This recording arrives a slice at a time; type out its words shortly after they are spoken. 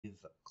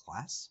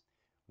class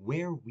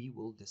where we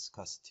will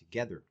discuss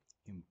together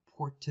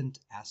important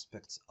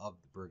aspects of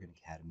the Bergen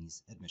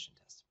Academy's admission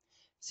test.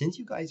 Since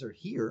you guys are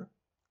here,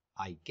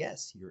 I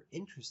guess you're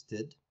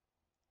interested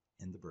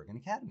in the Bergen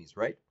Academies,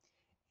 right?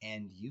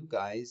 And you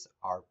guys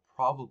are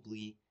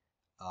probably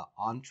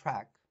on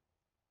track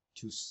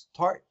to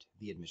start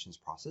the admissions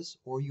process,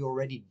 or you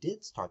already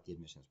did start the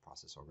admissions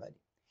process already.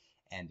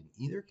 And in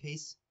either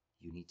case,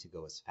 you need to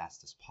go as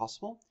fast as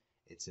possible.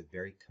 It's a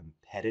very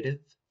competitive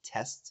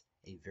test,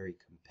 a very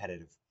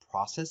competitive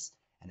process,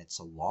 and it's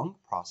a long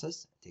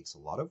process. It takes a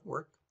lot of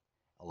work,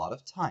 a lot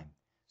of time.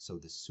 So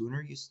the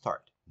sooner you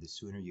start, the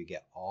sooner you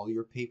get all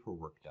your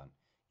paperwork done,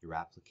 your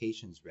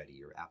applications ready,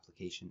 your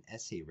application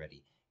essay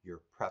ready,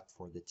 your prep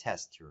for the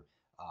test, your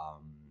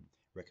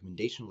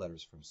recommendation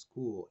letters from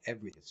school,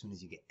 everything. As soon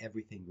as you get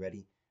everything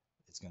ready,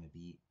 it's going to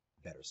be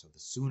better. So the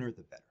sooner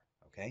the better,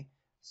 okay?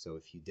 So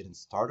if you didn't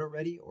start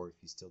already, or if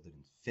you still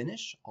didn't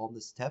finish all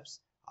the steps,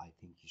 I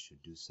think you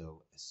should do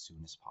so as soon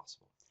as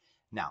possible.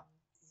 Now,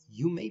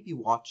 you may be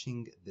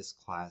watching this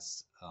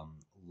class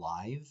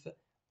live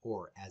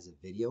or as a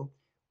video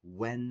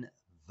when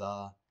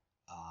the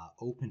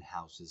open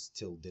houses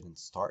still didn't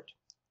start,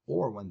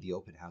 or when the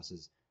open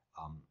houses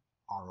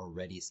are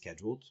already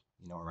scheduled,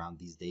 around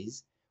these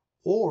days,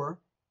 or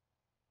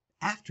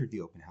after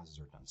the open houses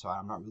are done. So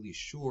I'm not really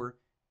sure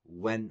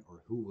when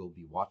or who will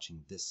be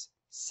watching this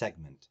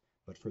segment.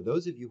 But for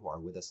those of you who are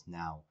with us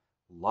now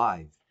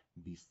live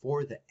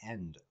before the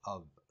end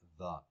of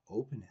the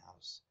open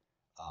house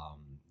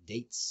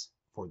dates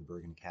for the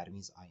Bergen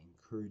Academies, I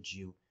encourage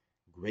you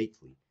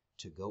greatly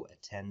to go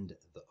attend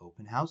the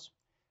open house,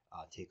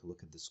 take a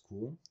look at the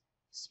school,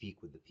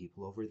 speak with the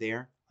people over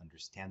there,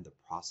 understand the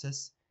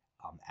process,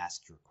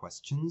 ask your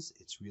questions.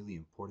 It's really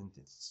important.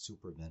 It's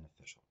super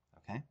beneficial.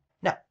 Okay?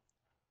 Now,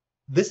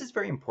 this is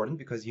very important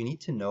because you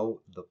need to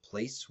know the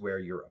place where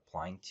you're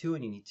applying to,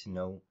 and you need to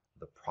know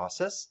the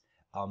process.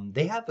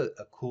 They have a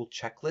cool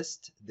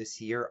checklist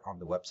this year on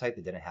the website.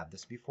 They didn't have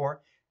this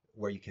before,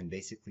 where you can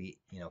basically,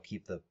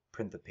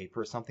 print the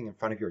paper or something in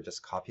front of you, or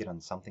just copy it on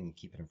something and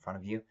keep it in front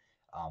of you,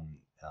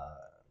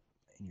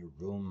 in your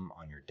room,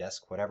 on your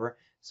desk, whatever,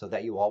 so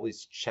that you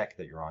always check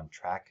that you're on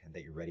track and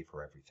that you're ready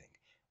for everything.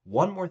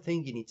 One more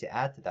thing you need to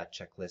add to that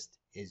checklist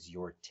is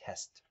your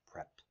test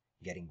prep,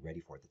 getting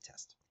ready for the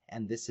test.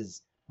 And this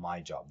is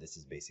my job. This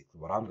is basically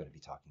what I'm going to be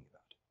talking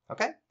about.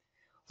 Okay?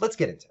 Let's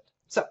get into it.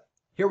 So,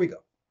 here we go.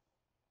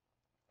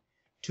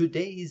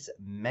 Today's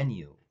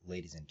menu,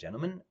 ladies and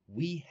gentlemen,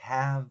 we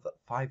have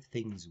 5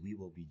 things we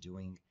will be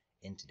doing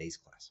in today's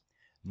class.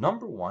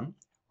 Number 1,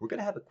 we're going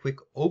to have a quick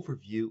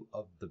overview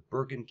of the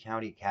Bergen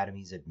County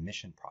Academy's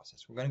admission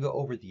process. We're going to go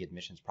over the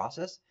admissions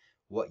process,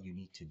 what you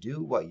need to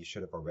do, what you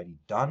should have already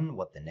done,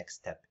 what the next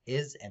step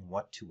is, and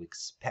what to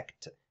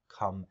expect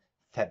come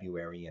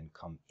February and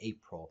come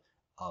April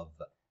of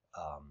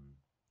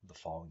the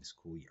following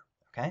school year,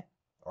 okay?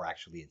 Or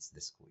actually, it's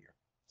this school year,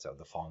 so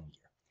the following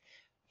year.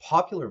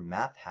 Popular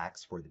math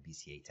hacks for the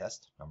BCA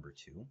test, number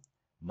 2.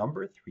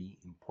 Number 3,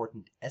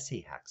 important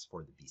essay hacks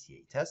for the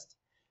BCA test.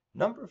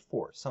 Number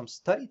 4, some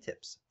study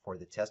tips for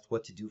the test,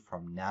 what to do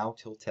from now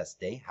till test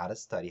day, how to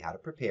study, how to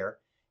prepare.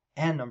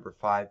 And number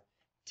 5,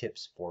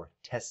 tips for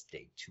test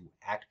day to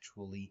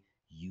actually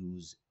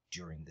use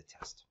during the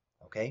test,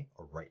 okay?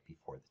 Or right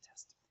before the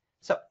test.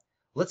 So,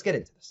 let's get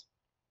into this.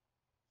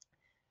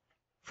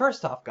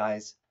 First off,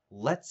 guys,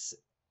 let's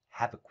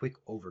have a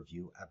quick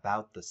overview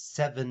about the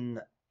 7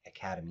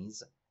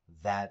 academies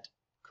that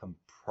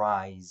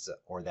comprise,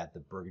 or that the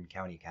Bergen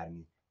County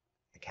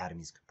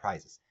Academies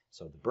comprises.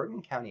 So the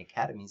Bergen County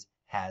Academies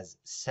has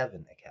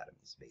 7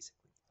 academies,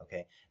 basically,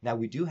 okay? Now,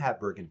 we do have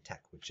Bergen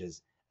Tech, which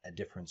is a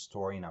different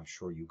story, and I'm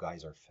sure you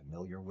guys are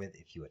familiar with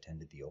if you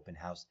attended the open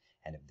house,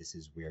 and if this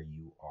is where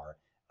you are,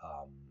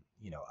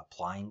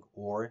 applying,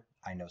 or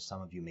I know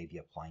some of you may be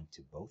applying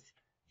to both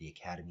the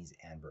academies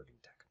and Bergen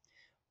Tech.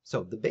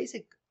 So the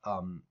basic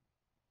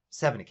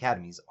 7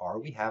 academies are,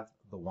 we have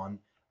the one,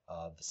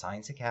 the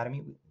Science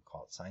Academy, we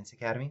call it Science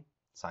Academy,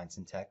 Science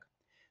and Tech.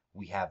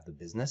 We have the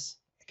Business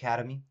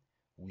Academy.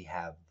 We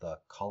have the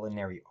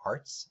Culinary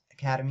Arts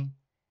Academy,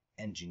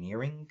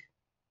 Engineering,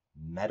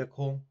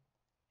 Medical,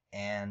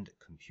 and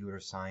Computer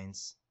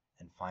Science,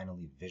 and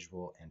finally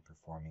Visual and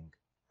Performing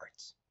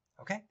Arts.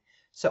 Okay?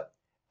 So,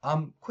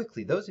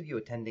 quickly, those of you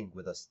attending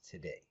with us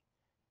today,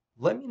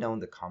 let me know in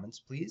the comments,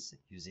 please,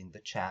 using the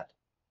chat,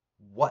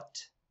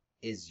 what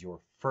is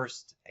your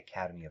first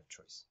academy of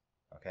choice,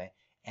 okay?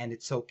 And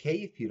it's okay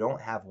if you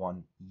don't have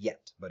one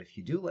yet, but if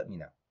you do, let me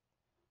know.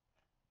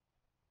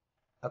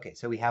 Okay,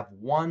 so we have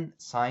 1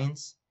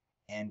 science,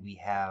 and we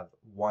have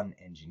 1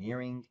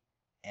 engineering,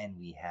 and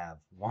we have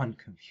 1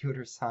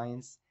 computer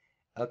science.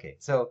 Okay,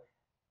 so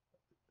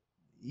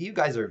you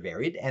guys are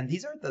varied, and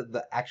these are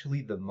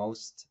actually the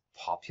most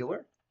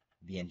popular,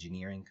 the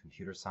engineering,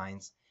 computer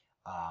science,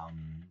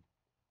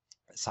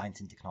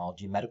 science and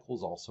technology. Medical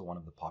is also one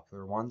of the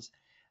popular ones.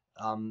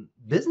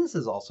 Business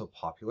is also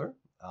popular.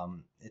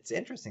 It's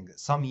interesting that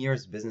some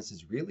years business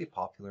is really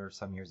popular,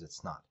 some years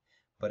it's not.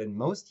 But in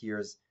most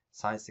years,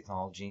 Science,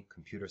 technology,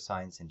 computer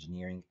science,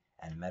 engineering,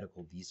 and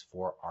medical. These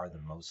four are the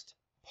most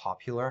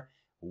popular,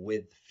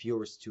 with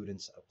fewer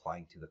students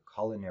applying to the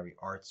culinary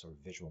arts or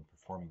visual and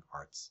performing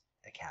arts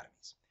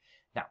academies.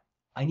 Now,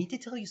 I need to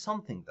tell you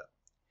something though.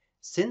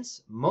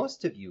 Since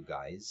most of you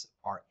guys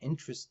are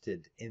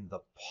interested in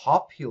the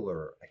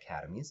popular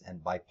academies,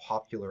 and by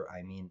popular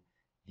I mean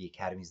the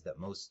academies that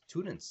most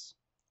students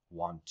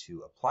want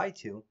to apply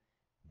to,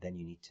 then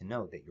you need to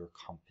know that your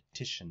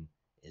competition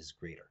is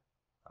greater,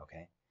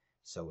 okay?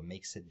 So it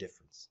makes a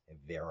difference. If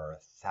there are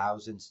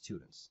 1,000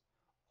 students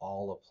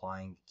all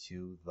applying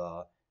to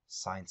the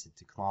Science and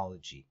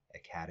Technology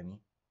Academy,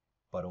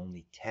 but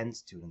only 10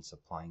 students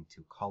applying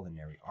to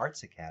Culinary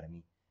Arts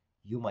Academy,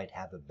 you might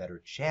have a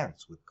better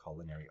chance with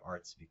Culinary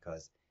Arts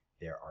because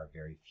there are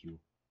very few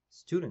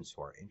students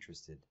who are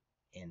interested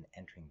in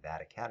entering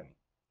that academy.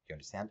 Do you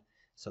understand?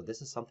 So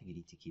this is something you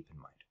need to keep in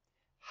mind.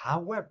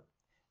 However,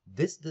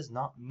 this does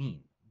not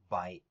mean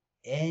by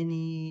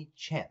any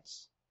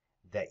chance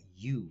that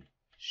you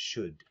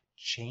should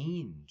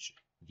change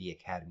the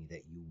academy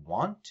that you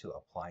want to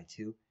apply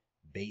to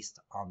based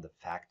on the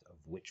fact of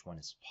which one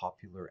is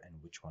popular and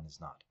which one is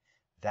not.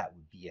 That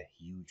would be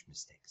a huge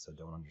mistake. So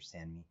don't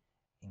understand me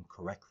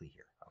incorrectly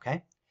here,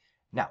 okay?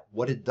 Now,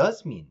 what it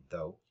does mean,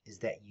 though, is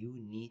that you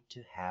need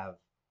to have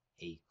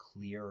a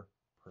clear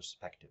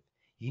perspective.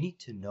 You need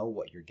to know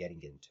what you're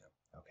getting into,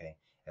 okay?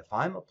 If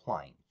I'm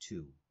applying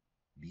to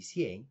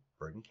BCA,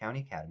 Bergen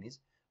County Academies,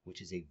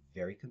 which is a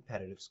very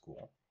competitive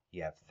school,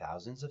 you have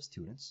thousands of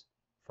students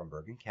from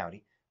Bergen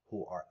County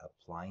who are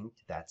applying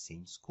to that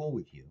same school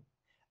with you.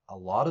 A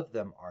lot of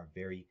them are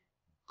very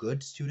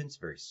good students,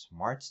 very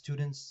smart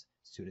students,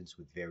 students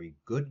with very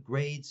good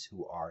grades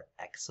who are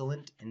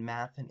excellent in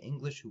math and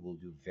English, who will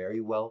do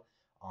very well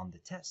on the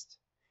test.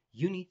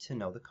 You need to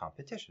know the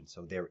competition.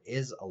 So there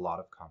is a lot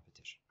of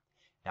competition.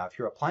 Now, if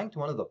you're applying to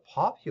one of the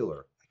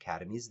popular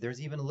academies,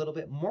 there's even a little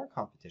bit more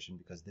competition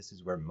because this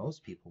is where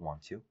most people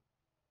want to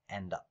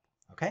end up,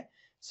 okay?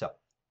 So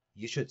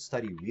you should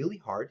study really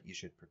hard. You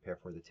should prepare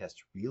for the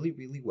test really,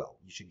 really well.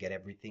 You should get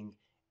everything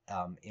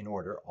in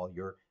order, all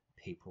your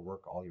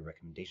paperwork, all your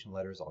recommendation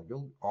letters,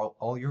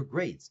 all your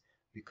grades,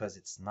 because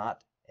it's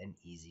not an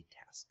easy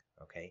task,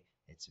 okay?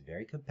 It's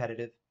very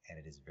competitive and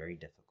it is very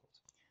difficult.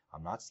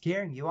 I'm not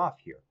scaring you off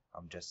here.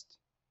 I'm just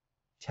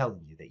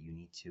telling you that you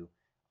need to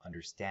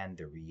understand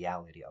the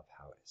reality of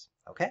how it is,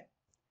 okay?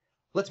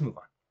 Let's move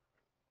on.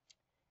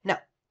 Now,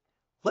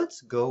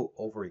 let's go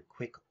over a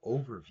quick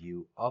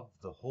overview of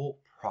the whole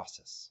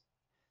process,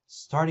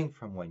 starting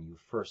from when you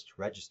first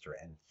register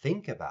and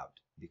think about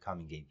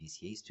becoming a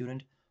BCA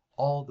student,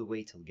 all the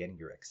way till getting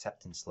your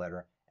acceptance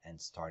letter and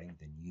starting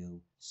the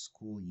new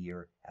school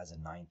year as a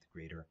 9th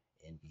grader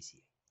in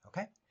BCA,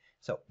 okay?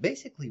 So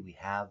basically we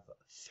have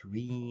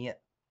 3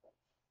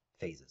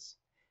 phases.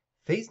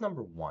 Phase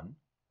number 1,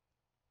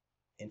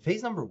 in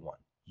phase number 1,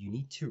 you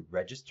need to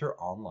register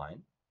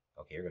online.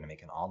 Okay, you're going to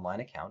make an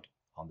online account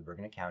on the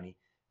Bergen County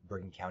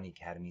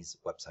Academy's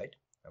website,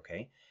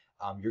 okay?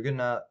 You're going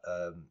to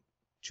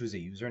choose a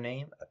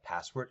username, a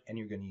password, and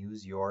you're going to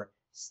use your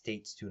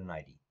state student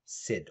ID,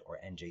 SID or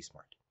NJ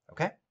Smart,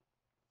 okay?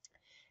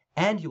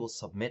 And you will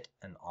submit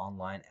an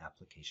online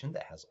application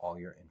that has all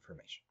your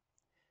information.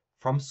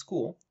 From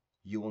school,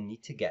 you will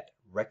need to get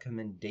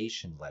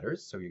recommendation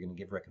letters. So you're going to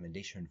give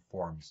recommendation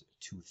forms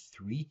to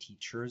 3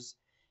 teachers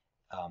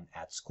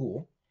at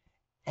school,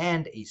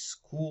 and a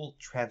school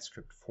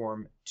transcript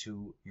form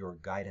to your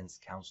guidance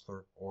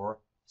counselor or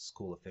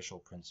school official,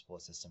 principal,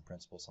 assistant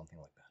principal, something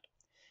like that.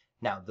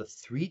 Now, the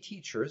 3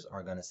 teachers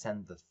are going to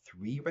send the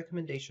 3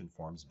 recommendation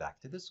forms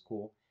back to the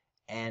school,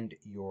 and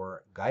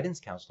your guidance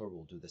counselor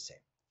will do the same.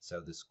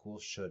 So the school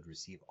should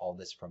receive all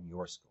this from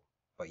your school,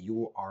 but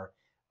you are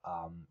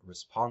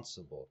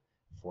responsible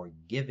for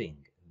giving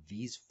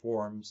these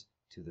forms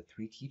to the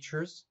 3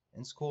 teachers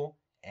in school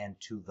and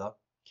to the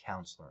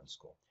counselor in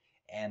school.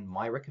 And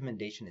my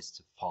recommendation is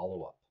to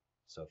follow up.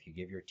 So if you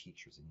give your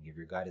teachers and you give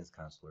your guidance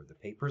counselor the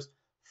papers,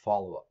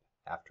 follow up.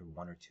 After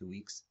 1 or 2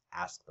 weeks,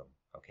 ask them,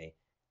 okay,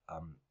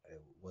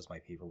 was my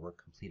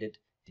paperwork completed?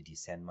 Did you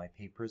send my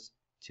papers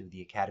to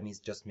the academies?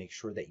 Just make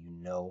sure that you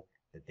know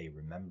that they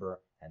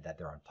remember and that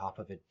they're on top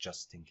of it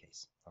just in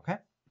case, okay?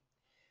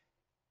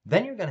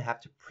 Then you're going to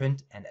have to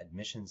print an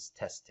admissions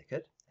test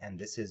ticket, and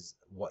this is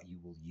what you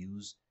will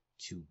use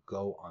to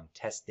go on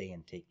test day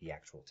and take the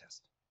actual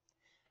test.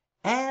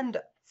 And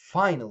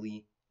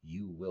finally,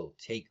 you will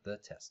take the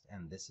test,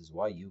 and this is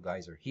why you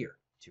guys are here,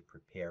 to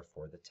prepare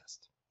for the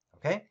test,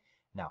 okay?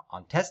 Now,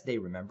 on test day,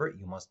 remember,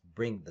 you must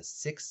bring the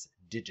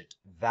 6-digit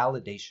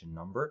validation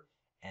number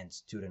and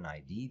student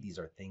ID. These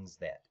are things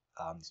that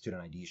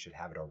student ID, you should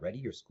have it already,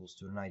 your school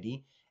student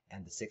ID,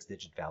 and the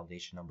 6-digit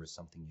validation number is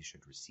something you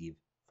should receive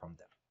from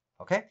them,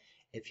 okay?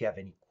 If you have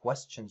any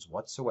questions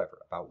whatsoever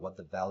about what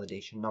the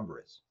validation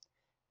number is,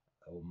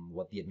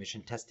 what the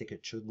admission test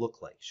ticket should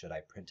look like, should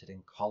I print it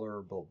in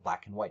color,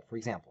 black and white, for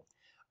example,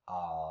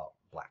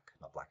 black,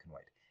 not black and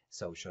white.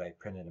 So should I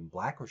print it in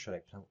black or should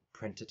I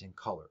print it in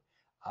color?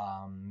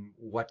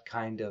 What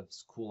kind of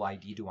school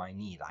ID do I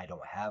need? I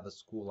don't have a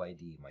school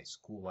ID. My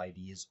school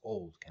ID is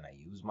old. Can I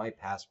use my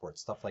passport?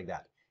 Stuff like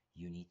that.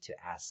 You need to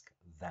ask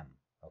them,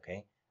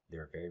 okay?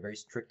 They're very, very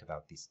strict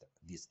about these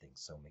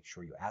things, so make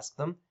sure you ask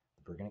them,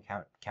 the Bergen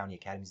County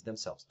Academies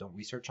themselves. Don't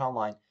research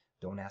online.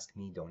 Don't ask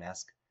me. Don't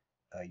ask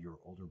your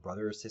older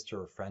brother or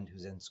sister or friend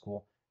who's in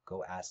school.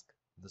 Go ask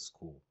the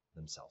school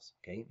themselves,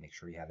 okay? Make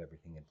sure you have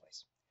everything in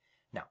place.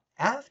 Now,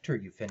 after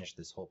you finish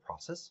this whole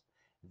process,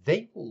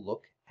 they will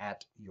look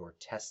at your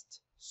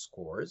test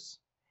scores,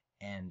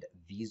 and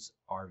these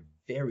are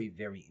very,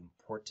 very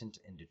important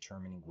in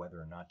determining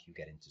whether or not you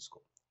get into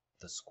school.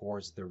 The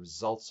scores, the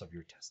results of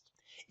your test.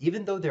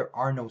 Even though there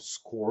are no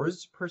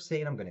scores per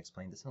se, and I'm going to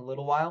explain this in a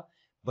little while,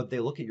 but they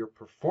look at your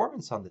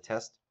performance on the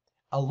test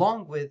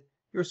along with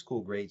your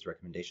school grades,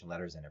 recommendation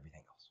letters, and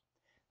everything else.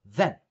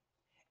 Then,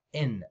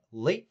 in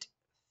late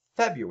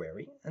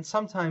February, and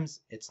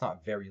sometimes it's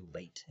not very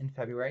late in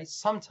February,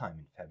 sometime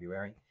in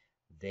February,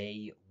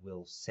 they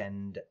will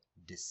send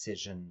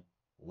decision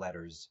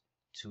letters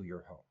to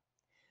your home.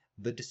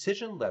 The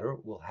decision letter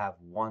will have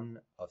one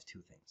of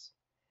two things.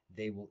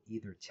 They will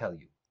either tell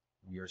you,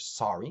 we are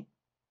sorry,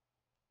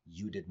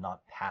 you did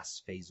not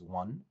pass phase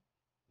 1,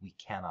 we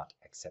cannot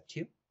accept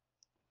you,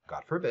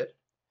 God forbid,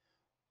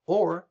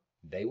 or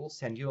they will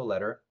send you a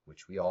letter,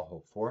 which we all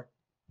hope for.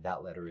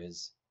 That letter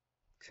is,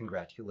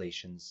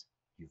 congratulations,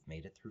 you've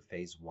made it through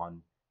phase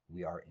 1.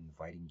 We are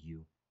inviting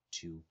you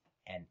to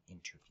an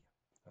interview.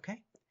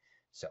 Okay?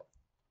 So,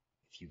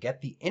 if you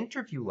get the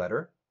interview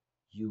letter,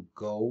 you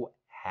go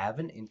have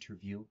an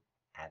interview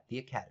at the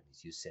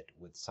academies. You sit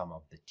with some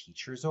of the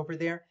teachers over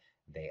there.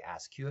 They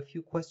ask you a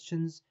few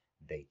questions.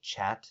 They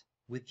chat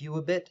with you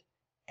a bit.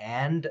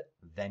 And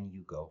then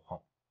you go home.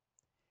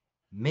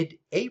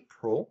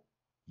 Mid-April,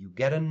 you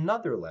get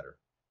another letter,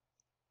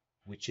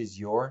 which is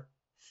your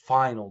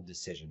final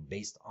decision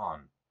based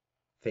on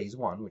phase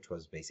 1, which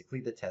was basically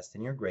the test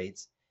and your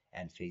grades,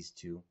 and phase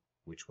 2,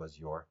 which was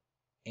your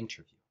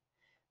interview.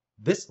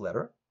 This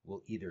letter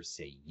will either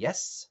say,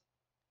 yes,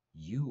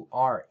 you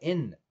are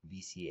in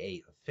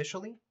BCA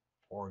officially,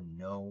 or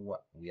no,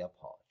 we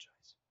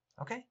apologize.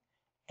 Okay?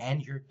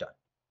 And you're done.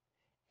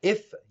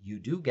 If you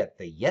do get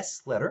the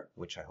yes letter,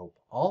 which I hope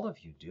all of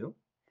you do,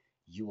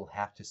 you will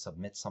have to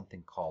submit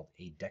something called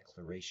a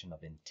declaration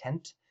of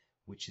intent,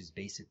 which is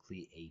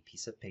basically a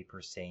piece of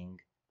paper saying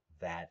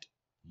that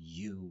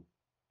you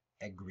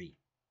agree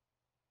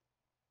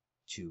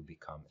to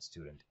become a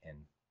student in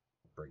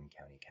Bergen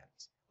County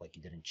Academies. Like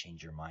you didn't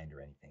change your mind or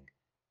anything.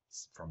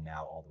 From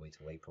now all the way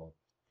till April,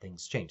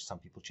 things change. Some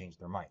people change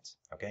their minds,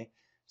 okay?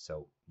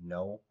 So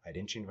no, I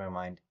didn't change my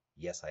mind.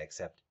 Yes, I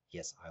accept.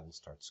 Yes, I will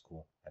start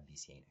school at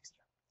BCA next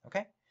year,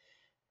 okay?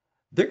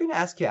 They're going to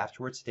ask you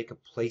afterwards to take a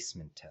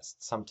placement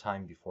test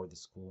sometime before the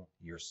school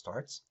year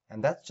starts,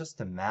 and that's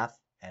just a math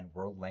and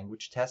world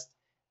language test.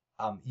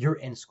 You're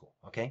in school,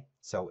 okay?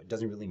 So it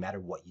doesn't really matter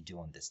what you do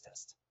on this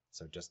test.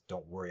 So just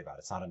don't worry about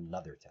it. It's not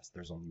another test.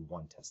 There's only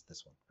one test,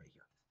 this one right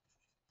here.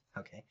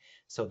 Okay,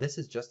 so this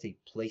is just a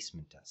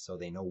placement test, so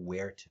they know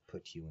where to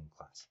put you in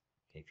class.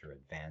 Okay, if you're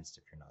advanced,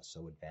 if you're not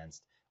so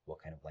advanced,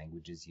 what kind of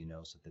languages you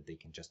know, so that they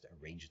can just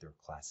arrange their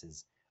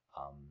classes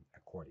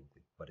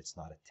accordingly. But it's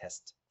not a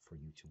test for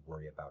you to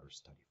worry about or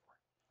study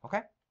for.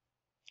 Okay,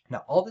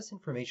 now all this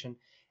information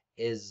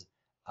is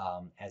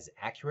as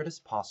accurate as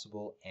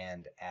possible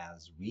and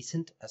as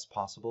recent as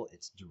possible.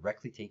 It's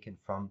directly taken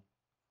from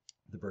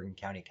the Bergen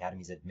County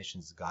Academies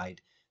Admissions Guide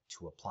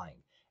to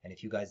Applying. And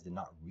if you guys did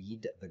not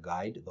read the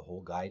guide, the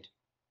whole guide,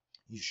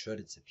 you should.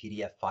 It's a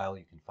PDF file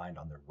you can find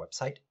on their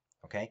website,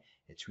 okay?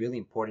 It's really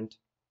important.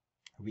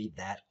 Read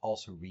that.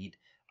 Also read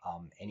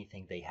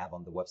anything they have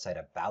on the website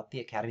about the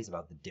academies,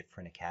 about the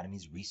different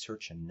academies.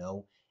 Research and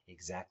know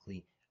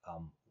exactly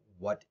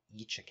what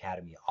each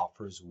academy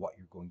offers, what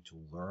you're going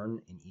to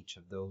learn in each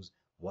of those,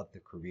 what the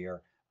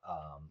career,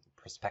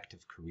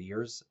 prospective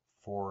careers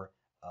for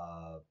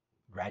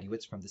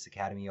graduates from this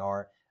academy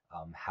are,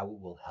 how it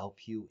will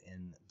help you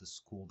in the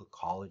school, the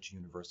college,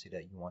 university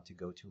that you want to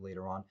go to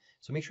later on.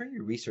 So make sure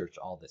you research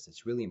all this.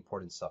 It's really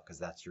important stuff because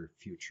that's your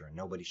future and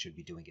nobody should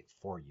be doing it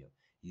for you.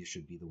 You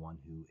should be the one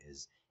who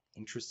is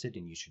interested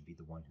and you should be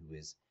the one who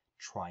is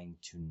trying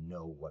to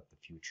know what the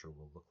future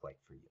will look like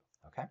for you,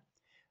 okay?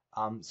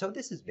 So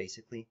this is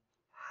basically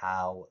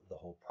how the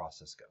whole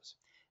process goes.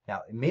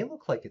 Now, it may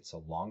look like it's a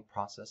long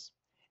process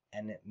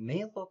and it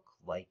may look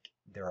like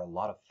there are a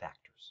lot of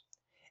factors.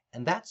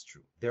 And that's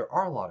true. There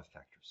are a lot of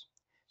factors.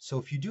 So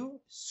if you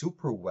do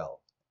super well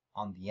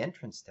on the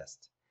entrance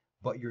test,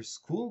 but your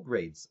school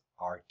grades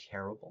are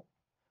terrible,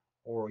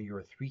 or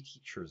your 3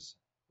 teachers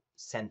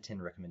sent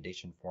in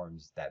recommendation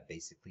forms that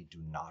basically do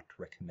not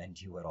recommend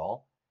you at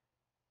all,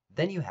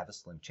 then you have a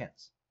slim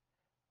chance.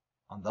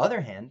 On the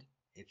other hand,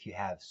 if you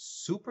have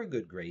super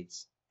good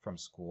grades from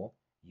school,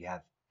 you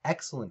have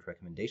excellent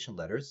recommendation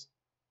letters,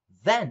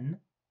 then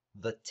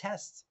the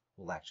test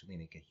will actually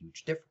make a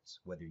huge difference,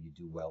 whether you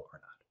do well or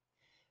not.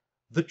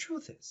 The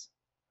truth is,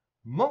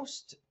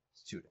 most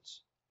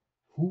students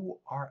who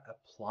are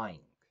applying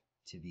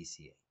to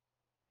BCA,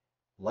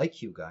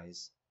 like you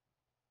guys,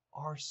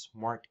 are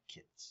smart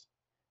kids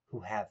who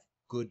have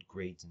good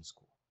grades in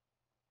school,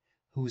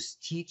 whose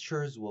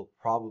teachers will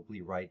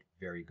probably write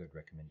very good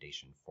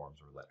recommendation forms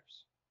or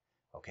letters.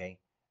 Okay?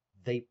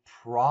 They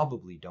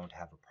probably don't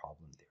have a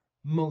problem there.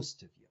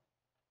 Most of you.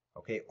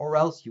 Okay? Or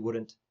else you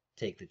wouldn't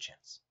take the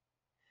chance.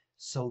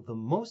 So the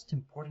most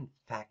important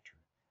factor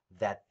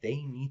that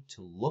they need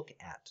to look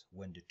at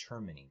when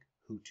determining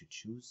who to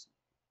choose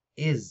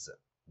is,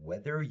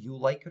 whether you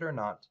like it or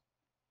not,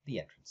 the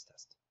entrance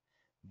test.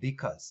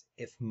 Because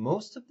if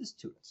most of the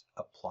students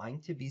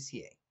applying to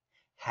BCA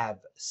have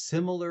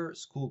similar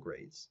school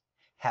grades,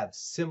 have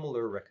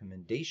similar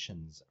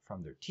recommendations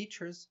from their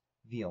teachers,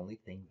 the only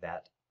thing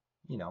that,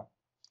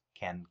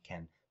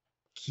 can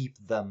keep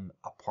them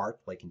apart,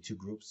 like in two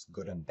groups,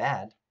 good and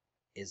bad,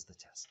 is the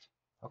test.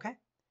 Okay?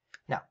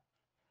 Now,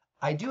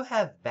 I do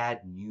have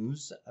bad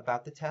news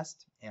about the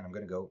test, and I'm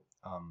going to go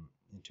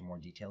into more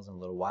details in a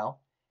little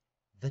while.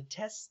 The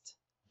test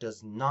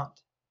does not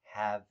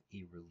have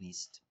a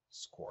released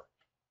score.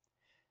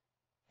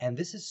 And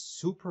this is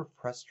super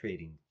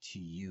frustrating to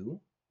you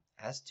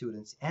as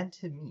students and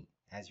to me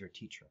as your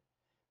teacher,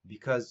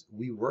 because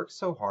we work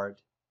so hard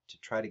to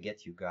try to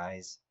get you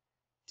guys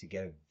to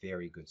get a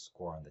very good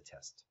score on the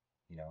test,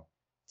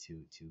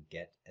 to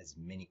get as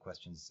many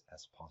questions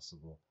as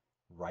possible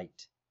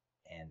right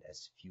and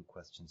as few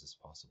questions as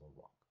possible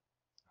wrong.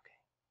 Okay.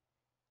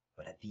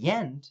 But at the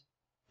end,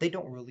 they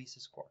don't release a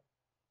score.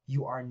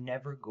 You are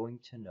never going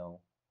to know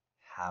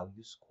how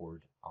you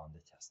scored on the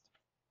test.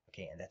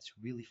 Okay, and that's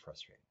really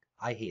frustrating.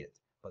 I hate it,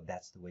 but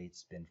that's the way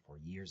it's been for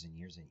years and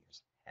years and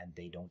years, and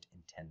they don't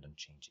intend on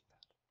changing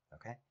that.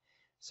 Okay?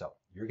 So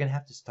you're going to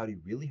have to study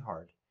really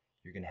hard.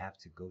 You're going to have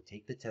to go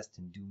take the test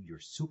and do your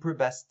super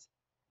best,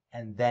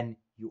 and then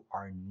you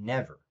are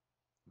never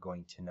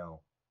going to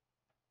know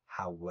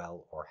how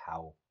well or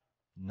how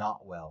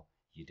not well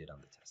you did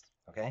on the test.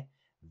 Okay?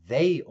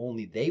 They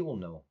will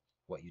know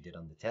what you did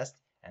on the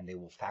test, and they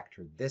will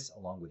factor this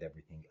along with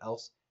everything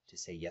else to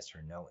say yes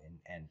or no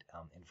and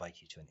invite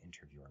you to an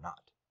interview or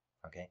not.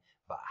 Okay?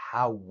 But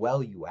how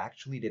well you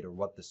actually did, or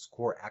what the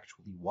score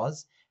actually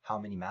was, how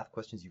many math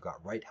questions you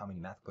got right, how many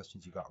math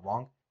questions you got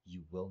wrong,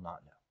 you will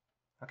not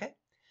know. Okay?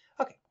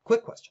 Okay,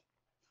 quick question.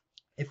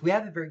 If we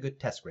have a very good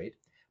test grade,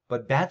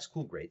 but bad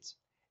school grades,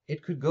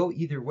 it could go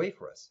either way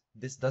for us.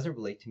 This doesn't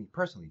relate to me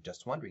personally,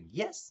 just wondering.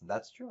 Yes,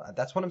 that's true.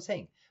 That's what I'm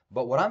saying.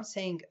 But what I'm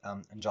saying,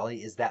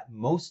 Anjali, is that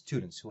most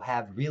students who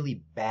have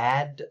really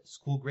bad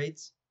school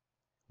grades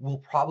will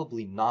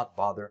probably not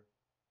bother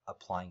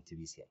applying to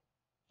BCA. Do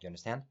you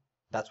understand?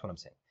 That's what I'm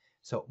saying.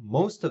 So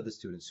most of the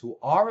students who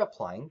are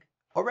applying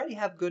already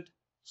have good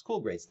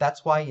school grades.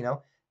 That's why,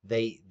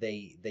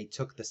 they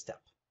took the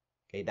step.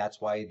 Okay,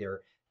 that's why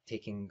they're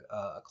taking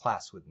a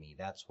class with me.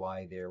 That's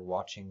why they're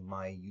watching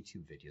my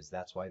YouTube videos.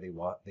 That's why they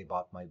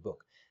bought my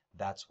book.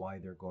 That's why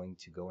they're going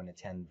to go and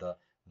attend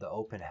the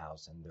open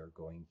house, and they're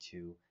going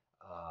to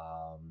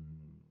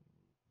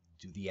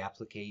do the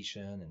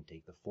application and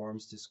take the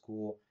forms to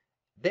school.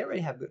 They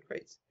already have good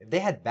grades. If they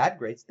had bad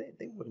grades,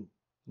 they wouldn't,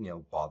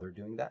 bother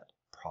doing that,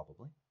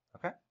 probably.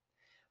 Okay?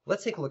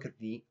 Let's take a look at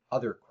the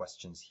other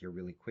questions here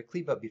really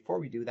quickly. But before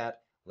we do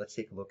that, let's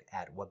take a look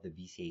at what the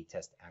BCA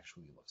test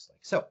actually looks like.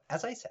 So,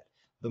 as I said,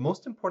 the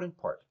most important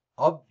part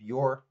of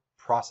your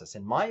process,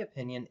 in my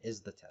opinion,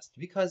 is the test,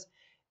 because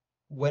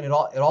when it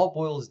all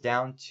boils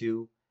down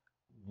to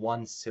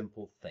one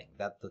simple thing,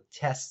 that the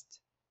test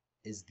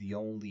is the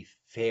only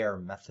fair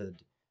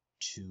method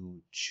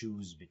to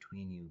choose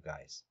between you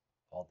guys,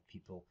 all the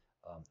people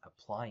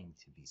applying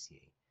to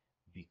BCA,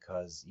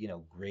 because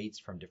grades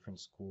from different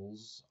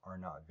schools are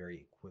not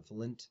very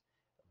equivalent.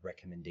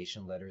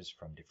 Recommendation letters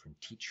from different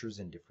teachers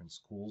in different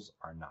schools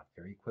are not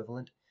very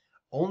equivalent.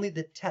 Only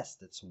the test,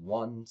 that's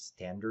one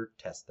standard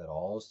test that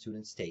all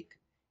students take,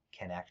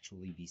 can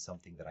actually be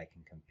something that I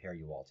can compare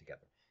you all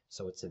together.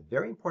 So it's a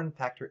very important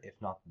factor,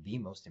 if not the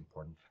most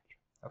important factor.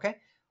 Okay,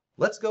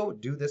 let's go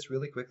do this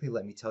really quickly.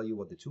 Let me tell you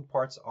what the two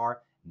parts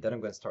are, and then I'm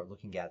going to start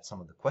looking at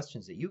some of the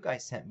questions that you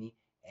guys sent me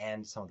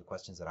and some of the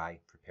questions that I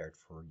prepared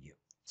for you.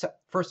 So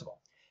first of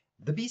all,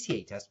 the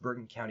BCA test,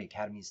 Bergen County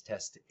Academies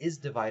test, is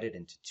divided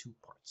into two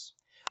parts.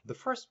 The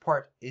first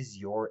part is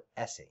your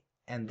essay,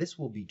 and this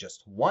will be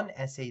just one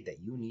essay that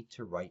you need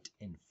to write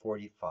in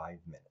 45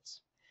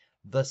 minutes.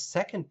 The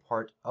second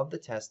part of the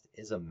test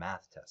is a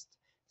math test.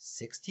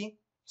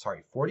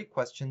 40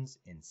 questions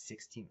in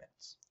 60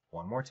 minutes.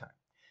 One more time.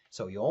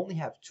 So you only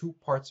have two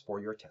parts for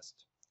your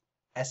test.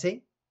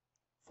 Essay,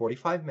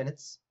 45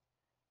 minutes.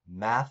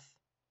 Math,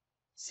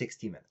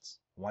 60 minutes.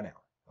 1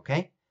 hour.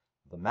 Okay?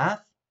 The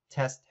math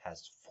test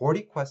has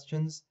 40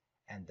 questions,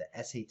 and the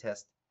essay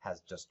test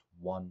has just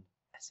one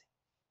essay.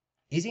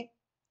 Easy?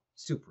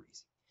 Super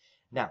easy.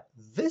 Now,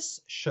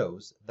 this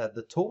shows that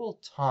the total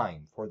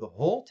time for the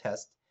whole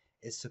test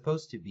is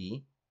supposed to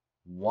be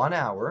 1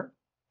 hour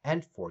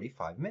and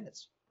 45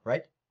 minutes,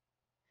 right?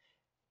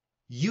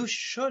 You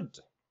should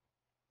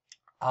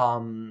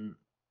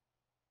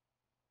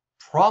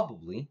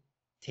probably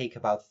take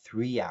about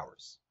 3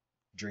 hours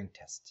during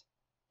test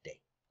day,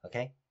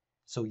 okay?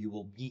 So you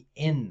will be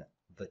in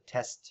the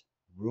test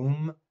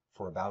room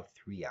for about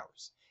 3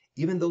 hours,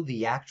 even though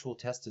the actual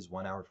test is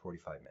 1 hour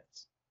 45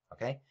 minutes.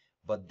 Okay,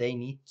 but they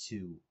need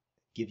to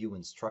give you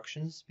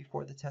instructions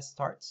before the test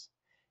starts.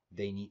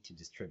 They need to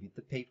distribute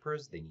the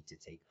papers. They need to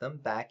take them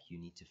back. You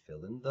need to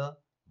fill in the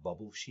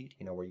bubble sheet,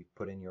 where you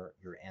put in your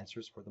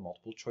answers for the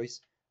multiple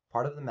choice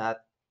part of the math.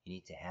 You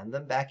need to hand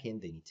them back in.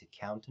 They need to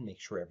count and make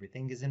sure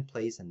everything is in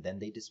place, and then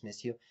they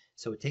dismiss you.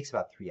 So it takes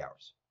about 3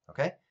 hours,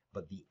 okay?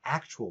 But the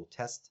actual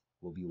test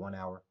will be 1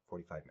 hour,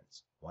 45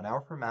 minutes. 1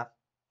 hour for math,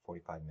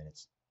 45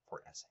 minutes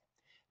for essay.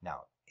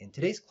 Now, in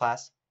today's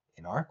class,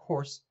 in our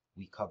course,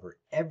 we cover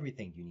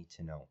everything you need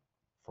to know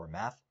for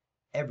math,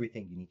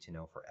 everything you need to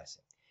know for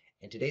essay.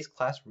 In today's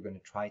class, we're going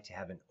to try to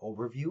have an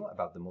overview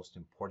about the most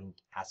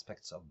important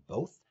aspects of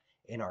both.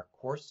 In our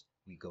course,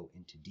 we go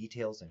into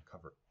details and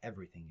cover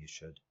everything you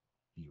should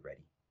be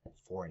ready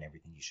for and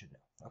everything you should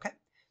know. Okay,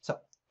 so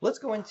let's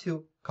go into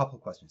a couple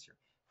of questions here.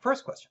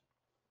 First question,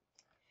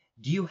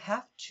 do you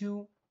have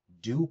to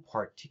do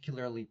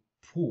particularly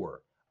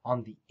poor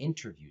on the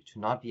interview to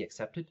not be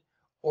accepted,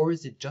 or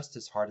is it just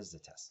as hard as the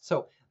test?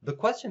 So the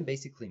question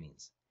basically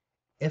means,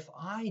 if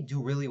I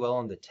do really well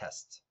on the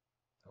test,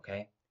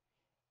 okay,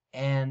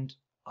 and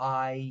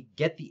I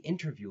get the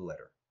interview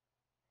letter,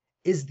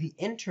 is the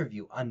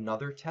interview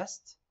another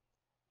test?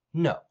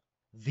 No.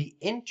 The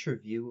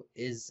interview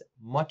is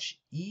much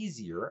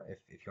easier,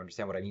 if you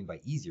understand what I mean by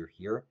easier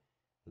here,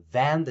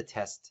 than the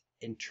test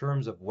in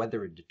terms of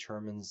whether it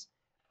determines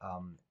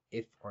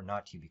if or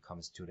not you become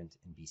a student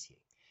in BCA.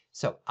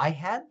 So I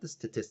had the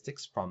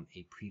statistics from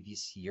a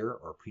previous year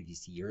or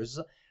previous years.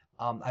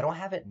 I don't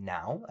have it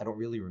now. I don't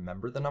really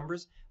remember the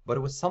numbers, but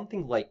it was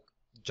something like,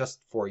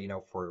 just for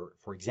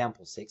for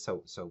example's sake.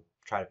 So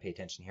try to pay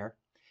attention here.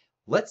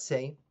 Let's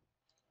say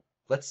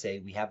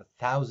we have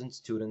 1,000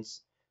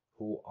 students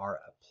who are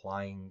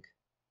applying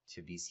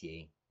to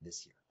BCA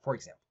this year, for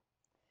example.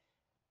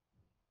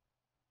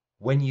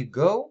 When you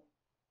go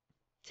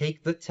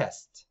take the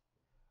test,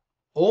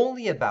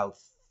 only about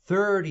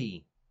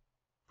 30%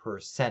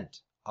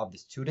 of the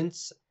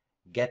students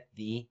get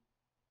the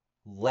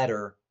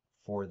letter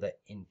for the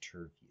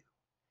interview.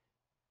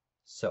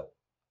 So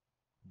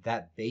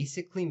that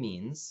basically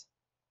means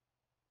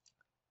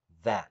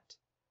that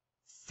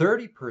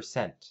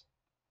 30%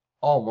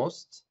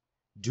 almost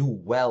do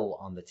well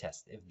on the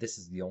test, if this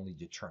is the only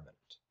determinant.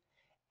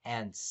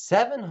 And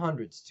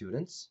 700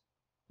 students,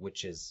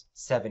 which is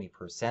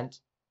 70%,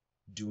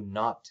 do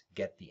not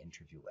get the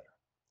interview letter.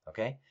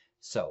 Okay?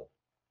 So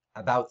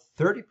about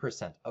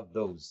 30% of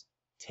those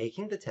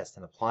taking the test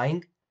and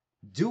applying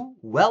do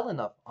well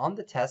enough on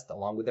the test,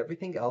 along with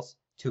everything else,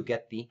 to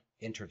get the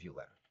interview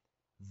letter.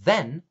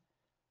 Then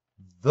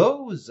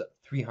those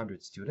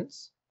 300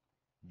 students,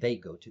 they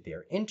go to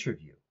their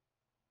interview.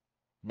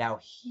 Now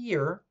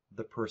here,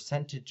 the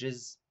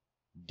percentages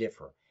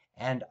differ.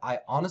 And I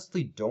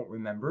honestly don't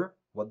remember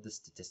what the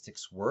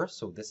statistics were,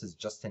 so this is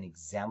just an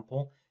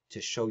example to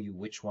show you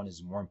which one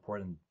is more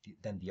important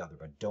than the other,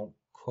 but don't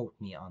quote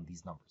me on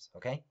these numbers,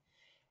 okay?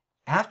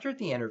 After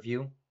the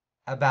interview,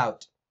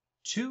 about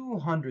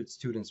 200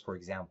 students, for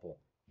example,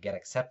 get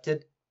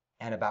accepted,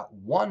 and about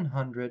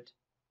 100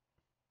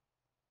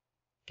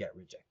 get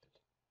rejected,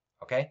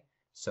 okay?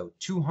 So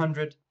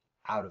 200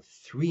 out of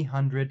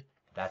 300,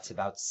 that's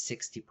about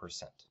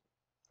 60%,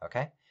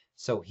 okay?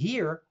 So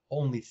here,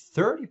 only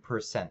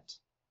 30%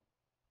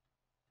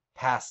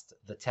 passed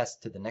the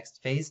test to the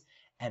next phase,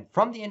 and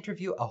from the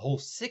interview, a whole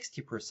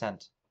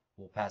 60%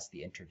 will pass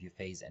the interview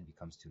phase and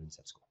become students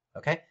at school,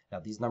 okay? Now,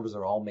 these numbers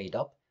are all made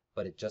up,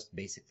 but it just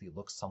basically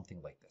looks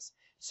something like this.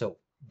 So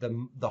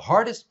the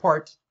hardest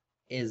part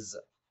is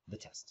the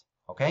test,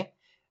 okay?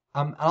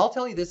 And I'll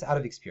tell you this out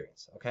of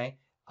experience, okay?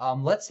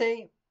 Let's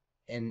say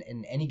in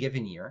any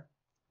given year,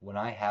 when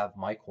I have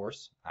my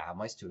course, I have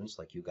my students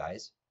like you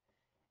guys,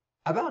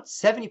 about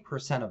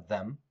 70% of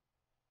them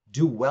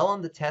do well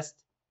on the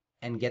test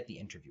and get the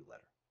interview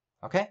letter,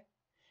 okay?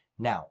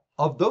 Now,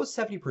 of those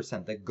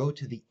 70% that go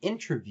to the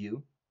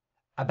interview,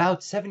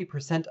 about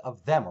 70%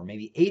 of them, or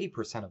maybe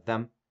 80% of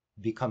them,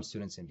 become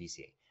students in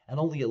BCA. And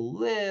only a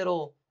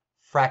little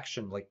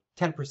fraction, like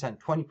 10%,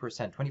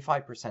 20%,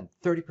 25%,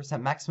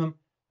 30% maximum,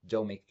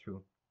 don't make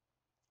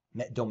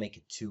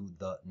it to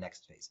the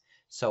next phase.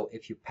 So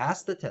if you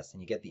pass the test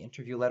and you get the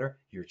interview letter,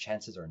 your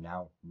chances are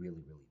now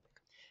really, really big.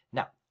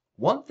 Now,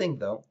 one thing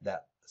though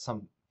that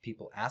some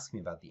people ask me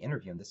about the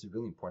interview, and this is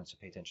really important, so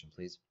pay attention,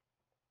 please.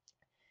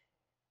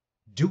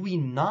 Do we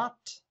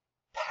not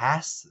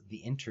pass the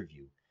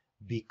interview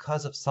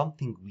because of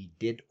something we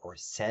did or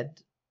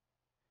said?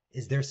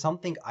 Is there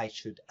something I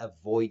should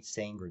avoid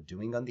saying or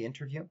doing on the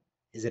interview?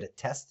 Is it a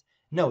test?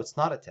 No, it's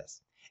not a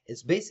test.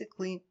 It's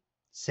basically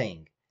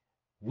saying,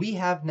 we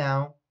have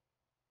now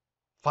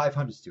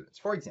 500 students,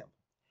 for example.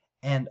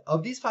 And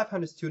of these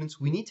 500 students,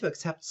 we need to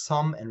accept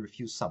some and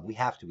refuse some. We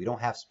have to. We don't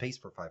have space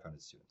for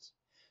 500 students.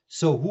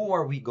 So who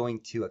are we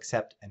going to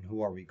accept and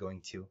who are we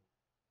going to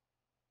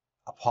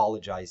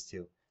apologize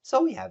to?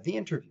 So we have the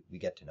interview. We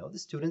get to know the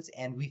students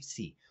and we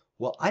see,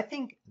 well, I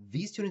think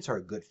these students are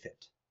a good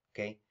fit,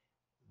 okay?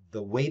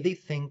 The way they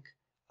think,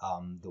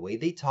 the way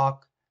they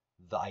talk,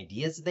 the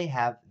ideas they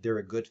have, they're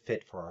a good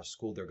fit for our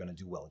school. They're going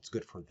to do well. It's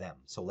good for them.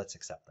 So let's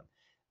accept them.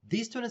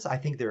 These students, I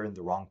think they're in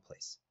the wrong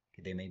place.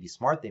 Okay, they may be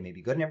smart, they may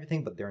be good and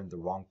everything, but they're in the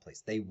wrong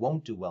place. They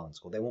won't do well in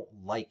school. They won't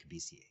like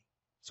BCA.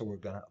 So we're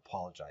going to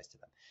apologize to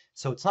them.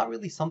 So it's not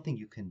really something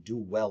you can do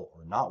well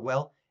or not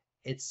well.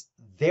 It's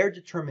their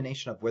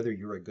determination of whether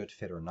you're a good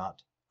fit or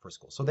not for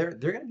school. So they're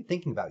going to be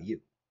thinking about you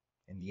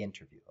in the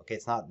interview. Okay,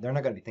 they're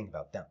not going to be thinking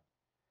about them.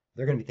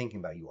 They're going to be thinking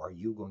about you. Are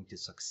you going to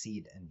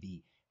succeed and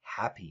be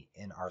happy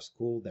in our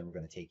school? Then we're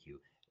going to take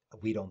you.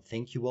 We don't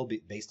think you will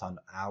be based on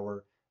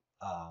our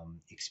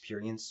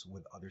experience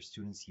with other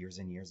students, years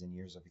and years and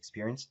years of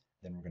experience.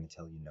 Then we're going to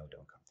tell you, no,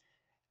 don't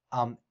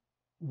come.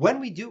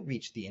 When we do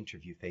reach the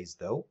interview phase,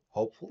 though,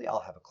 hopefully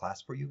I'll have a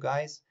class for you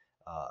guys,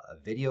 a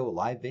video, a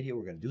live video.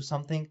 We're going to do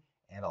something,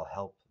 and I'll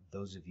help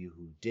those of you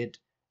who did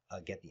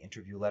get the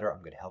interview letter.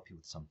 I'm going to help you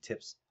with some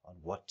tips on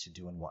what to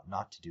do and what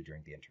not to do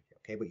during the interview.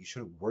 Okay, but you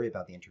shouldn't worry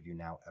about the interview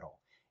now at all.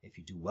 If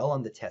you do well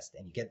on the test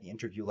and you get the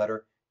interview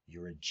letter,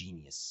 you're a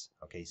genius.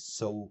 Okay,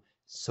 so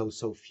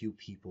few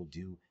people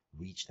do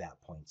reach that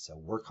point. So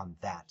work on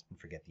that and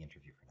forget the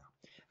interview for now.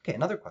 Okay,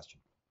 another question.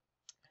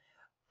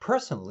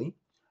 Personally,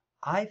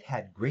 I've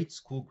had great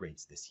school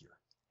grades this year,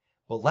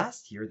 but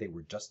last year they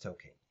were just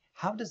okay.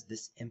 How does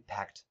this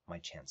impact my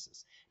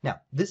chances?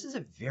 Now, this is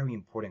a very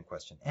important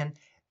question. And,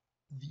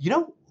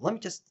 let me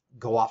just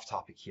go off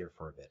topic here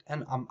for a bit.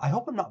 And I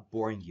hope I'm not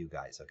boring you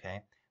guys,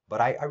 okay?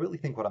 But I really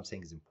think what I'm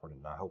saying is important,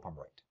 and I hope I'm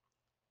right.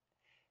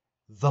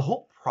 The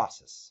whole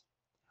process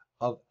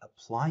of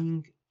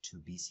applying to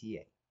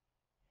BCA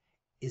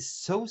is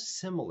so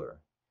similar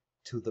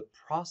to the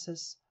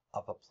process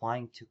of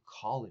applying to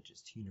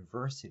colleges, to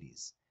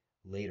universities,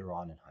 later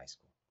on in high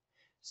school.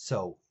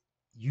 So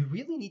you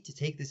really need to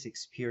take this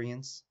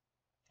experience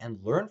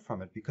and learn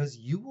from it, because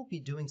you will be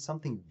doing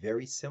something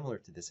very similar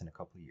to this in a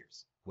couple of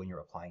years when you're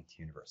applying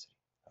to university.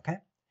 Okay?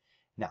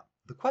 Now,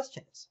 the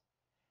question is,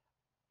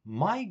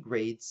 my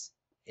grades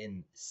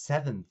in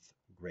 7th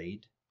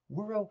grade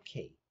were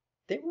okay.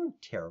 They weren't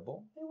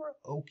terrible. They were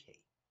okay.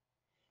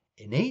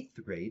 In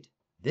 8th grade,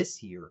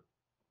 this year,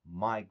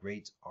 my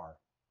grades are,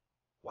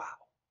 wow,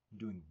 I'm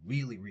doing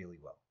really, really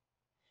well.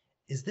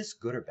 Is this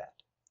good or bad?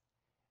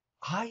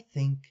 I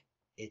think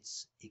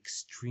it's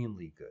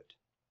extremely good,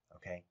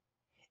 okay?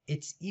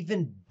 It's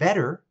even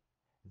better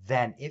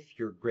than if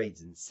your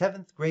grades in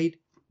 7th grade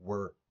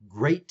were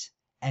great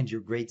and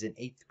your grades in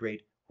 8th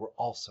grade were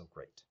also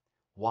great.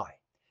 Why?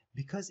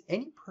 Because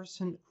any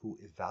person who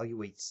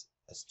evaluates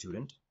a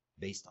student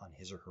based on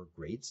his or her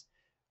grades,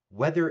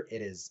 whether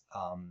it is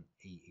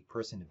a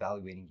person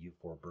evaluating you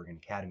for Bergen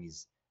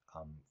Academies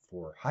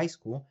for high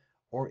school,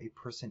 or a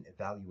person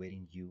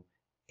evaluating you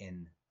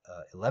in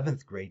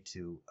 11th grade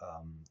to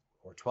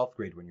or 12th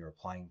grade when you're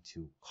applying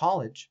to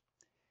college,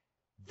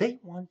 they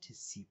want to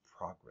see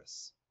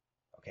progress.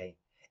 Okay,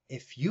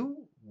 if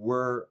you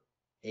were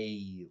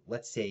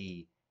let's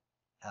say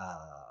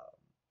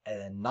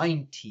a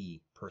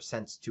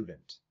 90%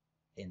 student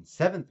in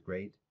 7th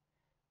grade,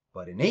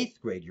 but in 8th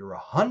grade you're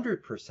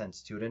 100%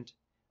 student,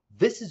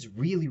 this is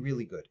really,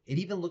 really good. It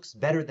even looks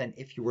better than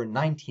if you were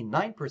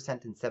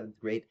 99% in 7th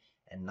grade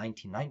and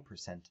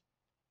 99%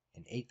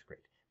 in 8th grade.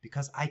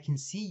 Because I can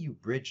see you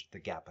bridged the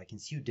gap. I can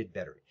see you did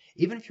better.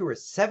 Even if you were a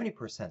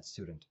 70%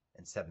 student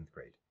in 7th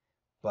grade,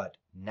 but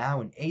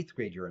now in 8th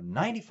grade you're a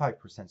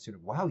 95%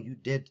 student, wow, you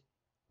did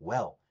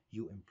well.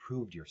 You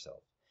improved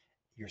yourself.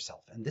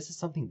 And this is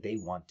something they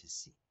want to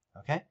see.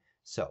 Okay?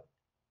 So,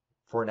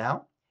 for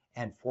now,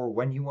 and for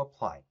when you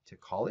apply to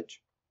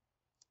college,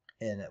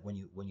 and when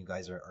you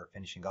guys are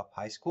finishing up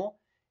high school,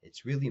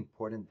 it's really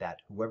important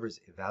that whoever's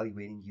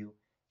evaluating you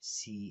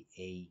see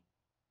a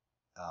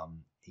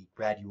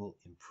gradual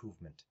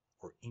improvement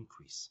or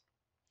increase.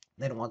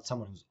 They don't want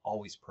someone who's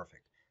always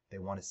perfect. They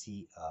want to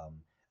see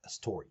a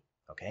story,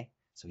 okay?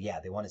 So yeah,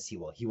 they want to see,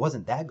 well, he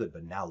wasn't that good,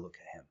 but now look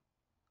at him.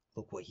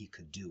 Look what he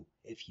could do.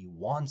 If he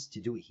wants to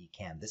do it, he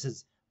can. This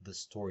is the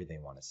story they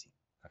want to see,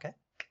 okay?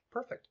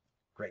 Perfect.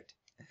 Great.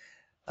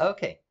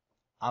 Okay,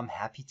 I'm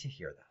happy to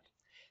hear that.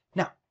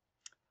 Now,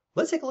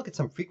 let's take a look at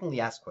some frequently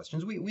asked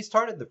questions. We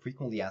started the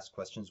frequently asked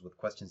questions with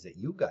questions that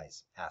you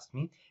guys asked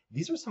me.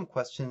 These are some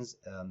questions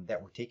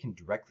that were taken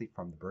directly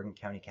from the Bergen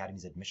County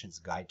Academy's Admissions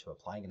Guide to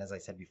Applying. And as I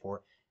said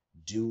before,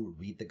 do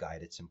read the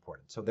guide. It's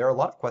important. So there are a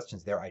lot of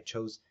questions there. I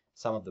chose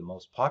some of the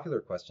most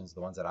popular questions,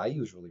 the ones that I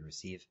usually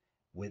receive,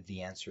 with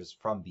the answers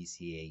from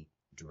BCA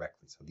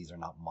directly. So these are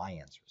not my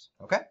answers.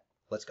 Okay,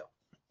 let's go.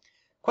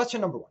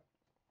 Question number 1.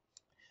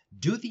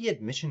 Do the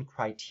admission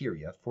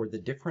criteria for the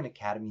different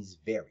academies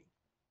vary?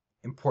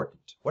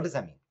 Important. What does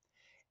that mean?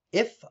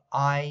 If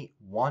I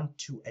want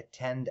to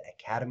attend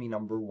Academy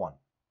number 1,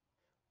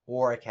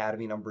 or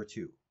Academy number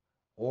 2,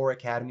 or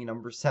Academy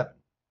number 7,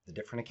 the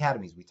different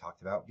academies we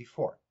talked about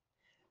before,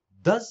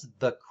 do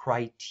the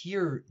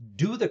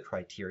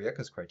criteria,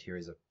 because criteria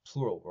is a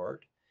plural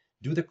word,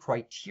 do the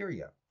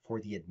criteria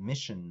for the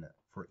admission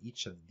for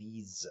each of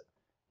these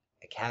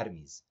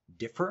academies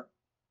differ?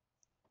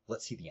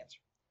 Let's see the answer.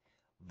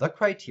 The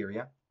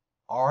criteria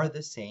are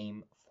the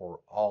same for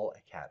all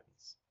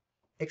academies,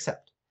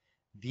 except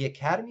the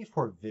Academy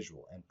for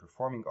Visual and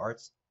Performing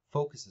Arts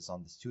focuses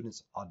on the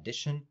student's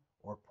audition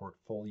or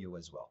portfolio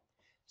as well.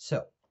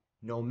 So,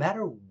 no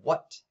matter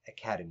what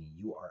academy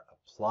you are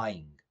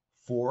applying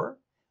for,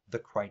 the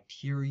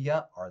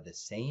criteria are the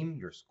same.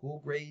 Your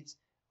school grades,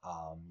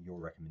 your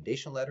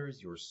recommendation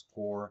letters, your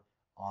score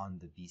on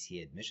the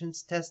BCA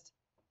admissions test,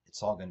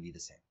 it's all going to be the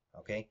same,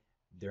 okay?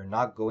 They're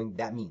not going,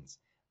 that means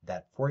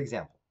that, for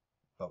example,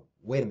 but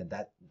wait a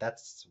minute,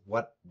 that's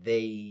what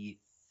they're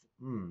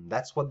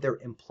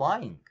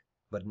implying,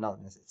 but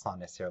it's not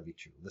necessarily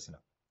true. Listen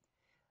up.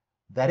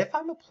 That if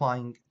I'm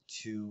applying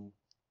to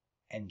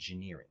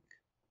engineering,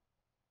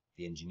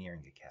 the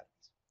engineering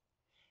academies,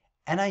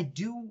 and I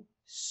do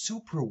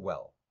super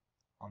well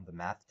on the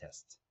math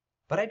test,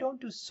 but I don't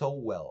do so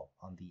well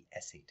on the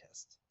essay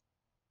test,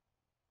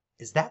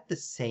 is that the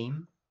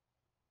same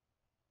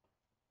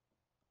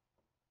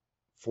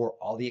for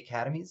all the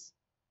academies?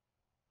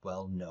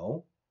 Well,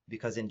 no,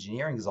 because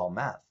engineering is all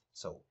math.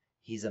 So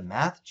he's a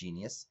math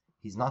genius.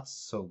 He's not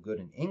so good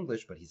in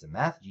English, but he's a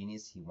math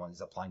genius.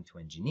 He's applying to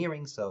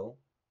engineering, so,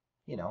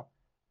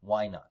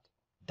 why not?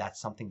 That's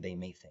something they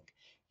may think.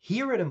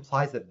 Here it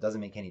implies that it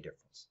doesn't make any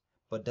difference.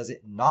 But does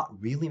it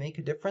not really make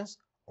a difference?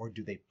 Or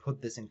do they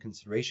put this in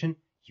consideration?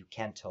 You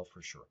can't tell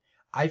for sure.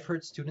 I've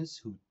heard students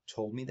who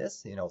told me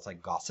this, it's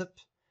like gossip,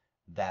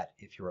 that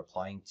if you're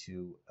applying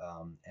to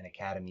an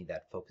academy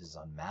that focuses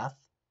on math,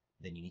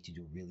 then you need to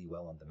do really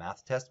well on the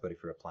math test. But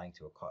if you're applying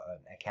to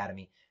an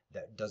academy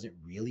that doesn't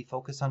really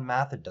focus on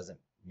math, it doesn't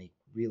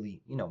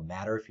really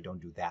matter if you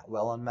don't do that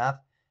well on math,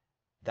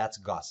 that's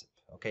gossip,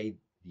 okay?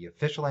 The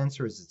official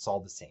answer is it's all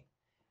the same.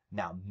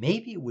 Now,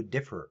 maybe it would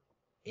differ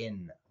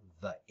in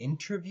the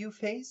interview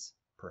phase,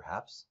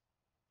 perhaps.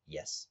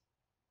 Yes.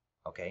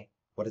 Okay,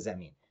 what does that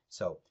mean?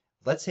 So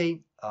let's say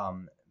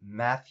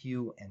Matt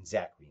and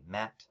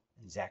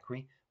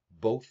Zachary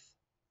both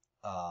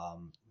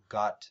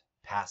got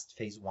past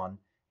phase 1.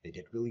 They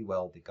did really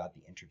well. They got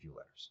the interview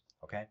letters,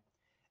 okay?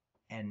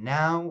 And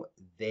now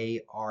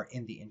they are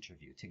in the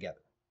interview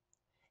together.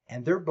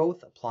 And they're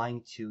both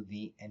applying to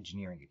the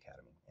Engineering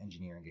Academy.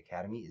 Engineering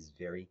Academy is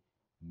very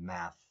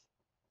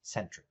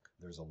math-centric.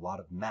 There's a lot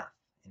of math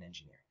in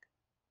engineering.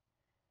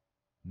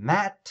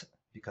 Matt,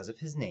 because of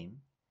his name,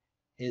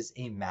 is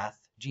a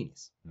math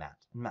genius.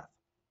 Math and math.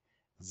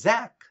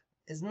 Zach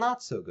is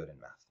not so good in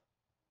math.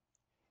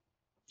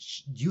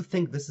 Do you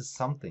think this is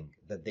something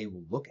that they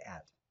will look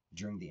at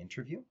during the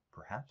interview?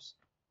 Perhaps.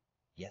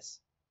 Yes.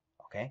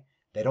 Okay.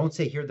 They don't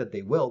say here that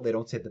they will. They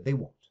don't say that they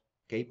won't.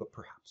 Okay, but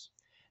perhaps.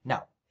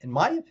 Now, in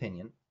my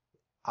opinion,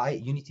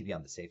 you need to be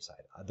on the safe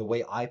side. The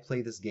way I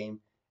play this game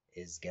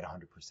is get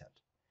 100%.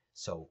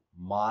 So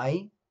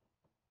my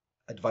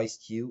advice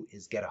to you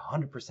is get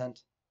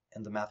 100%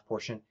 in the math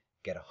portion,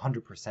 get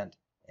 100%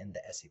 in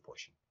the essay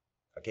portion.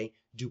 Okay?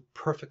 Do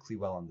perfectly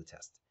well on the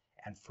test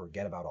and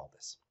forget about all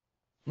this.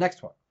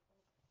 Next one.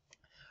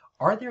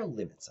 Are there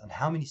limits on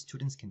how many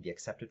students can be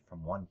accepted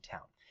from one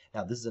town?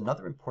 Now, this is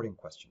another important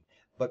question.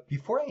 But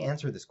before I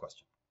answer this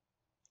question,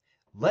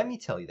 let me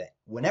tell you that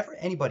whenever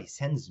anybody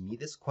sends me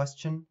this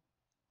question,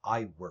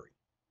 I worry.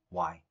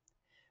 Why?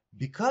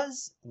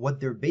 Because what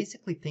they're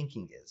basically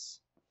thinking is,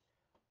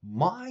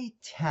 my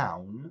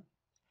town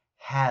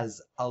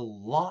has a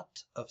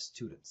lot of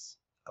students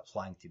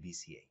applying to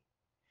BCA.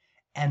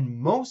 And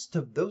most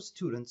of those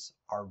students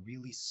are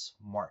really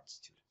smart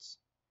students.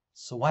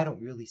 So I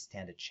don't really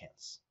stand a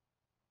chance.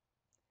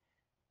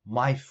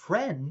 My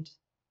friend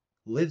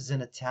lives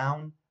in a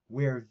town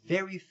where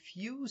very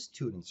few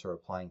students are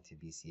applying to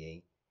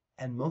BCA,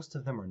 and most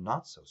of them are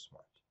not so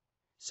smart.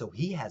 So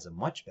he has a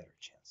much better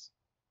chance.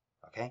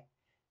 Okay?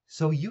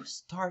 So you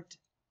start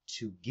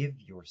to give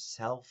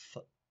yourself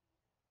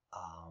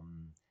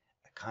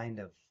a kind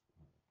of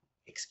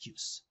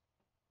excuse.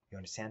 You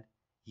understand?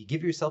 You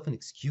give yourself an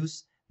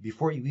excuse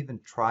before you even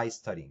try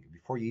studying,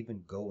 before you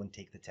even go and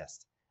take the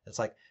test. It's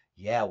like,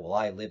 yeah, well,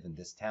 I live in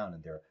this town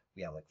and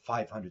we have like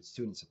 500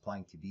 students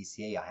applying to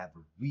BCA. I have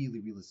a really,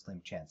 really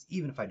slim chance,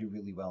 even if I do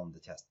really well on the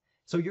test.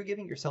 So you're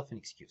giving yourself an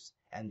excuse.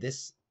 And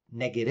this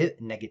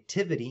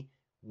negativity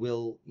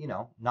will,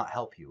 not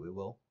help you. It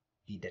will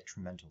be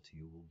detrimental to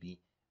you. It will be,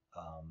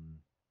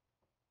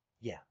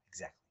 yeah,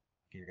 exactly.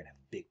 You're going to have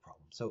a big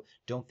problem. So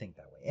don't think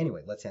that way.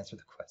 Anyway, let's answer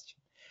the question.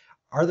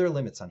 Are there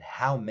limits on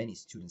how many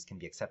students can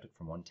be accepted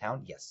from one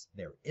town? Yes,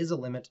 there is a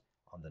limit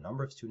on the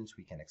number of students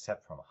we can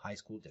accept from a high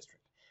school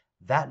district.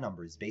 That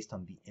number is based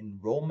on the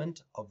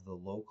enrollment of the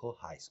local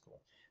high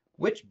school,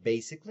 which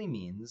basically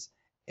means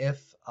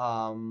if,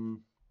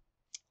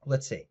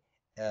 let's see,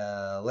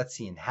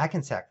 in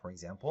Hackensack, for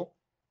example,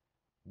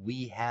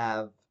 we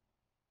have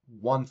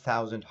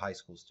 1,000 high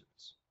school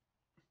students,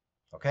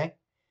 okay?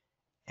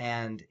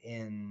 And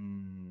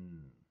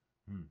in,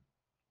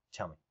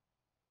 tell me,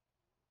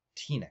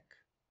 Teaneck,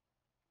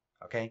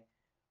 okay,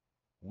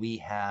 we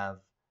have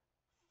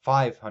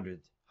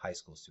 500 high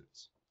school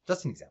students.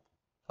 Just an example,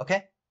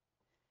 okay?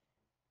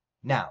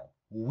 Now,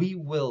 we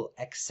will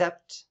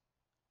accept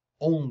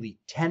only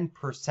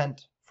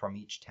 10% from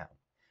each town.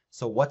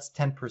 So what's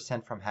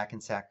 10% from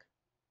Hackensack?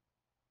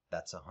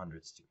 That's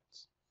 100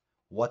 students.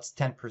 What's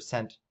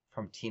 10%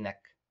 from TNEC?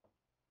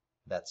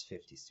 That's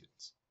 50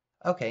 students.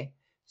 Okay,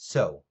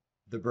 so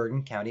the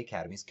Bergen County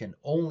Academies can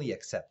only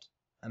accept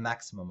a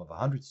maximum of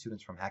 100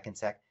 students from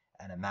Hackensack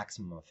and a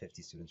maximum of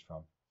 50 students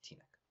from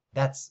TNEC.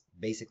 That's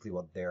basically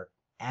what their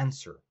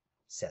answer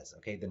says,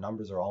 okay? The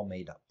numbers are all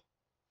made up.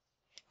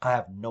 I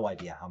have no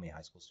idea how many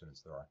high school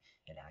students there are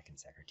in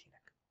Hackensack or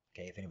TNEC.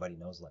 Okay, if anybody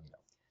knows, let me know.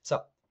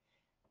 So,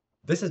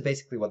 this is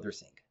basically what they're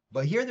saying.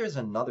 But here there's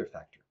another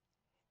factor.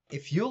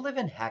 If you live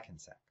in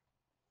Hackensack,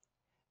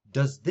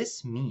 does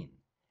this mean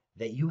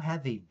that you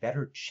have a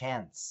better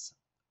chance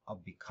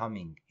of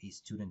becoming a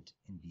student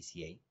in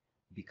BCA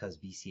because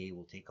BCA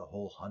will take a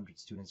whole 100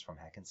 students from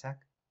Hackensack?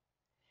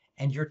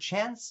 And your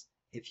chance,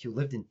 if you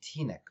lived in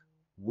TNEC,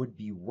 would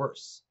be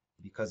worse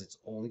because it's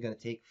only going to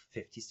take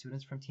 50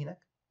 students from TNEC?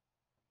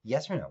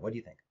 Yes or no? What do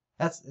you think?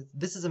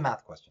 This is a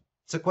math question.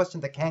 It's a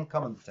question that can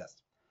come on the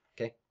test.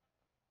 Okay?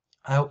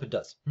 I hope it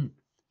does.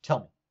 Tell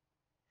me.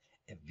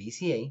 If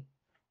BCA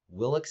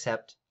will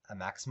accept a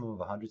maximum of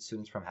 100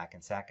 students from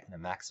Hackensack and a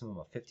maximum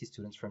of 50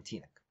 students from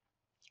TNEC,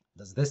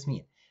 does this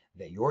mean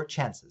that your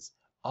chances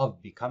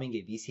of becoming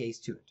a BCA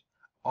student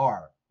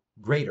are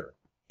greater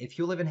if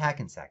you live in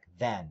Hackensack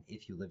than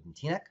if you lived in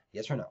TNEC?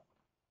 Yes or no?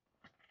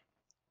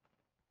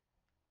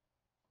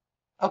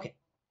 Okay.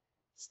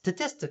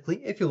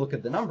 Statistically, if you look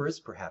at the numbers,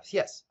 perhaps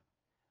yes.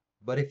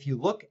 But if you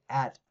look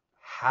at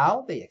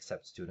how they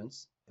accept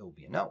students, it will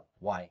be a no.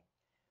 Why?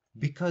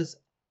 Because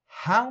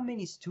how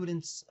many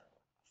students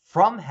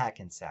from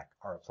Hackensack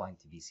are applying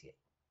to BCA?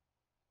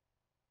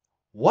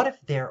 What if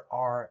there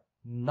are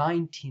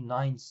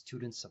 99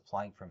 students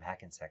applying from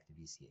Hackensack to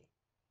BCA?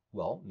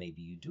 Well,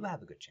 maybe you do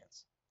have a good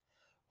chance.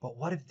 But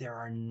what if there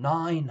are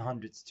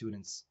 900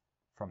 students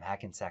from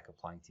Hackensack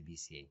applying to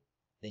BCA?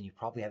 Then you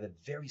probably have a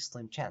very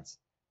slim chance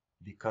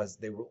because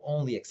they will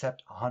only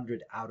accept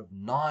 100 out of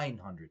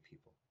 900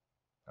 people.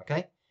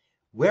 Okay?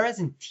 Whereas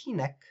in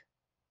TNEC,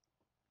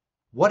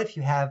 what if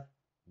you have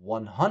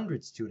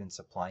 100 students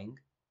applying,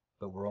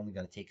 but we're only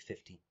going to take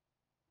 50?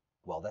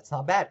 Well, that's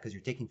not bad because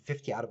you're taking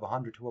 50 out of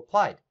 100 who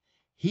applied.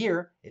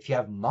 Here, if you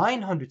have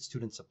 900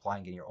 students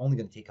applying and you're only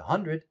going to take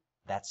 100,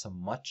 that's a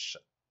much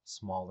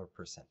smaller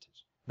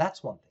percentage.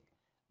 That's one thing.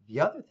 The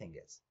other thing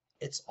is,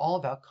 it's all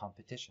about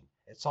competition.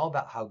 It's all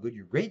about how good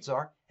your grades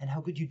are and how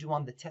good you do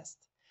on the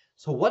test.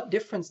 So what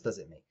difference does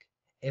it make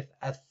if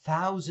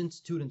 1,000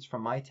 students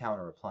from my town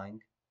are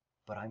applying,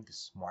 but I'm the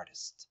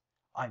smartest,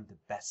 I'm the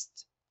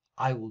best,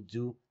 I will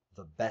do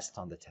the best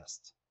on the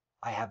test,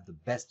 I have the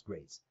best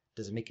grades?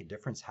 Does it make a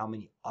difference how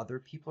many other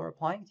people are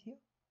applying to you?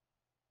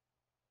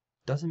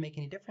 Doesn't make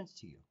any difference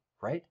to you,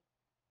 right?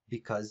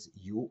 Because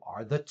you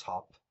are the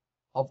top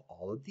of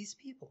all of these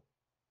people.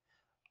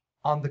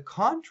 On the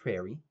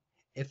contrary,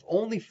 if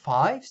only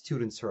 5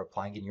 students are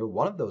applying and you're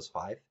one of those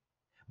 5,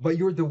 but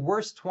you're the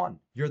worst one,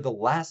 you're the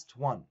last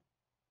one,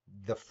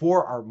 the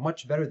 4 are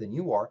much better than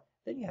you are,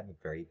 then you have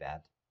a very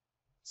bad,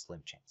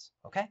 slim chance.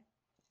 Okay?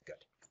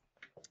 Good.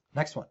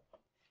 Next one.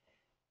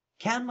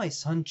 Can my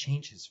son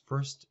change his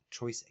first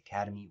choice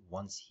academy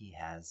once he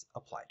has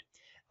applied?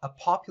 A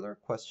popular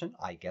question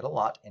I get a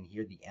lot, and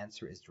here the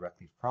answer is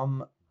directly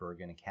from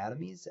Bergen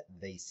Academies.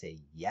 They say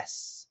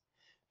yes.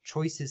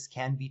 Choices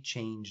can be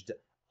changed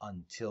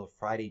until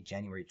Friday,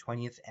 January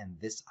 20th, and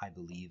this, I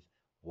believe,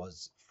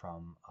 was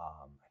from,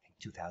 I think,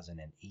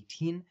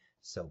 2018.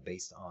 So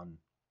based on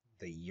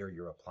the year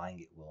you're applying,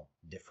 it will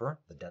differ,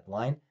 the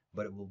deadline,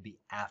 but it will be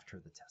after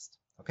the test,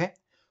 okay?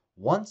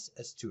 Once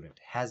a student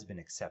has been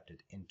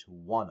accepted into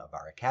one of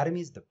our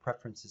academies, the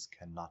preferences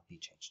cannot be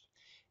changed.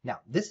 Now,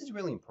 this is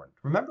really important.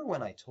 Remember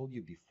when I told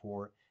you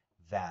before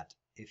that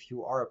if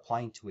you are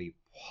applying to a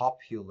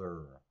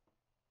popular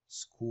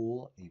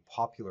school, a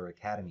popular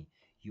academy,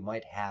 you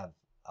might have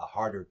a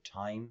harder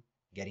time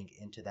getting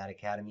into that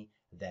academy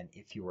than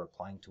if you were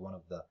applying to one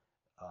of the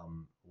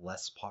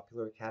less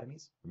popular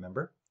academies,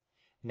 remember?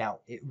 Now,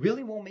 it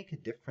really won't make a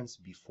difference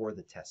before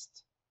the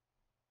test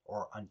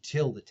or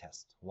until the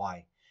test.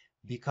 Why?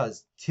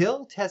 Because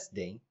till test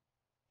day,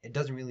 it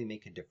doesn't really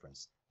make a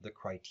difference. The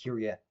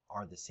criteria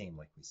are the same,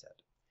 like we said.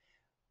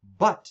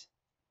 But,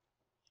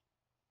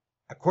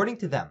 according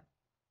to them,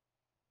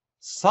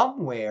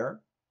 somewhere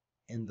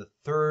in the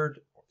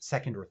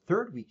second or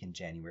third week in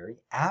January,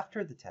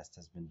 after the test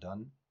has been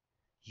done,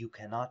 you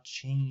cannot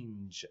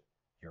change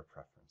your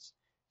preference.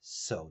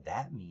 So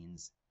that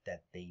means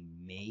that they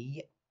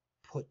may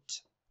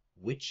put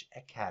which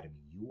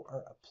academy you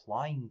are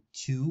applying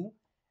to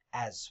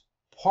as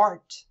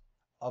part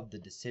of the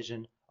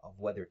decision of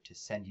whether to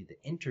send you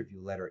the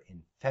interview letter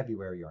in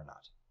February or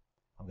not.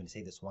 I'm going to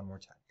say this one more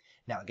time.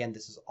 Now, again,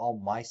 this is all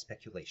my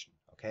speculation,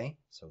 okay?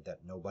 So that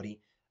nobody,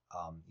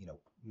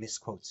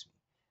 misquotes me.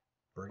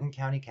 Bergen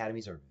County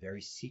Academies are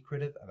very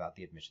secretive about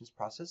the admissions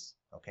process,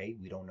 okay?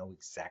 We don't know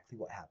exactly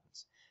what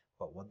happens.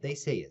 But what they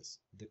say is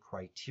the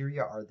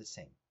criteria are the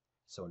same.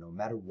 So no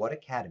matter what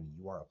academy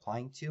you are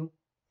applying to,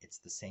 it's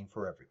the same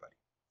for everybody.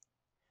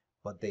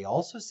 But they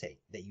also say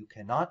that you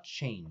cannot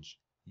change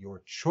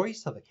your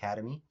choice of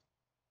academy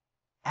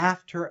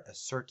after a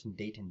certain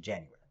date in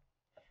January.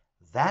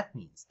 That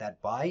means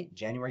that by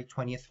January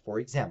 20th, for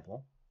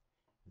example,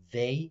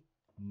 they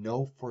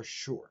know for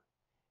sure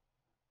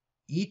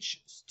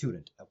each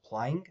student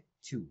applying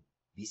to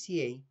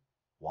BCA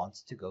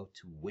wants to go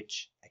to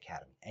which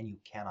academy, and you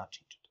cannot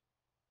change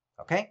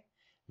it. Okay?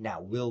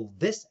 Now, will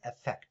this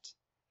affect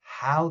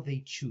how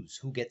they choose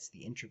who gets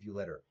the interview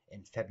letter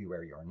in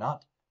February or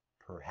not?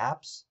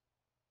 Perhaps,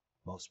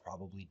 most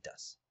probably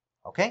does.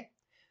 Okay?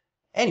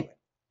 Anyway,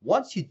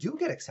 once you do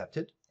get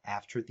accepted,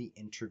 after the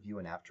interview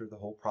and after the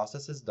whole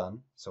process is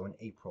done, so in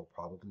April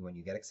probably when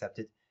you get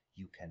accepted,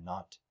 you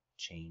cannot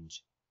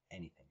change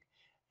anything.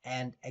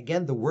 And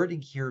again, the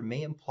wording here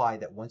may imply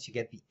that once you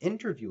get the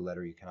interview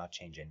letter, you cannot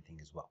change anything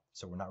as well.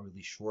 So we're not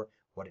really sure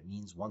what it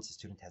means once a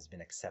student has been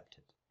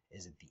accepted.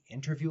 Is it the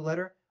interview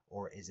letter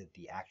or is it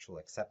the actual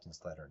acceptance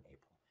letter in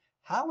April?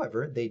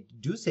 However, they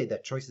do say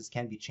that choices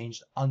can be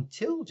changed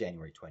until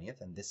January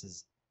 20th, and this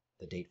is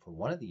the date for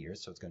one of the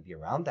years, so it's going to be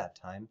around that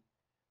time,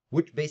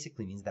 which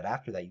basically means that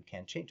after that you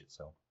can't change it.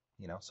 So,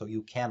 so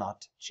you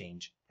cannot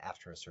change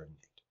after a certain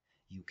date.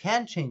 You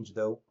can change,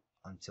 though,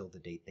 until the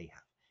date they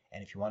have.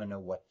 And if you want to know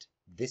what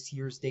this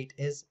year's date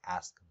is,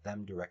 ask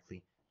them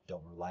directly.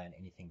 Don't rely on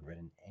anything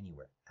written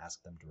anywhere.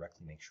 Ask them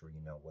directly. Make sure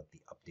you know what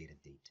the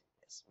updated date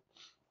is.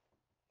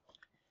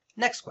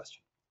 Next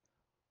question.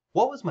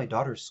 What was my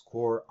daughter's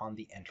score on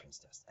the entrance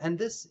test? And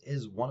this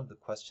is one of the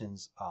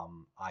questions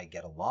I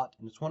get a lot.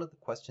 And it's one of the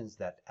questions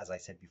that, as I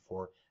said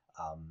before,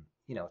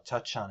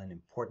 touch on an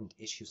important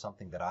issue,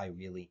 something that I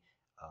really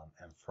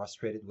am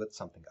frustrated with,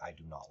 something I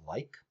do not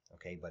like.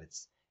 Okay, but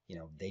it's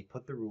they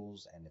put the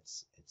rules, and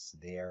it's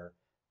their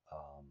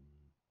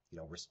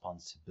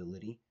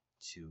responsibility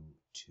to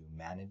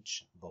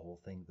manage the whole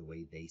thing the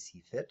way they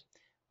see fit.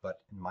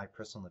 But in my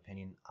personal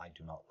opinion, I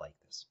do not like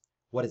this.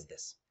 What is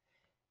this?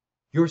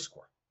 Your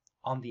score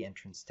on the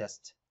entrance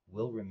test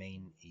will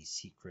remain a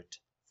secret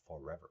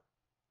forever.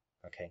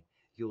 Okay,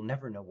 you'll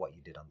never know what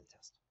you did on the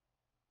test.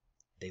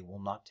 They will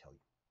not tell you.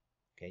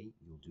 Okay,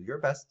 you'll do your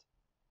best.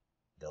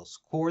 They'll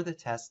score the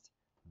test.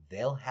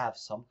 They'll have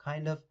some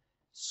kind of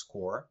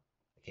score,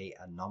 okay,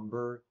 a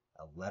number,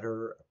 a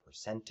letter, a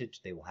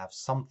percentage. They will have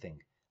something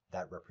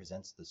that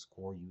represents the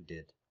score you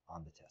did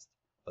on the test,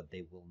 but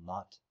they will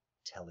not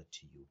tell it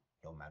to you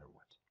no matter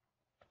what.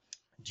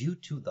 Due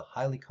to the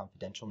highly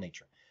confidential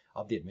nature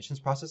of the admissions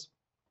process,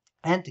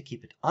 and to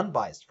keep it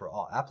unbiased for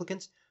all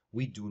applicants,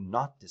 we do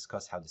not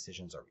discuss how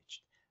decisions are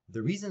reached,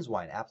 the reasons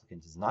why an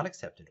applicant is not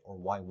accepted, or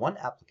why one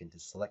applicant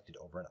is selected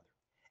over another.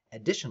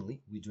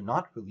 Additionally, we do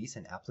not release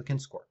an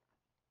applicant score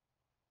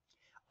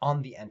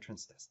on the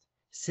entrance test.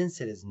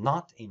 Since it is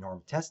not a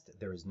norm test,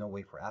 there is no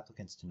way for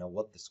applicants to know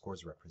what the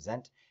scores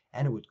represent,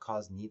 and it would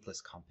cause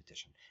needless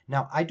competition.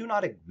 Now, I do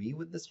not agree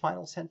with this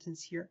final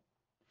sentence here.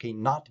 Okay,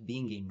 not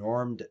being a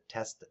normed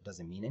test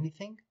doesn't mean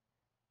anything.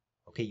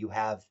 Okay, you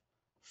have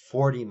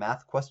 40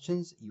 math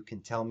questions. You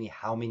can tell me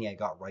how many I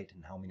got right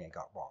and how many I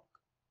got wrong.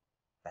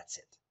 That's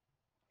it.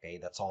 Okay,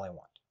 that's all I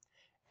want.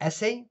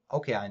 Essay,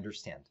 okay, I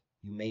understand.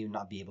 You may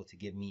not be able to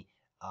give me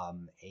a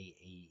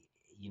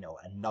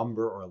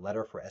number or a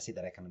letter for essay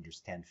that I can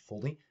understand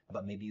fully,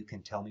 but maybe you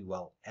can tell me,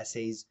 well,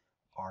 essays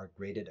are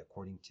graded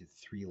according to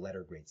 3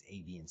 letter grades,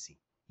 A, B, and C.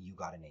 You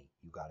got an A,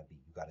 you got a B,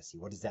 you got a C.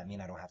 What does that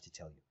mean? I don't have to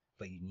tell you,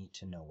 but you need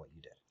to know what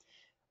you did.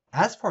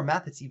 As for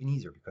math, it's even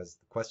easier because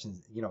the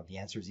questions, the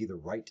answer is either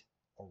right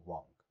or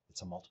wrong.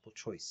 It's a multiple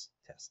choice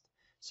test.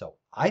 So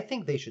I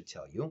think they should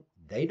tell you.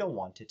 They don't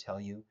want to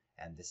tell you,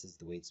 and this is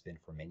the way it's been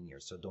for many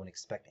years. So don't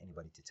expect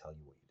anybody to tell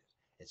you what you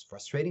did. It's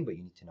frustrating, but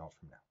you need to know it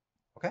from now.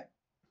 Okay?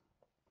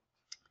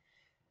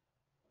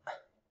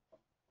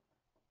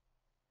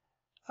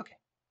 Okay.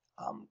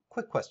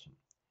 Quick question.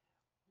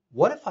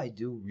 What if I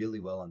do really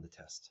well on the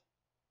test,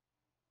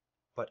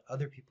 but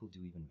other people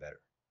do even better?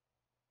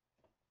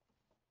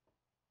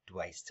 Do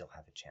I still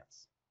have a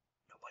chance?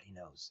 Nobody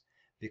knows.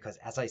 Because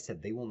as I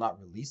said, they will not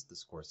release the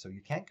scores, so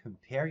you can't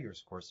compare your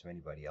scores to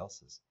anybody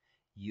else's.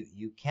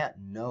 You can't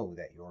know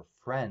that your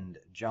friend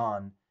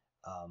John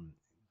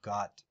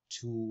got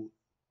 2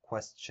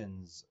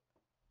 questions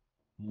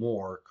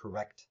more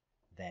correct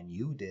than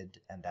you did,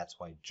 and that's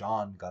why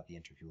John got the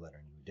interview letter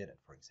and you didn't,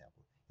 for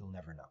example. You'll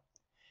never know.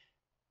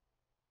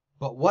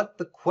 But what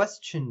the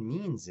question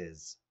means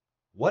is,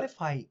 what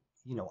if I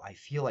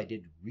feel I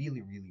did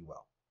really, really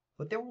well,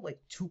 but there were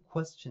like 2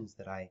 questions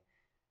that I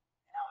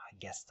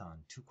guessed on,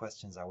 2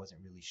 questions I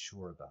wasn't really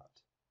sure about.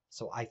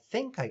 So I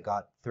think I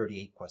got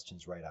 38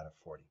 questions right out of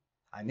 40.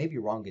 I may be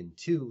wrong in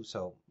 2,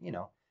 so,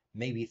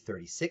 maybe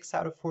 36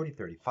 out of 40,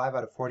 35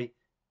 out of 40,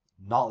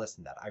 not less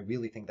than that. I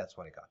really think that's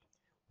what I got.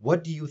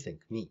 What do you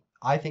think? Me.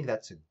 I think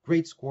that's a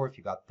great score. If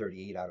you got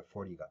 38 out of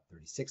 40, you got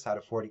 36 out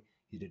of 40,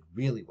 you did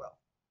really well.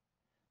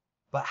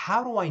 But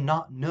how do I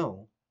not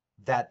know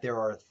that there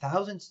are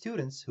 1,000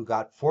 students who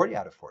got 40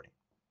 out of 40?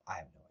 I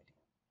have no idea.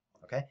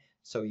 Okay?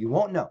 So you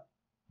won't know.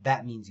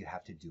 That means you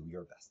have to do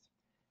your best.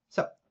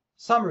 So,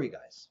 summary,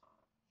 guys.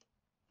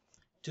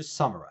 To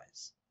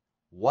summarize,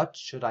 what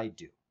should I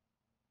do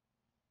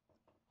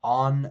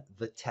on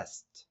the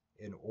test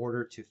in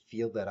order to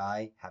feel that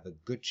I have a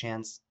good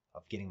chance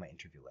of getting my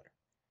interview letter.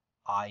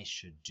 I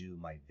should do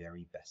my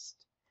very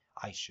best.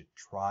 I should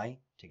try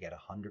to get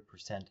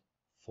 100%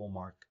 full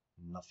mark,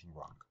 nothing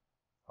wrong.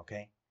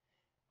 Okay?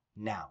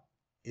 Now,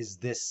 is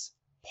this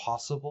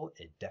possible?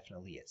 It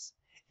definitely is.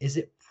 Is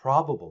it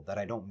probable that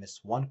I don't miss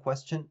one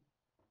question?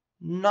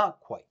 Not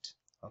quite.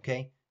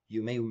 Okay?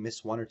 You may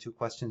miss one or two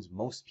questions.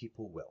 Most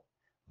people will.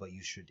 But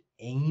you should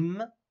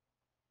aim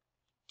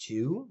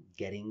to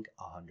getting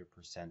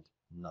 100%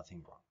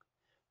 nothing wrong.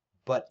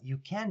 But you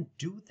can't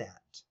do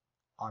that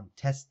on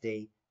test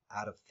day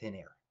out of thin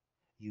air.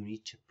 You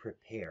need to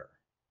prepare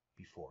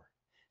before.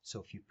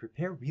 So if you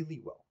prepare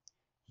really well,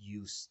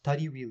 you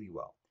study really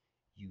well,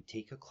 you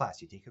take a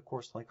class, you take a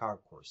course like our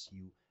course,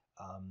 you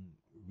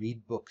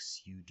read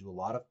books, you do a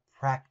lot of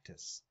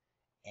practice,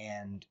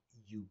 and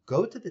you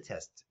go to the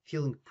test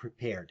feeling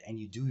prepared and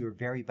you do your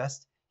very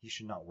best, you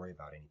should not worry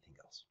about anything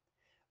else.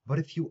 But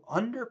if you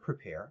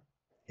under-prepare,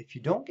 if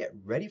you don't get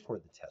ready for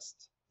the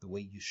test the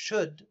way you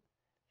should,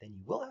 then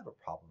you will have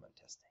a problem on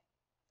testing.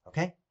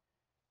 Okay?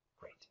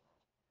 Great.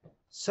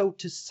 So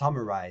to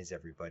summarize,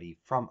 everybody,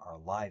 from our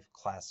live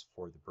class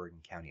for the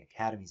Bergen County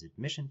Academies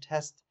admission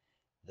test,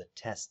 the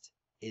test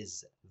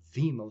is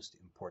the most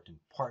important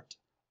part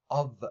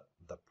of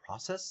the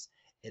process.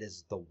 It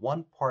is the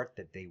one part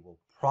that they will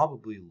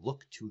probably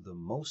look to the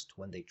most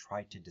when they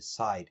try to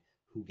decide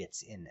who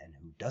gets in and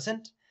who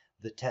doesn't.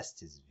 The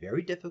test is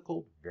very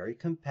difficult, very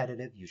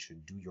competitive. You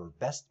should do your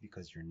best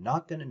because you're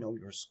not going to know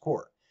your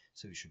score.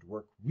 So you should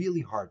work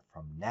really hard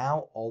from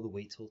now all the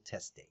way till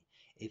test day.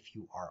 If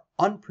you are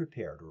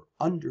unprepared or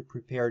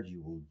underprepared,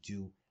 you will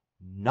do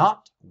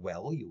not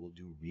well. You will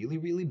do really,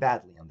 really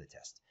badly on the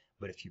test.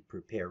 But if you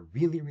prepare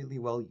really, really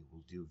well, you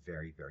will do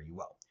very, very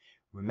well.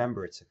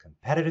 Remember, it's a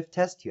competitive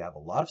test. You have a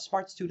lot of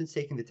smart students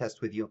taking the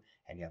test with you,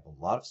 and you have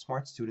a lot of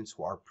smart students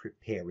who are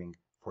preparing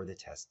for the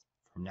test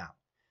from now.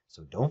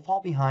 So don't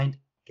fall behind.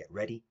 Get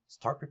ready.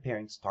 Start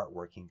preparing. Start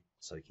working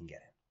so you can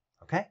get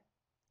in. Okay?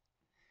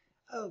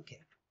 Okay.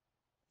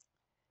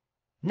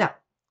 Now,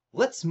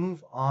 let's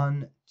move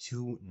on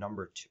to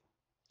number 2.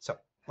 So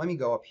let me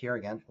go up here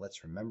again.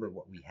 Let's remember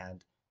what we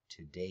had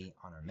today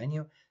on our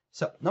menu.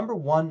 So number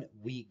 1,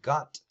 we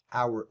got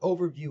our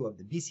overview of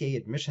the BCA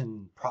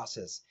admission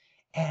process.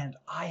 And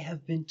I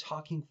have been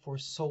talking for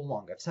so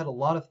long. I've said a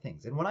lot of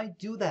things. And when I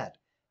do that,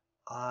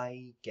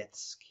 I get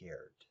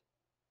scared.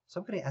 So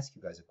I'm going to ask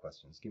you guys a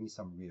question. Give me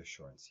some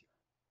reassurance here.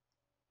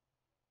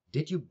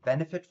 Did you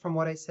benefit from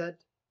what I said?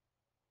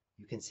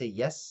 You can say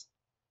yes,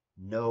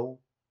 no,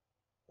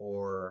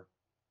 or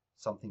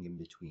something in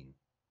between.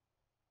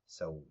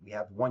 So we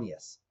have 1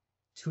 yes,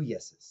 2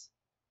 yeses,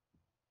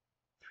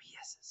 3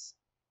 yeses,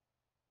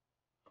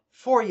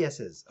 4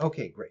 yeses.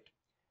 Okay, great.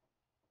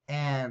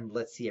 And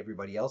let's see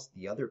everybody else,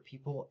 the other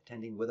people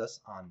attending with us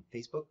on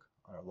Facebook,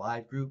 on our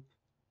live group.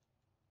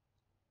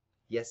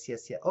 Yes,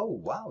 yes, yes. Oh,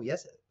 wow,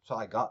 yes. So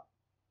I got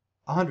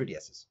 100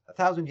 yeses,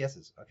 1,000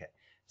 yeses. Okay,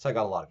 so I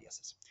got a lot of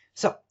yeses.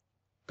 So,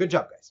 good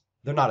job, guys.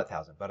 They're not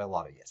 1,000, but a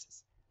lot of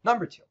yeses.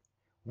 Number 2,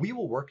 we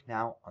will work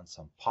now on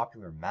some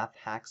popular math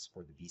hacks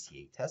for the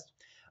BCA test.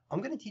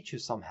 I'm going to teach you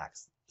some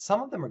hacks.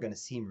 Some of them are going to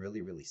seem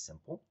really, really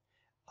simple,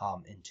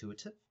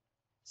 intuitive.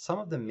 Some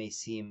of them may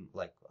seem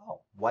like,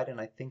 oh, why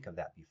didn't I think of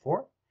that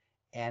before?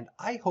 And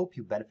I hope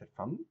you benefit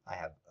from them. I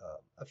have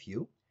a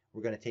few.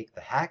 We're going to take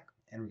the hack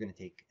and we're going to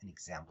take an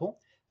example.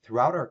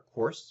 Throughout our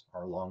course,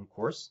 our long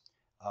course,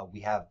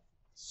 we have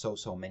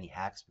so many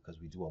hacks because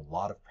we do a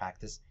lot of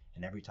practice.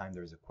 And every time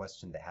there's a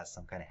question that has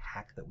some kind of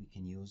hack that we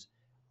can use,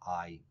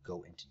 I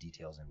go into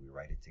details and we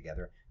write it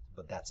together.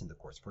 But that's in the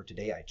course. For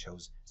today, I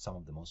chose some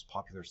of the most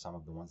popular, some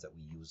of the ones that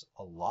we use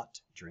a lot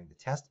during the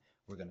test.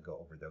 We're going to go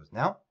over those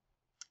now.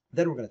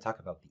 Then we're going to talk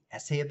about the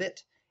essay a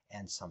bit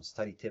and some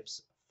study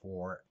tips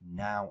for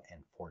now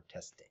and for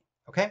test day.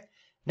 Okay?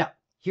 Now,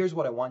 here's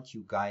what I want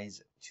you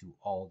guys to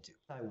all do.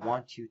 I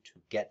want you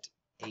to get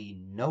a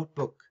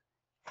notebook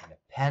and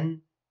a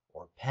pen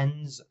or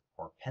pens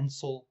or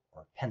pencil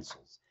or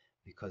pencils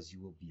because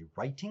you will be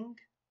writing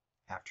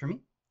after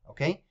me.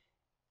 Okay?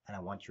 And I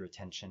want your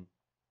attention,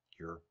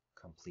 your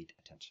complete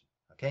attention.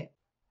 Okay?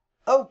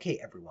 Okay,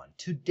 everyone,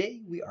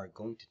 today we are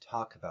going to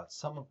talk about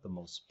some of the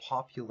most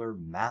popular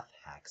math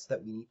hacks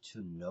that we need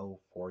to know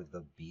for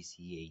the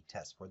BCA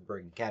test, for the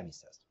Bergen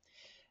Academies test.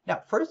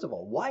 Now, first of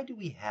all, why do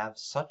we have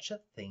such a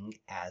thing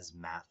as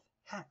math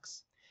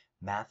hacks?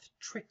 Math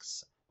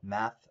tricks,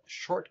 math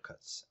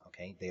shortcuts,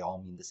 okay? They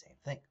all mean the same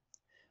thing.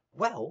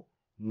 Well,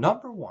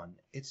 number 1,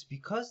 it's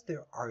because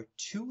there are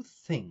 2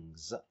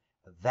 things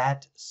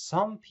that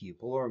some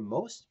people or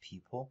most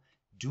people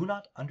do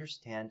not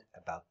understand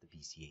about the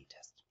BCA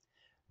test.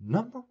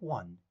 Number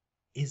 1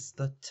 is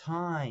the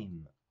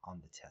time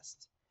on the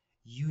test.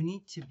 You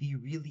need to be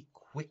really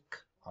quick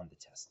on the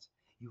test.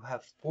 You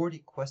have 40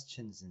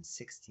 questions in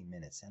 60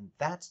 minutes, and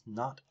that's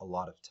not a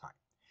lot of time.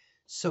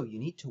 So you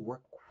need to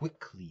work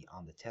quickly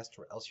on the test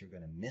or else you're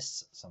going to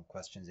miss some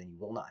questions and you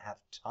will not have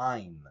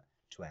time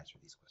to answer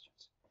these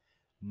questions.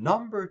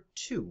 Number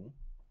 2,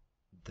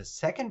 the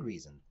second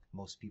reason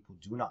most people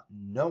do not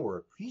know or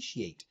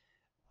appreciate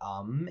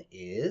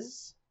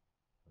is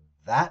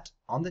that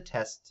on the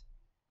test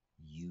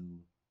you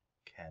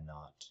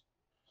cannot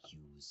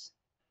use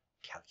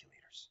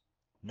calculators.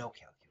 No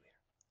calculator.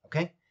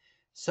 Okay?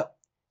 So,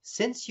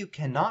 since you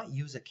cannot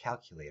use a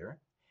calculator,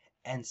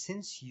 and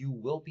since you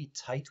will be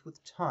tight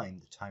with time,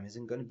 the time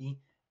isn't going to be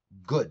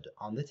good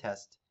on the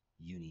test,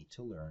 you need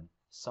to learn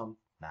some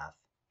math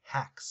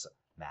hacks,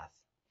 math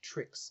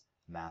tricks,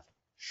 math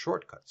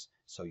shortcuts,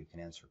 so you can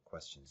answer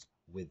questions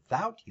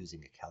without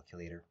using a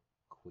calculator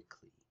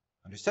quickly.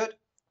 Understood?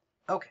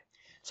 Okay,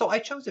 so I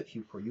chose a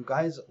few for you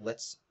guys.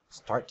 Let's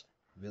start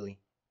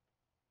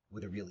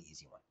with a really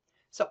easy one.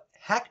 So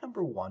hack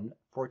number 1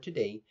 for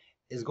today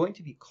is going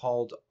to be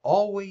called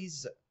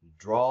Always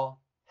Draw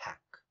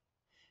Hack.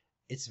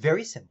 It's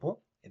very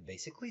simple. It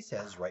basically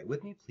says, write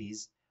with me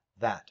please,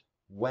 that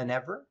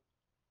whenever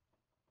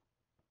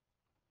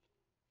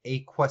a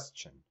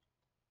question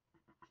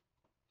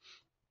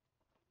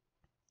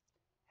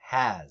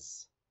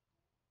has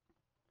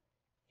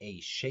a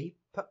shape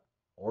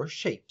or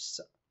shapes,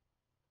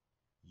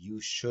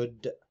 you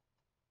should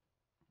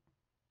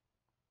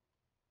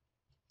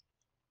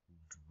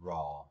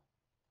draw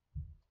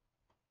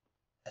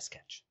a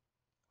sketch.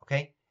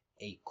 Okay?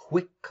 A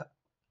quick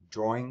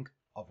drawing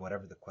of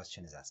whatever the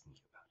question is asking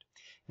you about.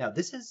 Now,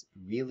 this is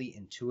really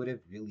intuitive,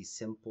 really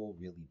simple,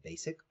 really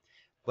basic,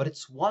 but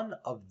it's one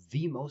of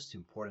the most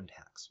important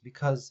hacks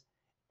because,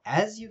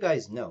 as you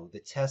guys know, the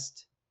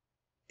test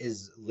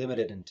is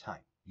limited in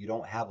time. You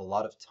don't have a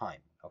lot of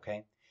time,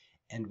 okay?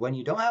 And when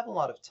you don't have a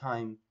lot of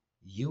time,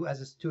 you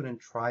as a student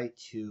try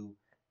to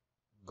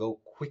go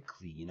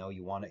quickly,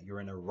 you're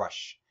in a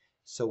rush.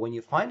 So when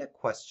you find a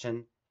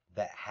question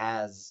that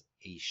has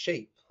a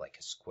shape, like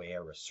a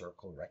square, a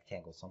circle,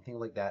 rectangle, something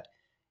like that,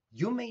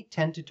 you may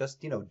tend to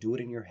just, do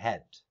it in your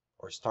head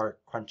or start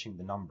crunching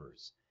the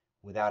numbers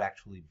without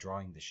actually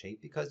drawing the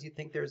shape because you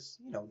think there's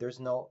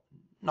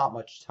not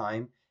much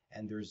time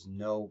and there's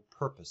no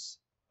purpose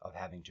of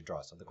having to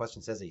draw. So the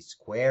question says a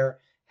square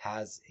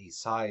has a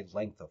side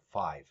length of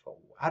 5. Oh,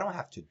 I don't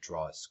have to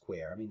draw a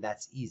square. I mean,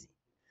 that's easy.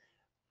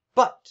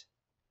 But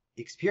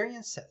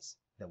experience says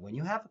that when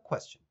you have a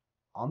question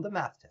on the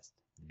math test,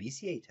 the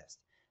BCA test,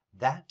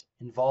 that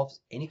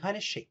involves any kind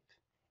of shape,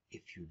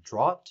 if you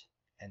draw it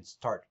and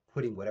start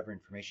putting whatever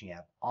information you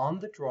have on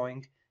the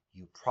drawing,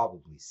 you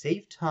probably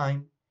save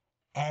time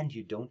and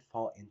you don't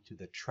fall into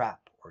the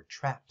trap or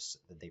traps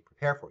that they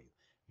prepare for you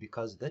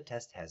because the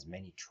test has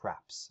many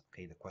traps.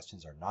 Okay, the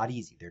questions are not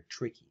easy, they're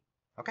tricky.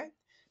 Okay,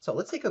 so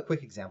let's take a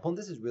quick example, and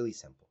this is really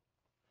simple.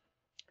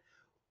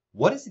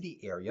 What is the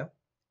area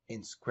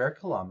in square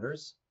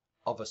kilometers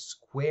of a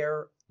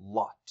square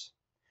lot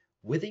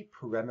with a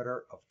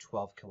perimeter of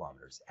 12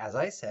 kilometers? As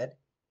I said,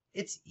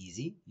 it's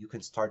easy. You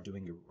can start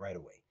doing it right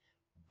away.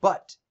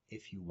 But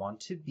if you want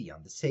to be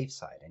on the safe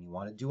side and you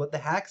want to do what the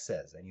hack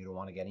says and you don't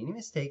want to get any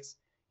mistakes,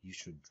 you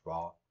should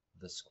draw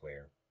the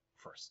square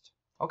first.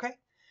 Okay?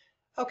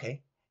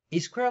 Okay. A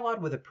square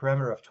lot with a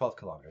perimeter of 12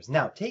 kilometers.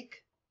 Now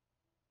take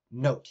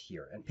note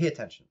here and pay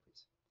attention,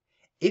 please.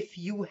 If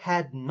you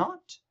had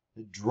not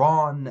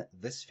drawn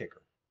this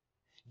figure,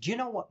 do you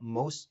know what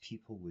most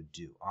people would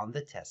do on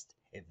the test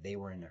if they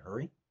were in a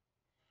hurry?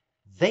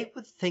 They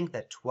would think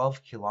that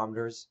 12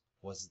 kilometers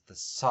was the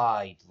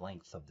side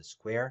length of the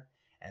square,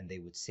 and they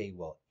would say,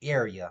 well,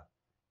 area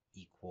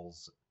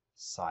equals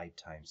side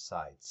times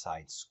side,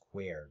 side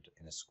squared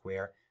in a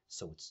square,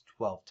 so it's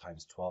 12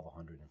 times 12,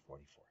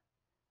 144.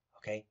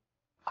 Okay?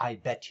 I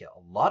bet you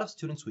a lot of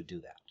students would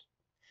do that.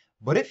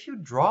 But if you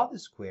draw the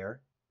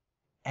square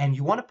and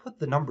you want to put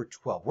the number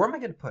 12, where am I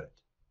going to put it?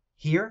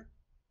 Here?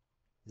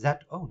 Is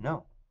that, oh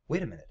no,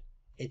 wait a minute.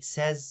 It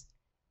says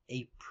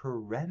a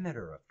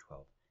perimeter of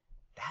 12.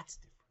 That's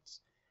different.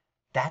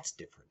 That's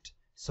different.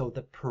 So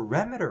the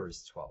perimeter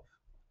is 12.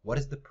 What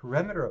is the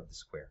perimeter of the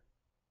square?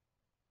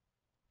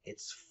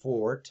 It's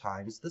 4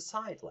 times the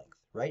side length,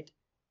 right?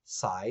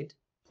 Side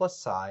plus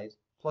side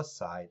plus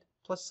side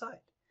plus side.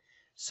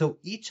 So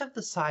each of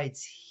the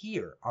sides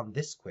here on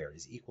this square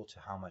is equal to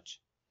how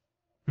much?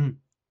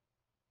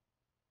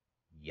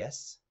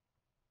 Yes,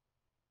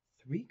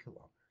 3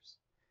 kilometers.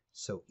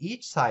 So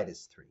each side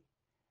is 3.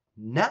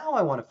 Now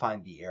I want to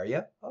find the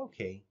area.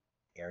 Okay,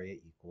 area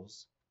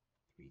equals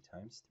 3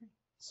 times 3.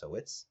 So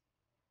it's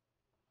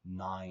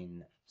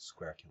 9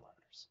 square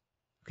kilometers.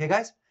 Okay,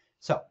 guys?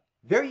 So,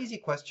 very easy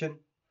question.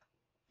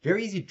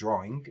 Very easy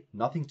drawing.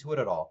 Nothing to it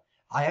at all.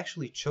 I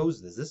actually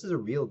chose this. This is a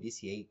real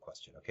BCA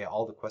question. Okay,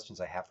 all the questions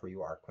I have for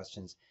you are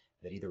questions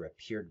that either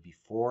appeared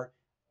before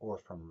or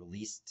from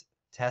released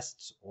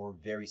tests or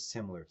very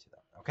similar to them.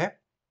 Okay?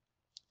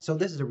 So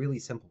this is a really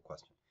simple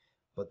question.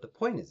 But the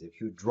point is,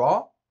 if you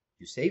draw,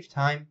 you save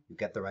time, you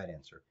get the right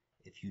answer.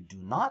 If you do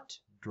not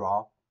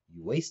draw,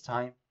 you waste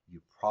time,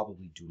 you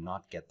probably do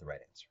not get the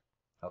right answer.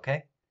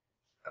 Okay?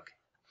 Okay.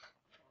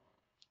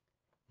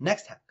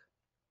 Next hack.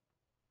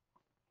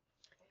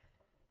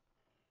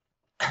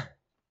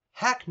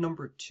 Hack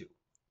number 2.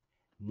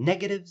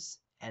 Negatives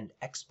and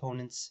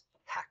exponents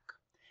hack.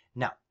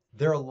 Now,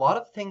 there are a lot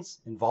of things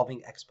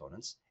involving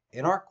exponents,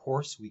 In our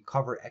course, we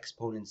cover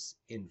exponents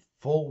in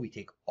full. We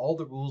take all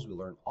the rules, we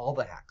learn all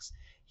the hacks.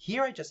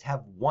 Here I just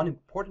have one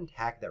important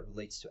hack that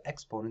relates to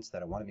exponents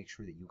that I want to make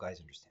sure that you guys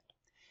understand.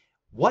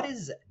 What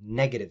is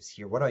negatives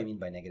here? What do I mean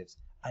by negatives?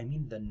 I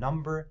mean the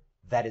number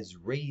that is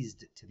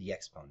raised to the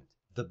exponent,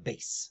 the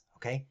base,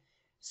 okay?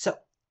 So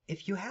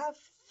if you have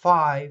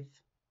 5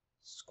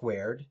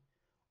 squared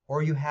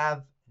or you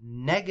have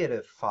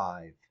negative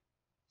 5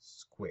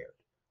 squared,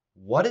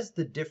 what is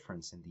the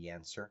difference in the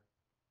answer?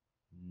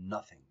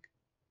 Nothing.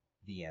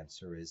 The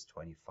answer is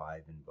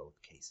 25 in both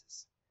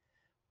cases.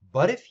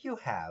 But if you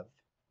have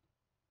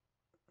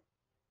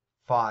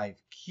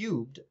 5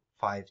 cubed,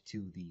 5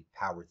 to the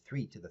power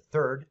 3 to the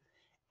third,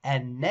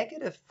 and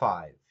negative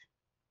 5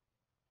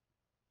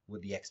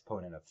 with the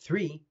exponent of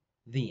 3,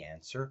 the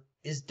answer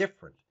is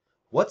different.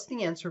 What's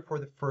the answer for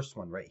the first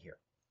one right here?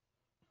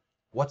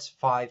 What's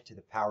 5 to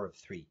the power of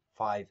 3?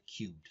 5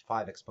 cubed,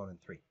 5 exponent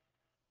 3.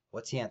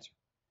 What's the answer?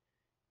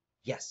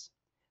 Yes,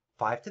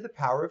 5 to the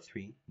power of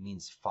 3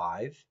 means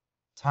 5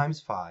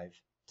 times 5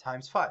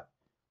 times 5,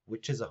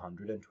 which is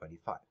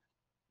 125.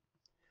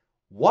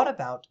 What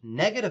about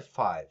negative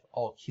 5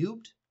 all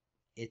cubed?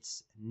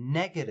 It's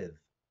negative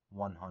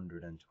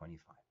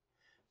 125.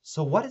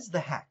 So what is the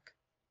hack?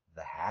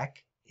 The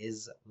hack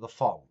is the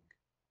following,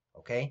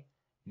 okay?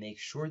 Make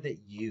sure that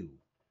you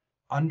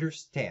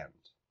understand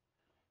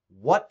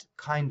what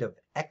kind of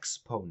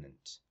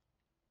exponent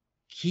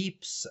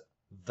keeps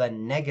the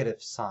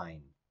negative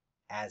sign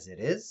as it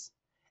is,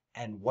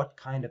 and what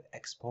kind of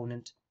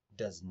exponent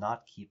does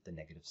not keep the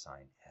negative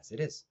sign as it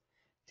is.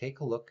 Take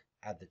a look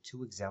at the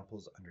two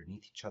examples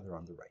underneath each other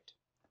on the right.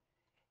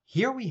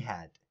 Here we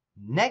had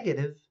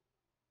negative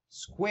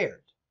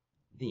squared.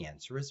 The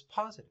answer is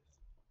positive.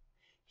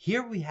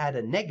 Here we had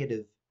a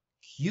negative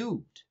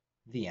cubed.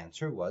 The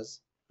answer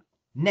was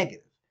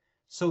negative.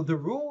 So the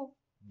rule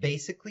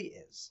basically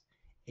is,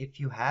 if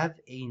you have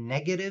a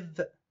negative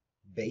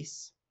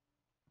base,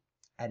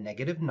 a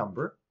negative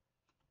number,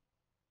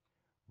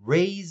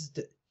 raised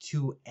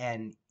to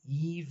an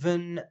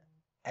even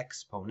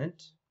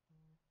exponent,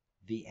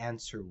 the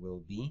answer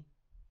will be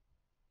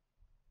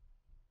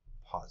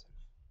positive.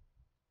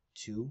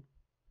 2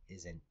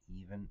 is an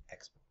even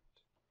exponent.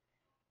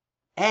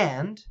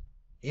 And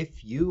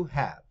if you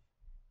have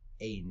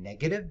a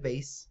negative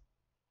base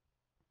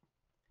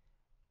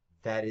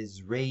that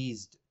is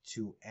raised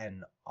to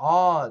an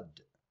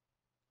odd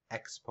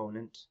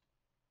exponent,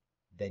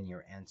 then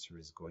your answer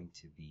is going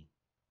to be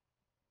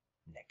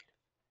negative.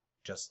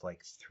 Just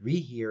like 3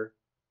 here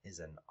is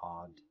an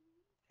odd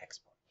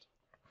exponent.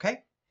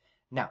 Okay?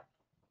 Now,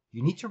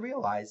 you need to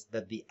realize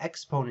that the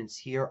exponents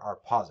here are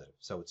positive.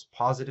 So it's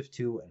positive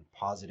 2 and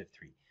positive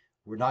 3.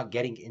 We're not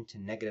getting into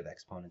negative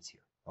exponents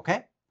here. Okay?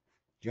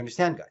 Do you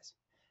understand, guys?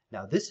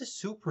 Now, this is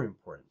super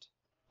important.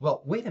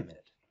 Well, wait a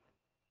minute.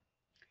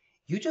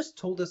 You just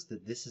told us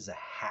that this is a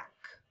hack.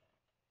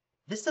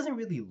 This doesn't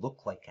really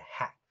look like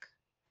a hack.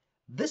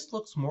 This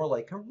looks more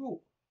like a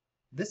rule.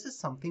 This is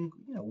something,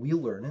 we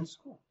learn in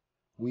school.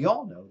 We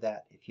all know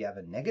that if you have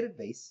a negative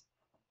base,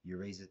 you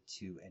raise it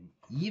to an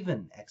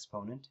even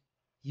exponent,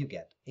 you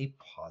get a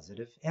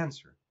positive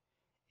answer.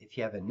 If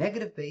you have a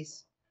negative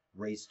base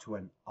raised to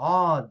an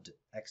odd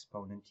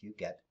exponent, you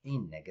get a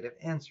negative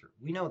answer.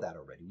 We know that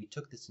already. We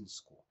took this in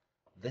school.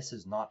 This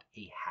is not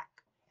a hack.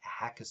 A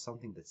hack is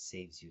something that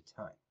saves you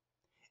time.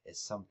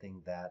 It's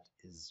something that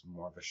is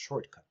more of a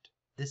shortcut.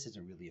 This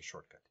isn't really a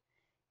shortcut.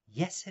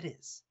 Yes, it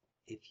is,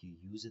 if you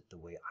use it the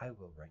way I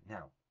will right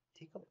now.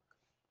 Take a look.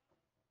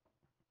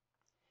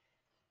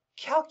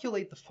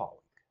 Calculate the following.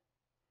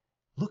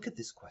 Look at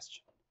this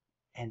question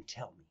and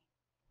tell me,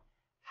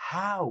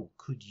 how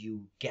could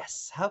you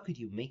guess? How could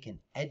you make an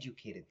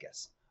educated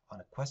guess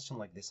on a question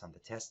like this on the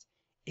test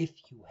if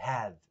you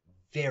have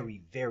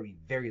very, very,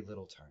 very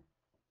little time?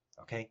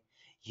 Okay?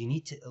 You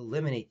need to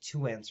eliminate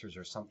 2 answers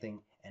or something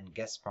and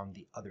guess from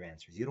the other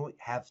answers. You don't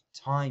have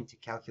time to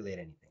calculate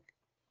anything.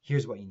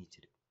 Here's what you need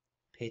to do.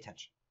 Pay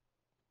attention.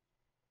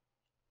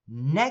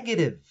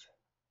 Negative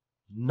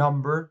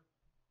number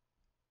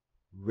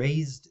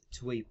raised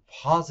to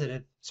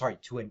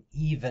to an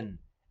even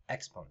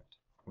exponent.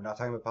 We're not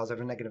talking about positive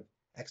and negative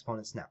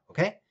exponents now,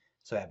 okay?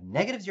 So I have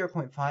negative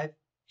 0.5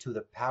 to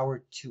the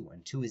power 2,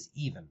 and 2 is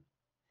even.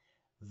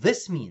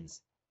 This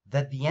means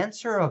that the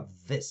answer of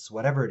this,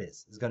 whatever it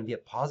is going to be a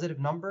positive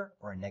number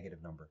or a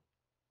negative number?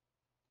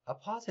 A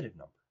positive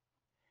number.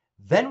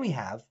 Then we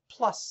have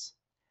plus.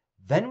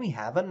 Then we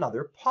have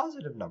another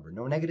positive number.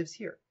 No negatives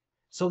here.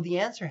 So the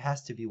answer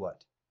has to be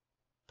what?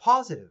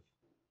 Positive.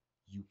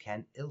 You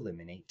can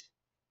eliminate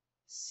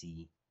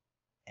C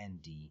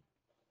and D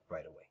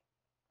right away.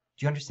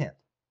 Do you understand?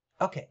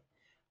 Okay.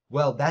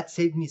 Well, that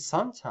saved me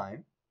some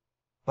time,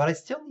 but I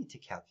still need to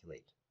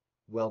calculate.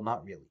 Well,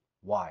 not really.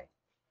 Why?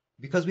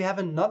 Because we have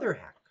another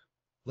hack.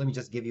 Let me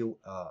just give you,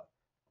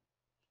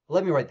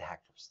 let me write the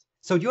hack first.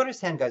 So do you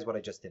understand, guys, what I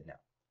just did now?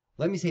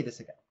 Let me say this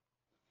again.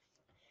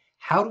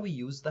 How do we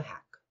use the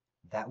hack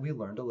that we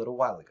learned a little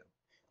while ago?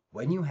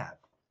 When you have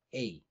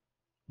a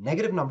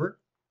negative number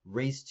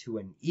raised to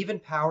an even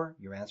power,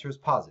 your answer is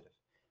positive.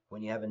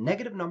 When you have a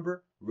negative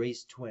number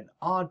raised to an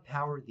odd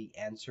power, the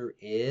answer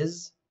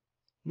is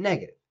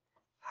negative.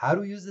 How do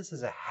we use this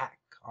as a hack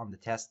on the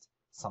test?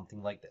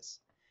 Something like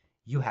this.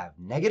 You have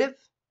negative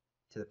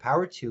to the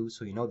power 2,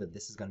 so you know that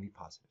this is going to be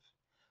positive,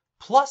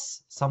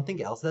 plus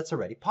something else that's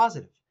already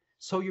positive.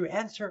 So your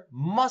answer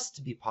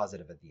must be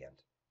positive at the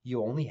end.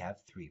 You only have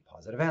 3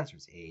 positive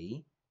answers,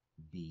 A,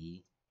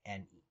 B,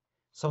 and E.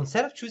 So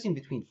instead of choosing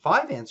between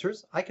 5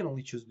 answers, I can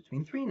only choose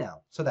between 3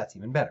 now. So that's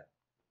even better.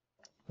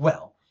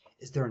 Well,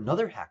 is there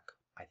another hack?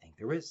 I think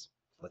there is.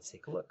 Let's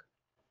take a look.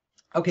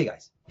 Okay,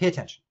 guys, pay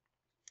attention.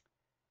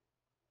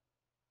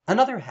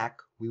 Another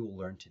hack we will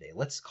learn today.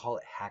 Let's call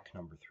it hack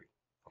number 3,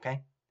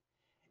 okay?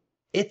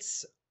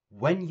 It's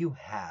when you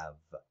have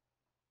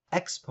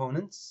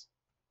exponents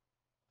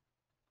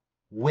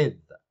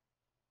with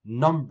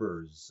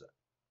numbers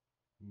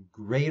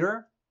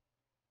greater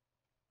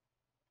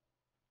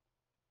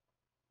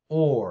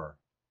or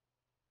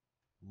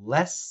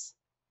less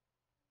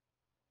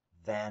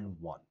than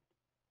 1.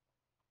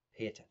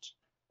 Pay attention.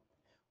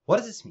 What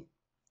does this mean?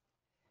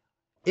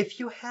 If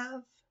you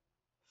have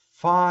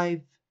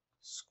 5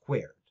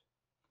 squared,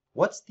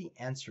 what's the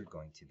answer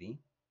going to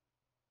be?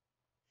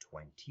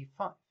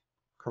 25,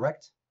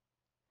 correct?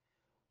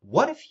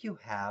 What if you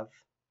have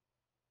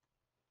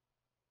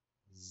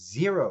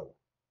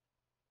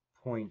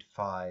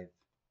 0.5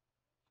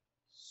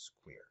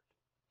 squared?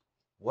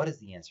 What is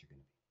the answer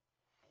going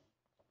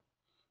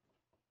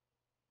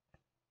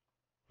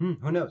to be?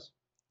 Who knows?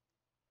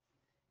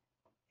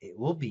 It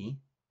will be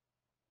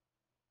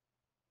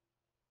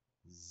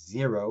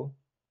 0.25.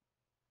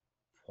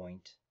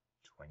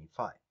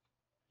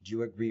 Do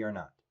you agree or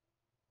not?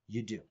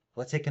 You do.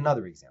 Let's take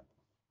another example.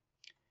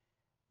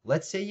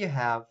 Let's say you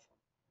have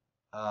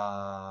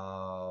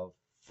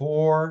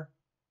 4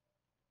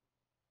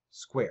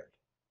 squared,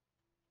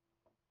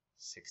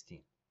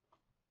 16.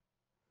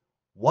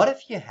 What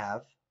if you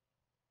have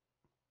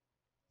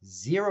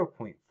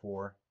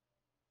 0.4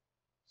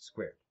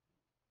 squared?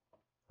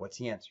 What's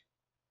the answer?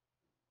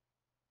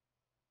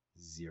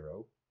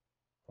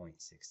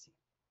 0.16.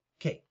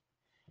 Okay.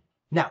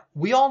 Now,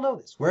 we all know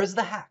this. Where's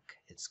the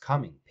hack? It's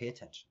coming. Pay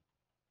attention.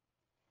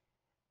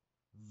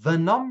 The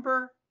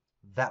number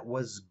that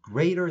was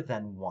greater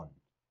than 1,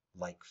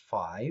 like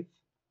 5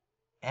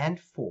 and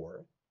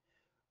 4,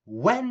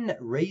 when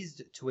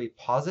raised to a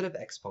positive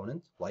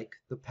exponent, like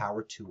the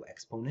power 2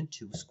 exponent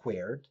 2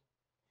 squared,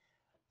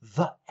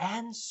 the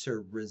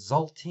answer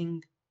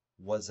resulting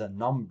was a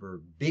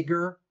number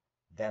bigger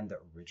than the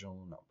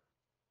original number.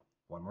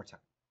 One more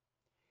time.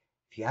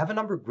 If you have a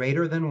number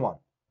greater than 1,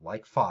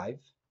 like 5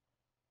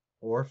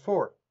 or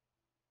 4,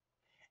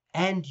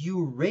 and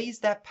you raise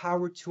that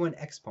power to an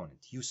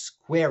exponent, you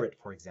square it,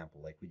 for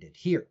example, like we did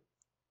here,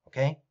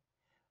 okay?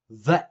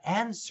 The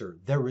answer,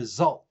 the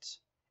result,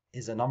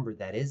 is a number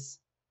that is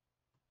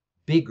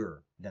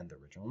bigger than the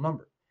original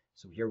number.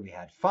 So here we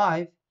had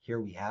 5,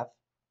 here we have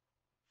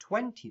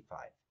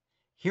 25.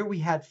 Here we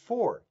had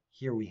 4,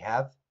 here we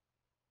have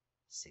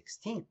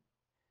 16.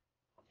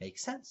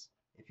 Makes sense.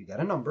 If you got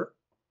a number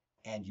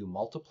and you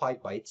multiply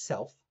it by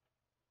itself,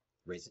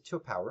 raise it to a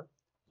power,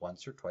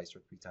 once or twice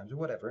or 3 times or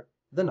whatever,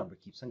 the number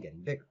keeps on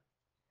getting bigger.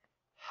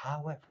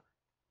 However,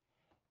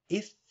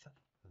 if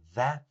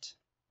that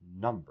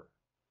number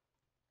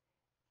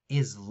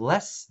is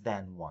less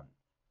than 1,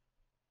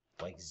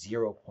 like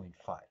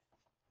 0.5,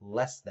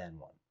 less than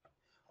 1,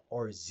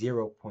 or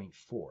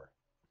 0.4,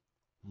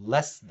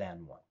 less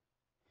than 1,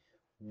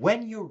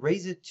 when you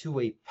raise it to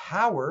a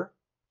power,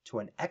 to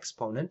an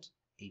exponent,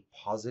 a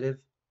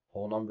positive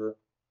whole number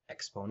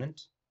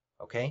exponent,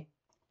 okay,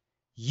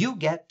 you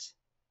get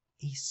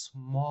a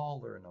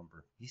smaller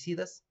number. You see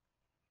this?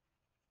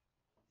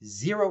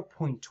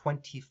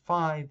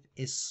 0.25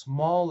 is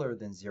smaller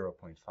than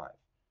 0.5.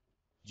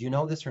 Do you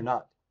know this or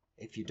not?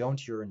 If you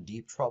don't, you're in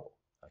deep trouble,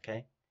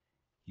 okay?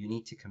 You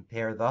need to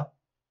compare the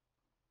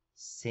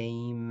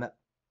same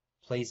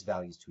place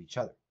values to each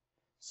other.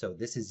 So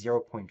this is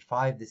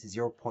 0.5, this is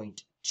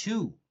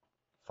 0.25.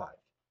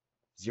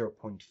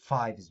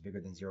 0.5 is bigger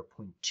than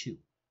 0.2,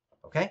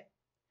 okay?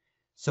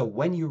 So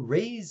when you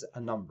raise a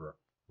number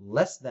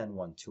less than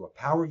 1 to a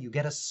power, you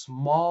get a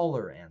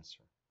smaller answer.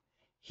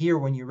 Here,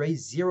 when you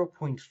raise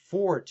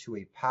 0.4 to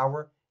a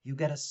power, you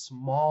get a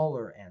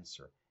smaller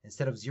answer.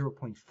 Instead of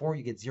 0.4,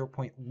 you get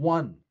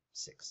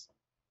 0.16.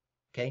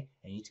 Okay?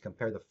 And you need to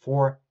compare the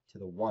 4 to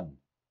the 1.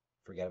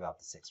 Forget about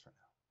the 6 for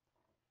now.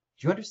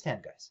 Do you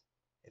understand, guys?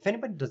 If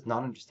anybody does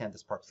not understand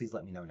this part, please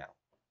let me know now.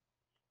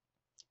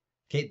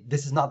 Okay,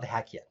 this is not the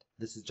hack yet.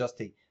 This is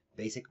just a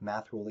basic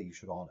math rule that you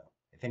should all know.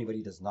 If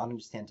anybody does not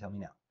understand, tell me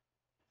now.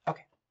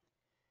 Okay.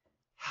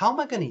 How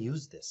am I going to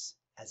use this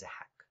as a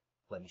hack?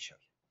 Let me show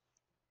you.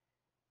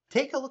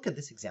 Take a look at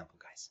this example,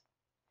 guys.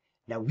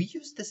 Now, we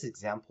used this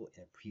example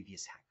in a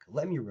previous hack.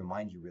 Let me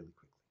remind you really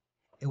quickly.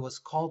 It was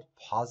called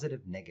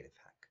positive negative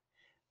hack.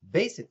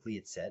 Basically,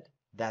 it said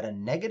that a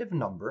negative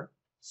number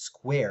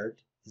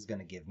squared is going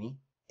to give me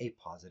a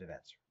positive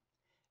answer.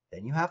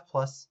 Then you have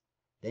plus,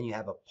 then you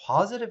have a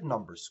positive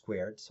number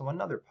squared, so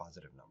another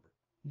positive number.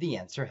 The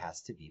answer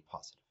has to be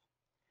positive.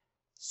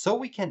 So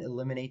we can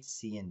eliminate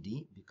C and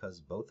D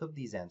because both of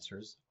these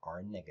answers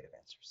are negative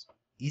answers.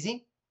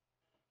 Easy?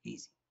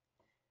 Easy.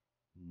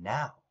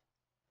 Now,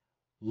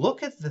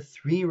 look at the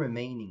 3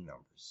 remaining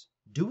numbers.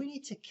 Do we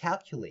need to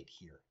calculate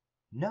here?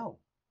 No,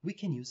 we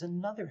can use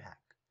another hack.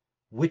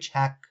 Which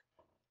hack?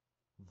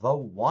 The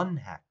 1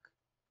 hack.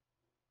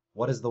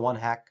 What is the 1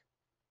 hack?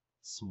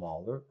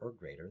 Smaller or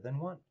greater than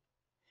 1.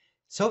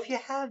 So if you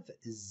have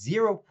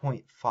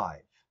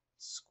 0.5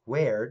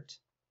 squared,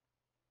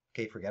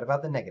 okay, forget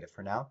about the negative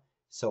for now.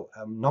 So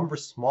a number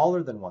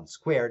smaller than 1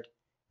 squared,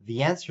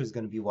 the answer is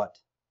going to be what?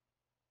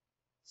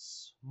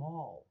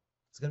 Small.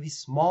 It's going to be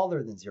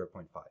smaller than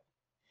 0.5.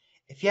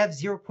 If you have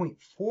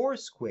 0.4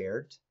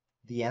 squared,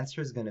 the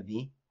answer is going to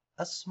be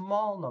a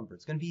small number.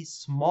 It's going to be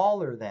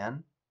smaller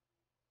than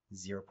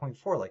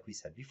 0.4, like we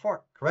said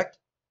before, correct?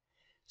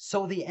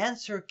 So the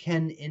answer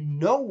can in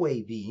no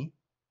way be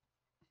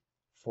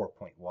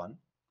 4.1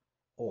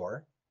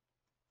 or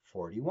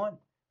 41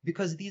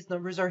 because these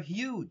numbers are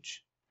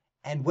huge.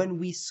 And when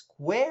we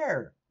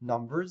square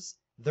numbers,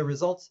 the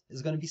result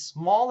is going to be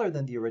smaller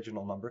than the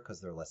original number because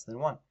they're less than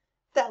 1.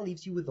 That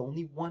leaves you with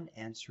only one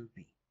answer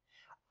B.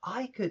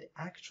 I could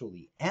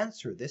actually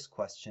answer this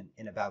question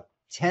in about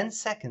 10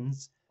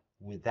 seconds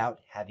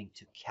without having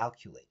to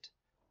calculate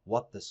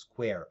what the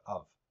square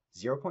of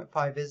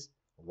 0.5 is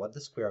or what the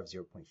square of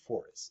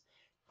 0.4 is.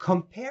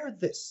 Compare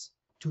this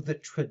to the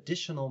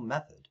traditional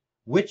method,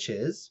 which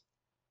is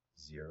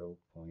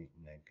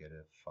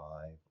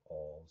 0.5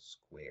 all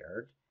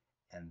squared,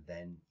 and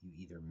then you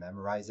either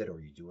memorize it or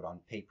you do it on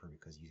paper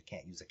because you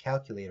can't use a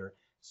calculator,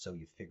 so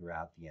you figure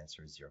out the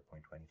answer is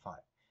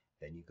 0.25.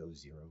 Then you go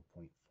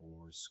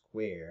 0.4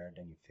 squared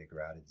and you figure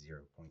out it's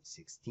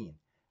 0.16.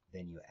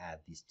 Then you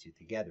add these two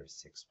together.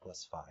 6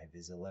 plus 5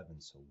 is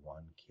 11, so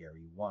 1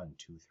 carry 1,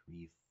 2,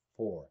 3,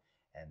 4,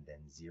 and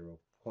then 0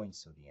 points,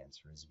 so the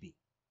answer is B.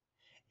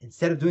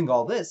 Instead of doing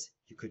all this,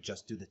 you could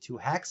just do the 2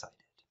 hacks I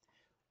did.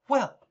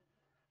 Well,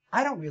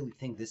 I don't really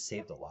think this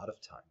saved a lot of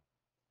time.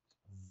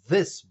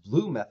 This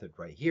blue method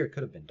right here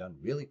could have been done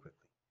really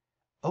quickly.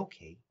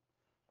 Okay,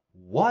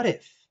 what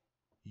if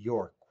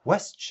your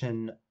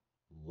question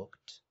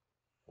looked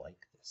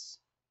like this?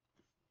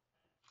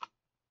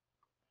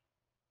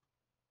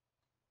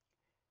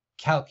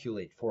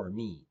 Calculate for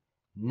me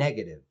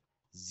negative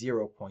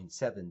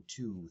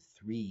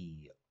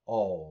 0.723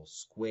 all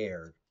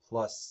squared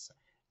plus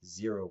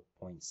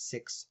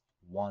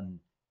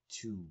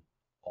 0.612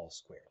 all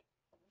squared.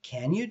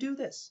 Can you do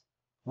this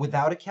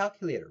without a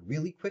calculator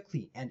really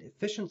quickly and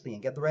efficiently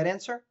and get the right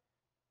answer?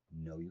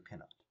 No, you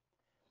cannot.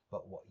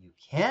 But what you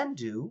can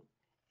do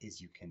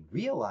is you can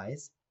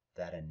realize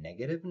that a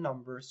negative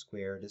number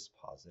squared is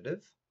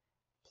positive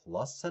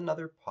plus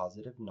another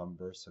positive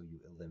number, so you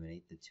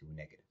eliminate the 2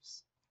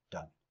 negatives.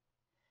 Done.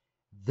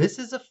 This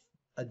is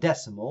a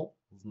decimal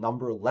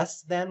number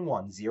less than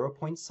 1, 0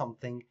 point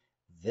something.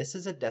 This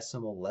is a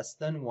decimal less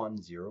than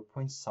 1, 0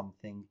 point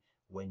something.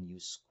 When you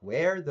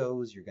square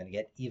those, you're going to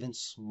get even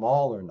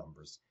smaller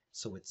numbers.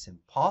 So it's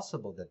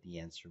impossible that the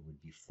answer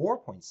would be 4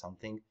 point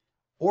something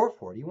or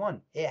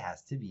 41. It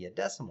has to be a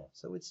decimal.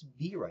 So it's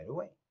B right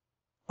away.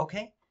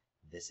 Okay?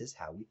 This is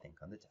how we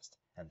think on the test.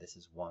 And this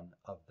is one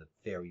of the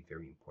very,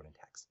 very important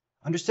hacks.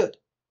 Understood?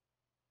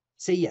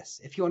 Say yes.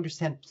 If you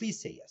understand,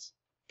 please say yes.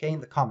 Okay, in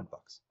the comment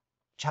box.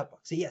 Chat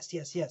box. Say yes,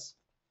 yes, yes.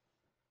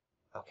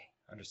 Okay,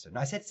 understood.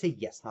 No, I said say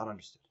yes, not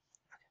understood.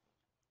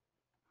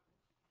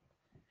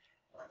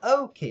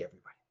 Okay,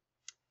 everybody.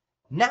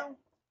 Now,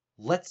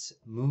 let's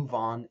move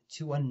on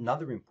to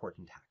another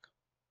important hack.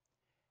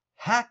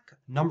 Hack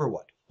number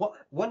what?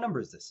 What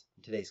number is this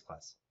in today's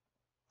class?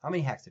 How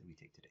many hacks did we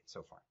take today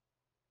so far?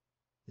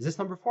 Is this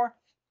number 4?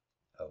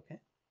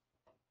 Okay.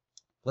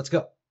 Let's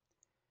go.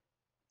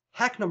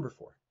 Hack number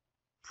 4.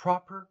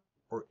 Proper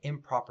or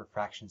improper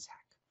fractions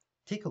hack.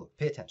 Take a look.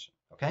 Pay attention,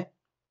 okay?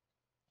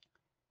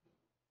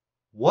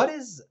 What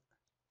is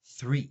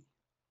 3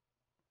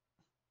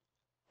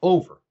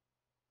 over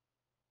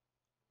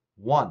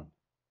 1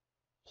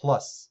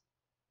 plus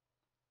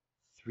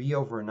 3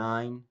 over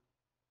 9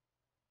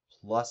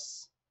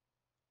 plus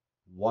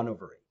 1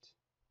 over 8?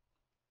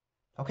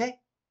 Okay?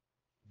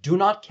 Do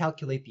not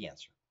calculate the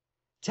answer.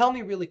 Tell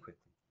me really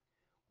quickly.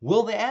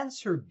 Will the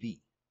answer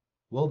be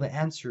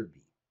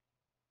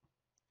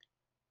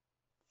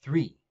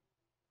 3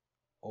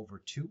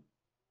 over 2?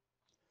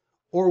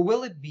 Or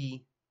will it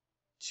be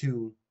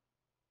 2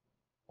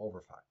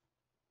 over 5?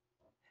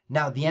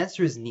 Now, the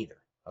answer is neither,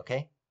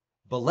 okay?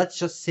 But let's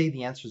just say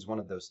the answer is one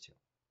of those two.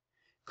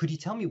 Could you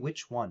tell me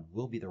which one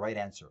will be the right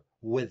answer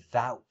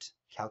without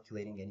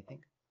calculating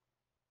anything?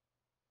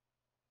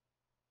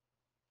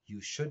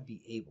 You should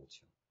be able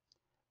to.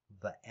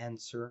 The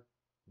answer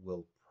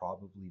will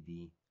probably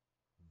be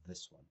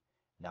this one.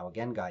 Now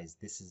again, guys,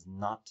 this is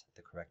not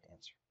the correct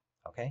answer,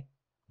 okay?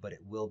 But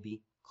it will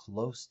be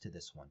close to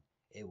this one.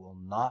 It will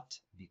not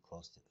be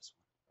close to this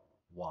one.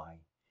 Why?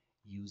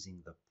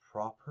 Using the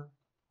proper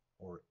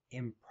or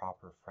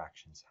improper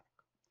fractions hack.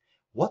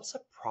 What's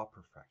a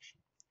proper fraction?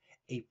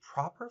 A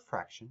proper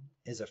fraction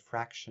is a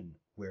fraction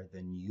where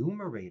the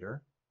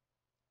numerator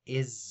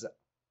is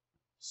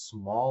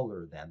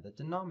smaller than the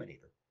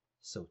denominator.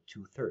 So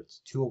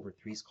 2/3. 2 over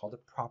 3 is called a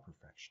proper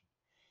fraction.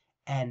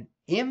 An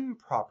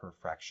improper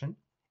fraction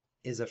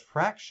is a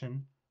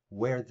fraction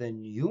where the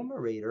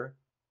numerator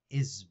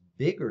is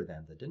bigger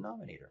than the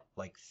denominator,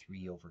 like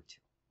 3 over 2.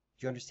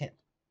 Do you understand?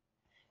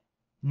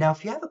 Now,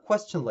 if you have a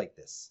question like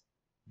this,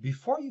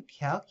 before you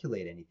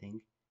calculate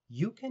anything,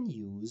 you can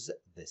use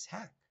this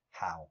hack.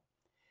 How?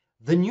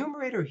 The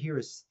numerator here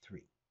is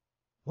 3.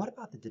 What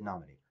about the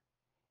denominator?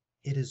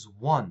 It is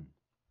 1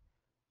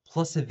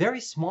 plus a very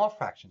small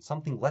fraction,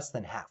 something less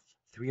than half.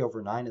 3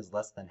 over 9 is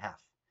less than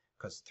half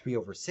because 3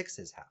 over 6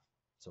 is half.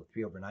 So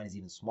 3 over 9 is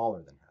even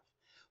smaller than half.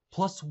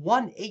 Plus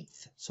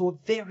 1/8, so a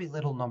very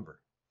little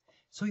number.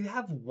 So you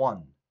have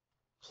 1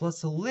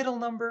 plus a little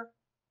number,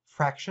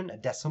 fraction, a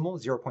decimal,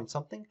 0 point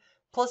something,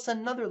 plus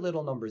another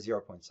little number,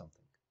 0 point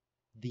something.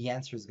 The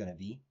answer is going to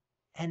be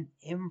an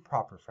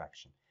improper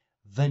fraction.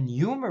 The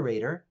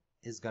numerator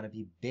is going to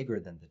be bigger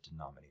than the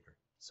denominator.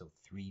 So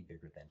 3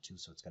 bigger than 2,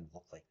 so it's going to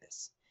look like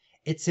this.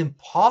 It's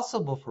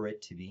impossible for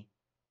it to be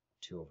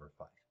 2 over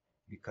 5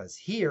 because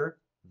here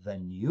the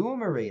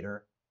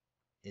numerator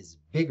is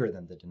bigger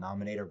than the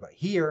denominator, but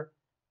here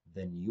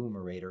the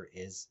numerator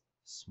is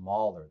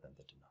smaller than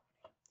the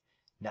denominator.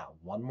 Now,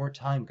 one more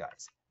time,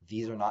 guys.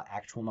 These are not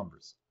actual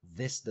numbers.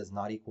 This does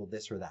not equal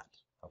this or that,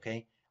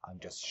 okay? I'm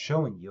just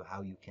showing you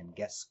how you can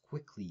guess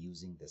quickly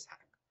using this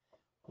hack.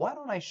 Why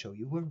don't I show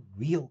you a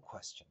real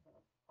question?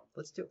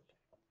 Let's do it.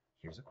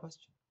 Here's a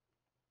question.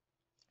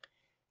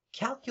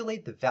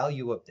 Calculate the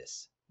value of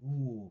this.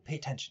 Ooh, pay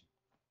attention.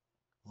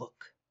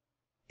 Look,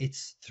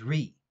 it's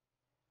 3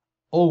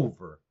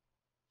 over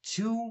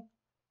 2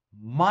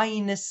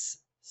 minus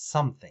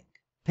something.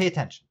 Pay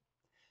attention.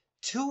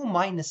 2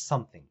 minus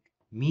something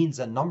means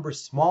a number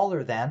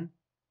smaller than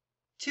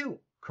 2,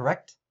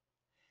 correct?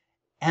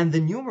 And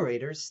the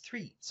numerator is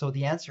 3, so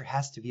the answer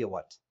has to be a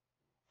what?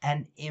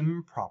 An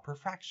improper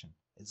fraction.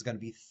 It's going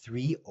to be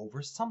 3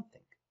 over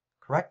something,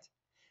 correct?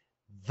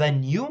 The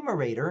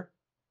numerator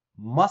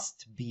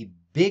must be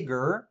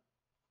bigger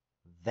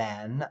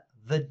than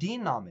the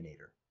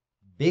denominator.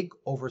 Big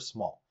over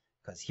small.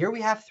 Because here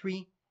we have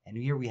 3, and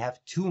here we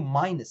have 2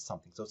 minus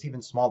something, so it's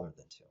even smaller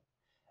than 2.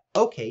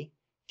 Okay,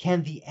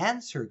 can the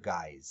answer,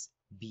 guys,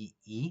 be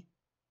E?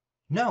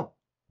 No.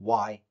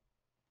 Why?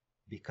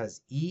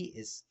 Because E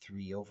is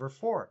 3 over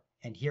 4,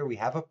 and here we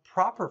have a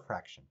proper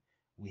fraction.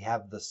 We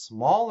have the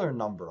smaller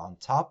number on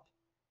top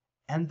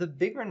and the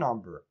bigger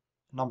number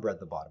at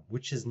the bottom,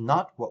 which is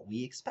not what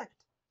we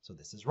expect. So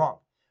this is wrong.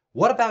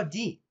 What about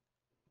D?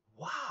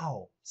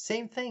 Wow,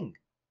 same thing.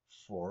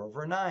 4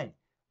 over 9.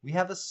 We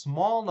have a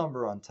small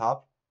number on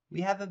top.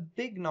 We have a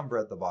big number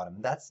at the bottom.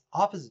 And that's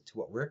opposite to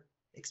what we're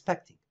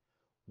expecting.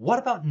 What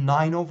about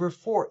 9 over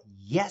 4?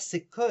 Yes,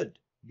 it could,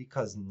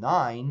 because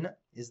 9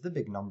 is the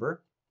big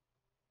number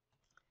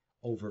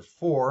over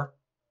 4,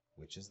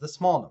 which is the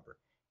small number.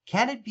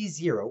 Can it be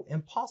 0?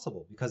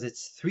 Impossible, because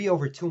it's 3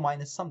 over 2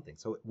 minus something,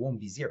 so it won't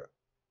be 0.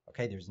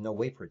 Okay, there's no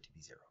way for it to be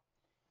 0.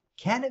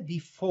 Can it be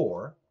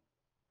 4?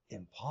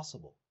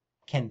 Impossible.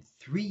 Can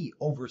 3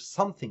 over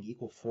something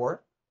equal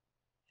 4?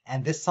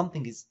 And this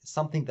something is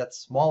something that's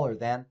smaller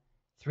than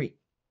 3.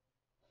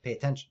 Pay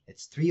attention.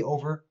 It's 3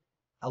 over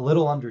a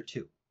little under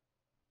 2.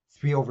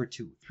 3 over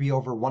 2. 3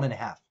 over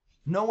 1.5.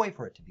 No way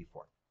for it to be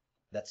 4.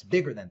 That's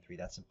bigger than 3.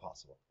 That's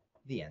impossible.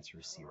 The answer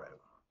is C right away.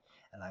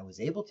 And I was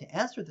able to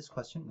answer this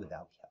question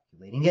without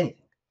calculating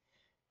anything.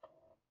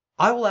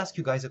 I will ask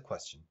you guys a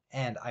question,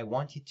 and I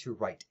want you to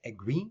write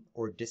agree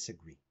or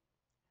disagree.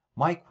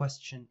 My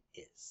question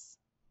is,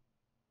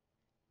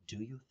 do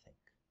you think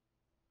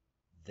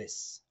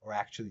this, or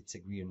actually it's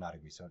agree or not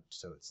agree, so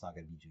it's not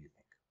going to be do you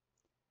think.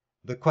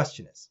 The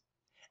question is,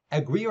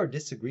 agree or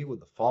disagree with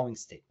the following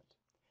statement.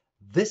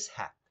 This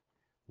hack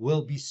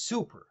will be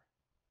super,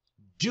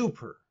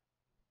 duper,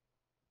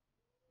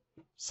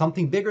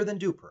 something bigger than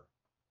duper,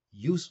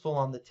 useful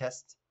on the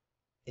test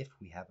if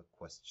we have a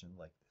question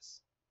like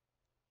this.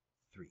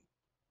 3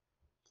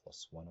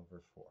 plus 1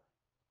 over 4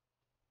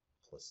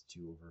 plus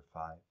 2 over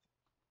 5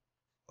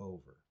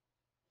 over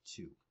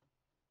 2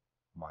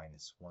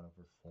 minus 1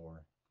 over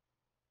 4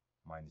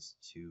 minus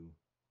 2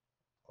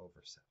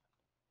 over 7.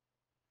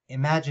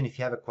 Imagine if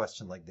you have a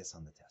question like this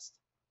on the test,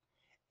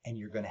 and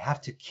you're going to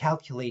have to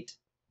calculate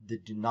the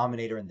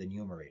denominator and the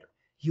numerator.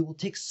 You will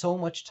take so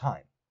much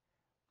time.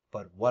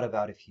 But what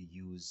about if you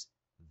use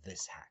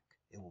this hack?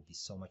 It will be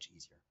so much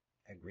easier.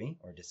 Agree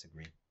or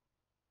disagree?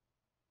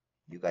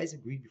 You guys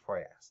agreed before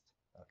I asked.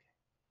 Okay.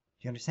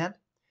 Do you understand?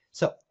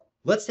 So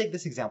let's take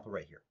this example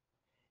right here.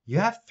 You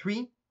have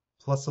 3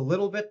 plus a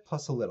little bit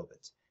plus a little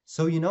bit.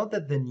 So you know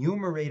that the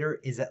numerator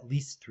is at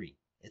least 3.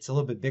 It's a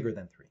little bit bigger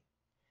than 3.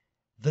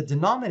 The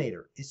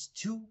denominator is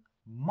 2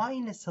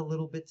 minus a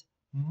little bit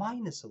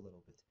minus a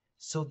little bit.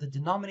 So the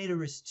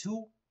denominator is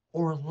 2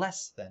 or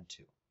less than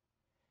 2.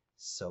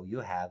 So you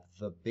have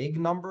the big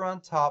number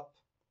on top,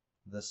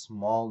 the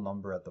small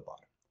number at the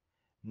bottom.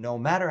 No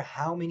matter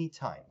how many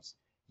times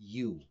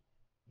you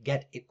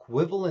get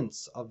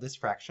equivalence of this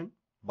fraction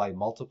by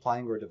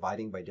multiplying or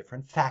dividing by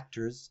different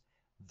factors,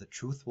 the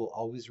truth will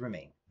always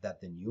remain that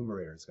the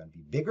numerator is going to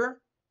be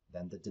bigger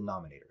than the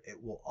denominator.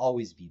 It will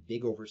always be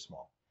big over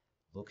small.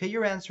 Look at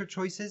your answer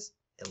choices,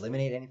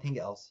 eliminate anything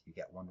else, you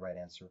get one right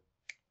answer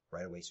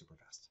right away super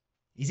fast.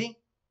 Easy?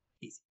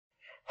 Easy.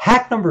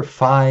 Hack number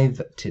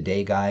 5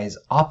 today, guys,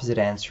 opposite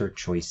answer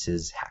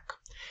choices hack.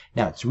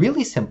 Now, it's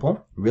really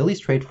simple, really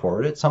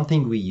straightforward. It's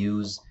something we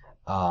use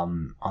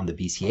on the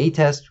BCA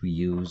test, we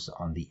use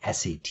on the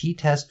SAT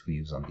test, we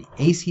use on the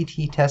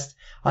ACT test,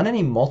 on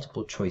any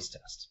multiple choice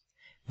test.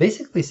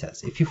 Basically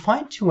says, if you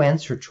find two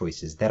answer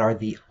choices that are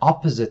the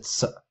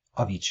opposites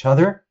of each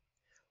other,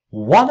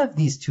 one of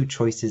these two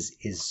choices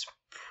is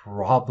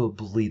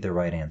probably the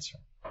right answer.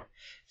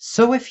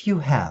 So if you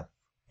have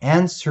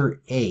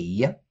answer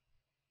A,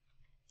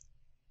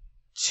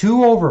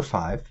 2 over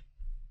 5,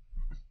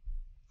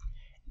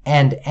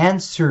 and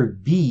answer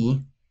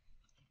B,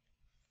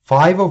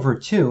 5 over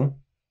 2,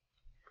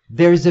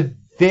 there's a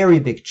very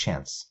big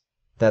chance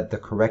that the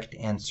correct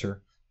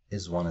answer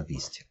is one of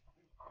these two.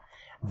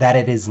 That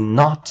it is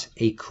not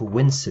a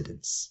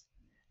coincidence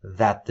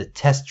that the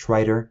test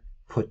writer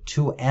put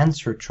two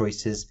answer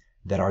choices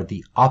that are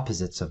the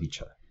opposites of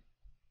each other.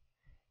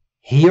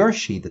 He or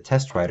she, the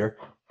test writer,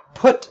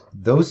 put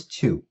those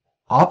two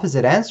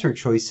opposite answer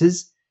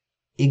choices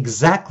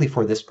exactly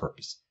for this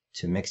purpose,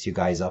 to mix you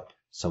guys up,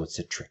 so it's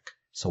a trick.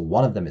 So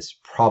one of them is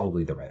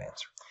probably the right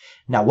answer.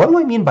 Now, what do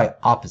I mean by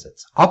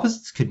opposites?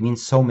 Opposites could mean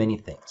so many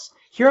things.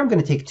 Here I'm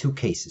going to take two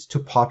cases,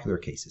 two popular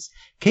cases.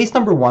 Case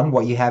number 1,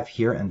 what you have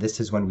here, and this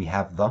is when we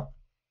have the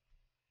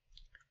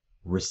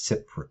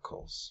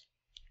reciprocals.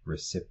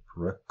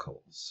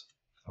 Reciprocals.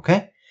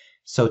 Okay?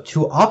 So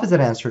two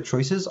opposite answer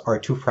choices are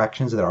two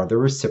fractions that are the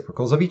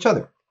reciprocals of each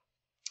other.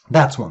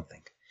 That's one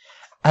thing.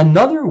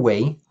 Another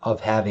way of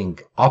having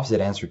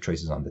opposite answer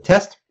choices on the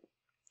test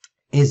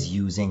is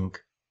using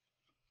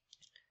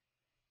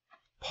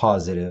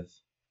positive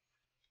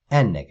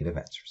and negative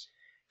answers.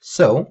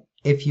 So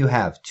if you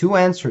have two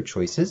answer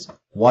choices,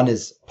 one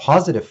is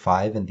positive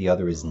 5 and the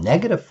other is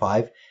negative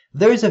 5,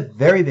 there's a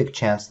very big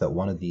chance that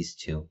one of these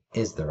two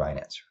is the right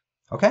answer.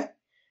 Okay?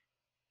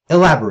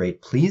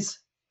 Elaborate, please.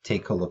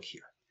 Take a look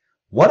here.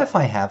 What if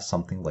I have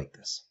something like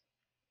this?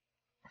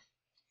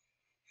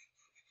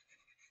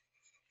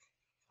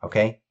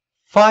 Okay?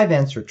 5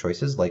 answer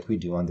choices like we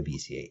do on the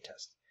BCA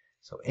test.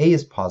 So A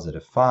is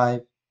positive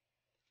 5,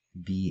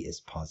 B is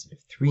positive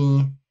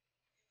 3,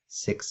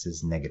 6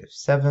 is negative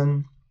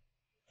 7,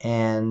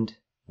 and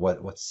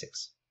what's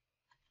 6?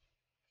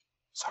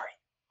 Sorry.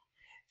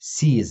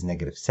 C is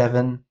negative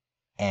 7,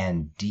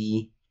 and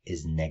D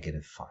is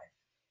negative 5.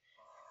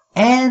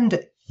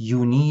 And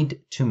you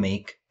need to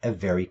make a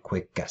very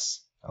quick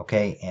guess,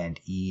 okay? And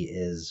E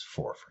is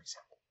 4, for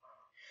example.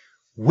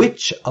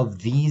 Which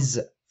of these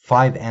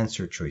 5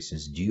 answer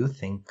choices do you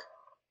think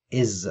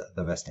is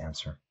the best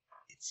answer?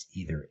 It's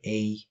either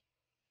A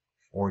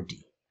or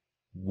D.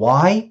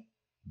 Why?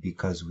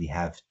 Because we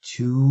have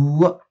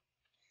two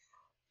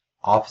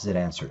opposite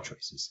answer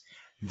choices.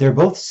 They're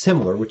both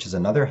similar, which is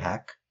another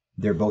hack.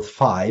 They're both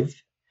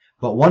 5,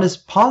 but one is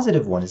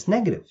positive, one is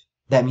negative.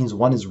 That means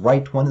one is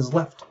right, one is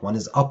left, one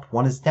is up,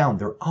 one is down.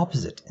 They're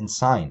opposite in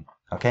sign,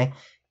 okay?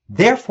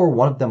 Therefore,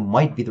 one of them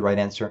might be the right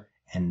answer,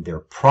 and they're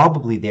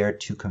probably there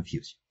to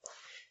confuse you.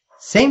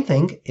 Same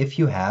thing if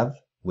you have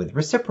with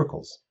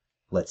reciprocals.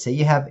 Let's say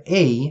you have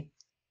A,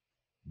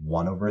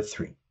 1 over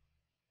 3,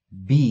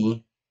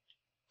 B,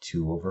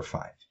 2 over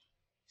 5,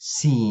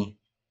 C,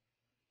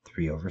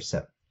 3 over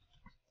 7,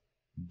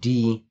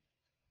 D,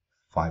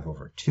 5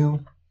 over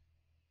 2,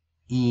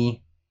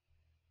 E,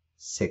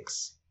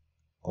 6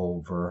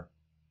 over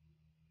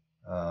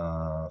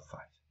 5.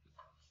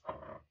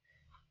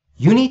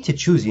 You need to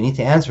choose, you need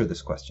to answer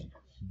this question.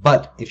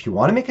 But if you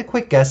want to make a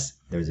quick guess,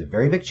 there's a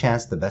very big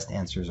chance the best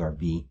answers are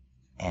B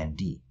and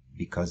D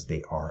because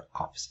they are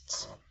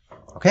opposites.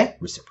 Okay?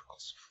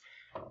 Reciprocals.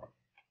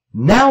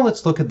 Now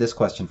let's look at this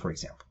question, for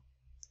example.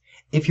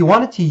 If you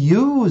wanted to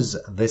use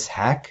this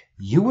hack,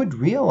 you would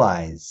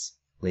realize,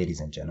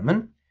 ladies and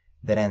gentlemen,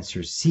 that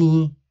answers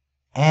C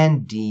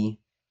and D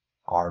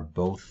are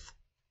both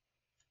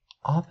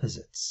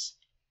opposites.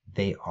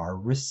 They are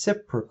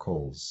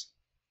reciprocals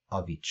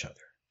of each other.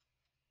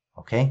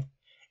 Okay?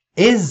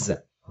 Is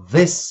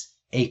this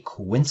a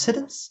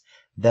coincidence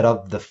that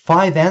of the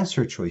 5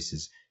 answer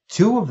choices,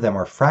 2 of them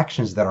are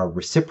fractions that are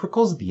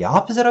reciprocals, the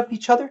opposite of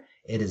each other?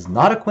 It is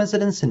not a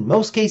coincidence in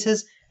most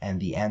cases, and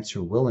the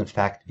answer will in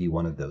fact be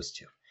one of those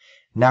 2.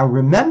 Now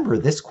remember,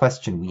 this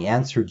question we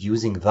answered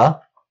using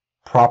the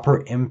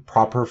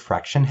proper-improper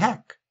fraction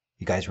hack.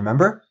 You guys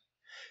remember?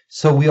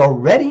 So we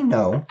already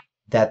know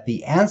that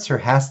the answer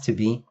has to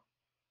be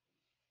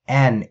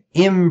an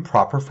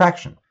improper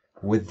fraction,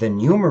 with the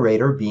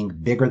numerator being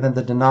bigger than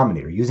the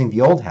denominator, using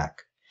the old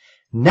hack.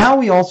 Now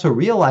we also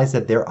realize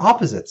that they're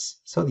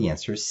opposites, so the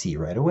answer is C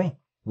right away,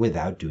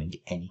 without doing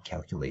any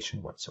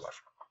calculation whatsoever.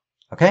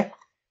 Okay?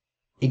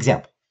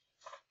 Example,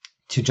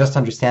 to just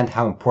understand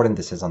how important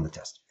this is on the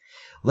test.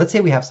 Let's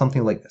say we have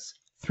something like this.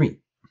 3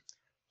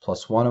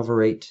 plus 1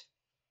 over 8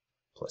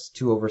 plus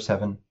 2 over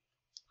 7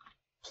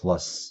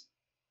 plus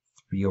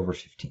 3 over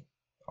 15,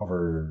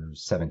 over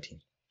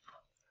 17,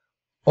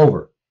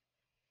 over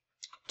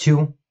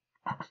 2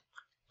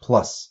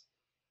 plus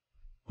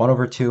 1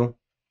 over 2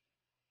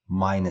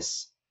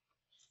 minus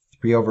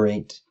 3 over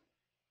 8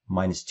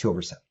 minus 2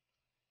 over 7.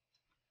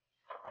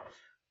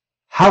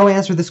 How do I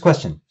answer this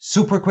question?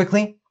 Super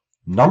quickly.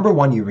 Number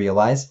one, you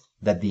realize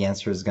that the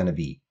answer is going to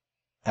be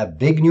a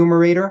big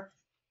numerator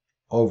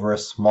over a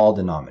small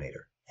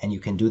denominator. And you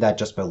can do that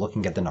just by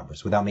looking at the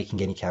numbers without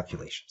making any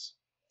calculations.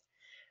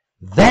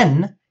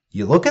 Then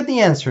you look at the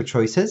answer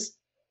choices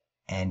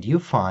and you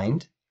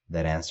find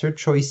that answer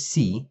choice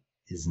C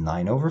is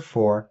 9 over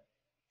 4,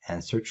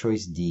 answer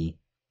choice D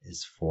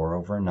is 4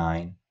 over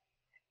 9,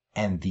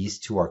 and these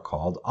two are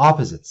called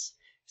opposites.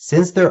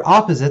 Since they're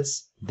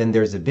opposites, then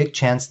there's a big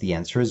chance the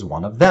answer is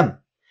one of them.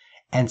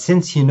 And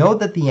since you know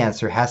that the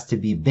answer has to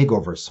be big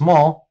over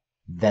small,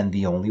 then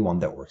the only one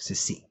that works is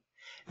C.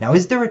 Now,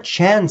 is there a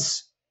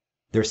chance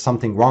there's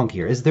something wrong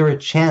here? Is there a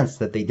chance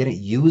that they didn't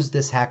use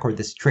this hack or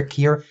this trick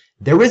here?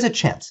 There is a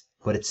chance,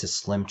 but it's a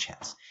slim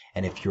chance.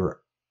 And if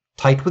you're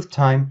tight with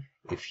time,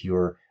 if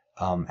you're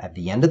at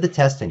the end of the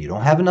test and you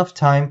don't have enough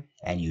time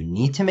and you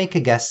need to make a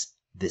guess,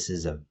 this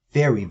is a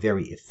very,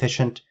 very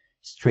efficient,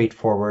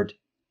 straightforward,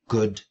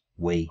 good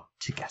way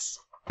to guess.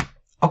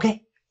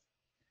 Okay?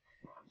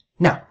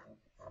 Now,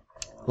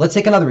 let's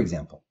take another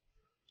example.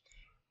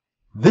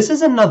 This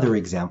is another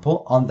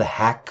example on the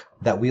hack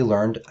that we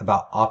learned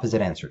about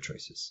opposite answer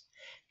choices.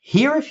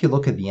 Here, if you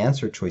look at the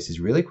answer choices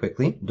really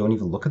quickly, don't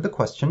even look at the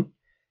question,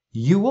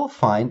 you will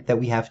find that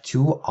we have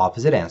two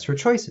opposite answer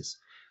choices.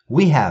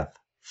 We have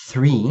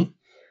 3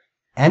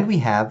 and we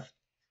have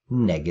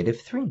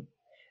 -3.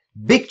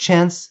 Big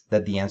chance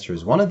that the answer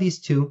is one of these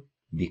two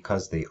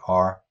because they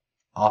are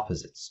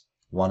opposites.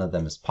 One of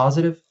them is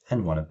positive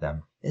and one of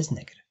them is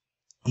negative.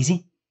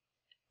 Easy?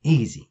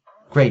 Easy.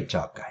 Great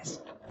job, guys.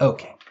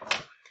 Okay.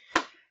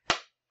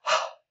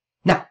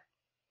 Now,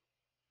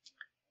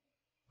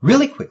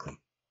 really quickly,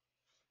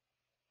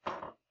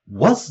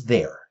 was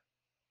there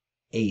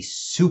a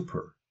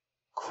super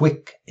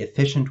quick,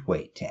 efficient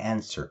way to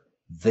answer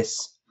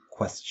this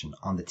question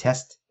on the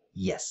test?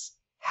 Yes.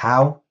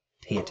 How?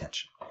 Pay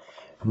attention.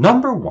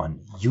 Number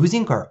one,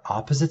 using our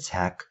opposites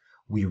hack,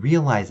 we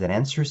realize that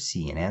answer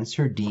C and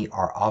answer D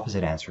are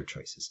opposite answer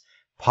choices.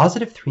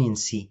 +3 in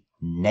C,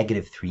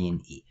 -3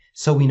 in E.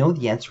 So we know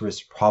the answer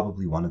is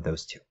probably one of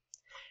those two.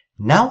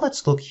 Now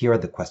let's look here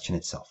at the question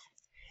itself.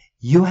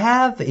 You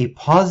have a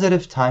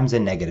positive times a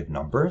negative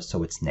number,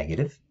 so it's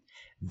negative.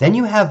 Then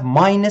you have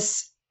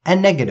minus a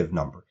negative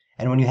number.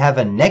 And when you have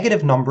a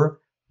negative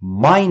number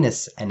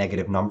minus a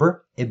negative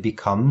number, it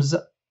becomes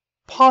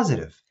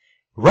positive.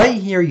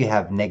 Right here you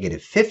have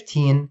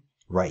 -15.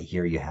 Right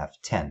here you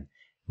have 10.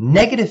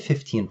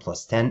 -15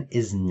 plus 10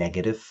 is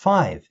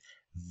 -5.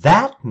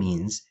 That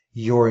means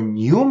your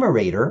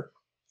numerator,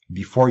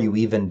 before you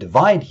even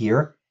divide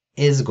here,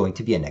 is going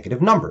to be a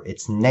negative number.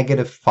 It's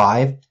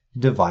 -5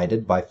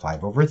 divided by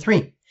 5 over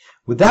 3.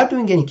 Without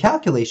doing any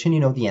calculation, you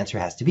know the answer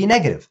has to be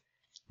negative.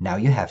 Now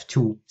you have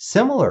two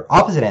similar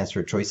opposite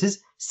answer choices,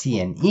 C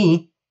and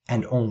E,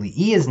 and only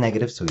E is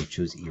negative, so you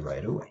choose E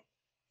right away.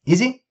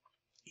 Easy?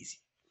 Easy.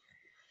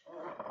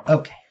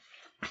 Okay.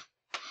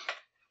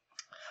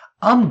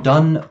 I'm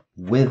done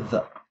with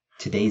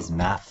today's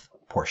math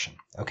portion,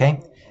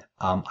 okay?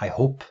 I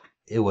hope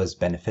it was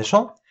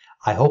beneficial.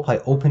 I hope I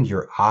opened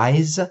your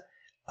eyes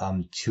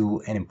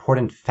to an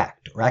important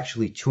fact, or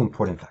actually two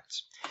important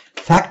facts.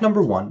 Fact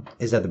number one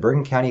is that the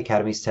Bergen County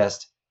Academies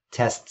test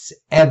tests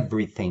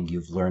everything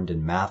you've learned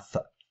in math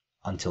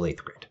until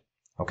 8th grade,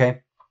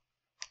 okay?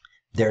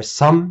 There's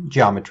some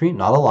geometry,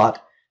 not a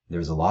lot.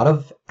 There's a lot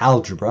of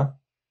algebra,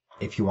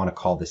 if you want to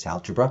call this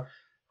algebra.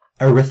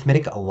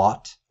 Arithmetic, a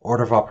lot.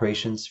 Order of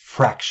operations,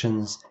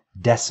 fractions,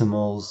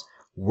 decimals,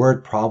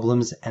 word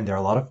problems, and there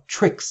are a lot of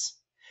tricks.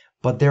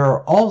 But there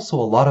are also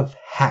a lot of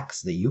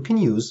hacks that you can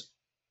use,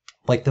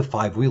 like the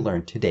 5 we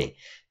learned today,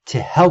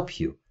 to help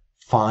you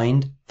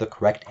find the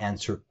correct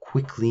answer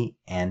quickly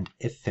and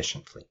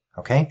efficiently,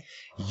 okay?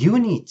 You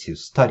need to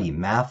study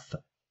math,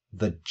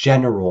 the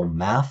general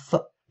math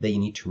that you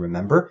need to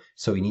remember.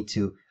 So you need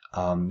to,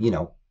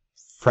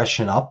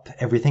 freshen up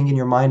everything in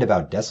your mind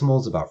about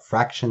decimals, about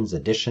fractions,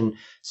 addition,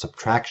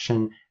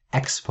 subtraction,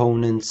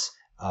 exponents,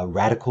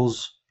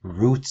 radicals,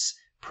 roots,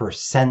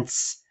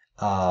 percents,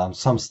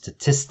 some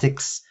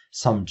statistics,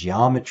 some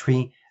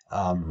geometry,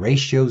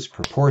 ratios,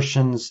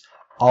 proportions,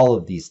 all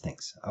of these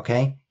things,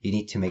 okay? You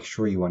need to make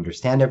sure you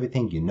understand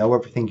everything, you know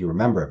everything, you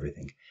remember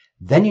everything.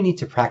 Then you need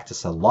to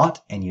practice a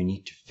lot, and you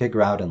need to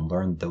figure out and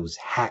learn those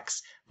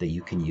hacks that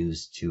you can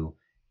use to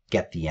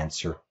get the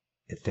answer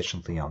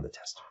efficiently on the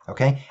test,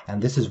 okay?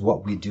 And this is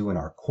what we do in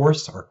our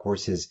course. Our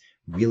course is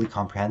really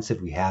comprehensive.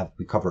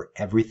 We cover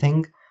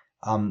everything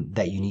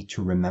that you need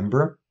to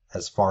remember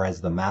as far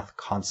as the math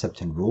concept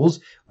and rules,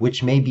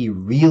 which may be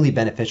really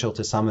beneficial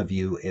to some of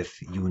you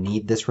if you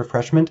need this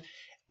refreshment,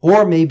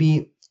 or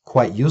maybe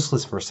quite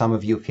useless for some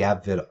of you if you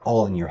have it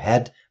all in your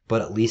head,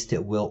 but at least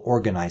it will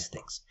organize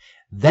things.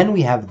 Then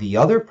we have the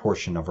other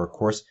portion of our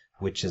course,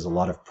 which is a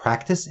lot of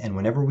practice. And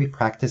whenever we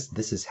practice,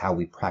 this is how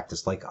we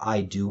practice, like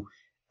I do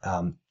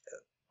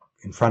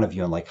in front of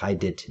you and like I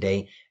did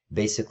today.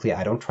 Basically,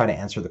 I don't try to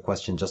answer the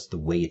question just the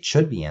way it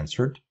should be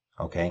answered,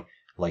 okay,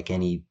 like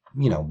any,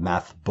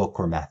 math book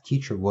or math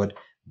teacher would,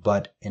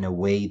 but in a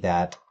way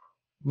that,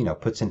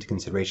 puts into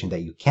consideration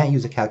that you can't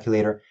use a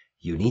calculator,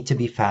 you need to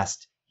be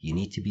fast, you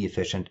need to be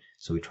efficient,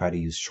 so we try to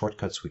use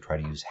shortcuts, we try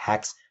to use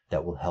hacks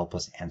that will help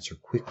us answer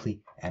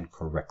quickly and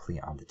correctly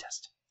on the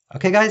test.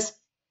 Okay, guys?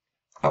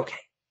 Okay.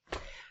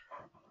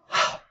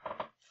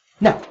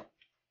 Now,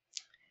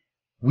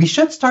 we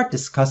should start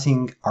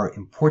discussing our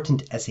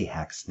important essay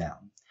hacks now.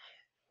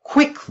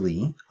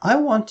 Quickly, I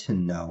want to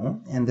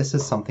know, and this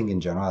is something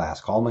in general I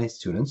ask all my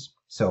students,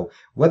 so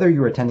whether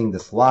you're attending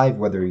this live,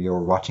 whether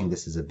you're watching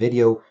this as a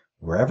video,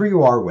 wherever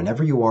you are,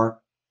 whenever you are,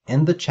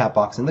 in the chat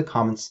box, in the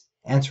comments,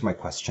 answer my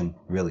question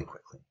really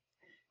quickly.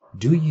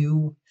 Do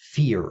you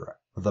fear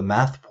the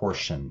math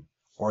portion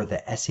or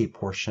the essay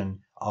portion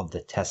of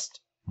the test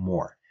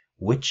more?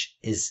 Which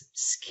is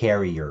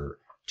scarier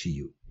to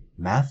you,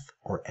 math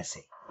or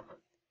essay?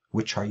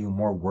 Which are you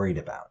more worried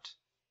about?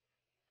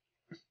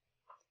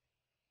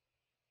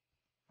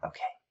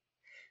 Okay,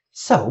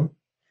 so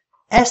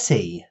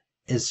essay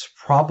is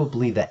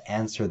probably the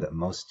answer that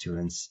most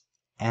students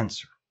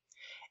answer.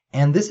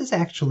 And this is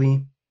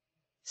actually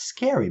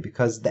scary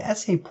because the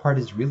essay part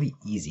is really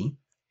easy.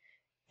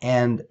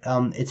 And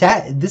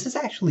this is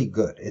actually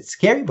good. It's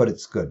scary, but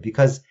it's good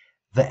because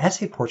the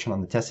essay portion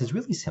on the test is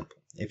really simple.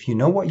 If you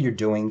know what you're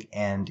doing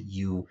and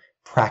you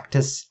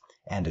practice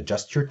and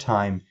adjust your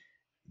time,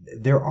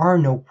 there are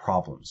no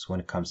problems when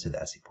it comes to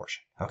the essay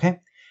portion, okay?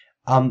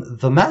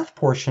 The math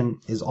portion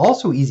is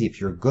also easy if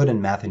you're good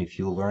in math and if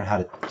you learn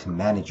how to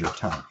manage your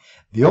time.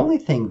 The only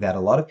thing that a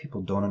lot of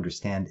people don't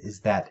understand is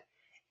that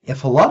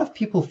if a lot of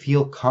people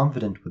feel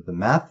confident with the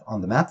math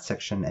on the math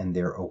section and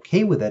they're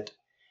okay with it,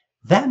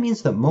 that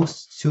means that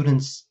most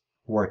students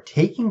who are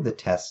taking the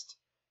test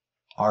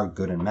are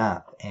good in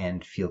math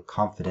and feel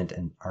confident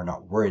and are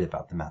not worried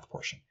about the math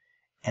portion.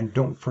 And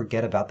don't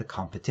forget about the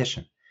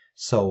competition.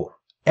 So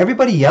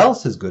everybody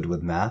else is good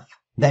with math.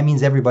 That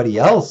means everybody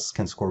else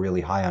can score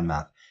really high on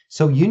math.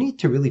 So you need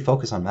to really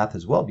focus on math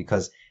as well,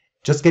 because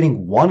just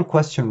getting one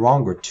question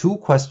wrong or two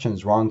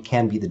questions wrong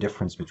can be the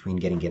difference between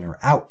getting in or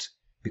out,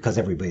 because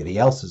everybody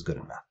else is good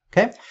in math.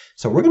 Okay,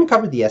 so we're going to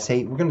cover the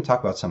essay. We're going to talk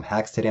about some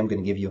hacks today. I'm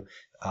going to give you,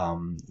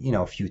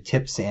 a few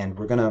tips, and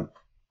we're going to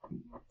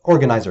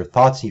organize our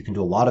thoughts so you can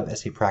do a lot of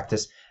essay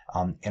practice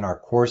in our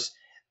course.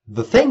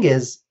 The thing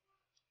is,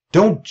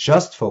 don't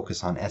just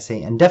focus on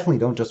essay, and definitely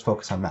don't just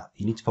focus on math.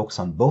 You need to focus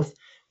on both,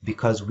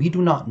 because we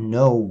do not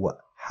know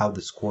how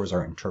the scores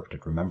are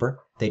interpreted. Remember,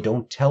 they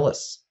don't tell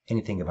us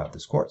anything about the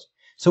scores.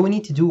 So we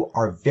need to do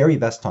our very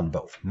best on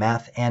both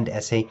math and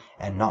essay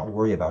and not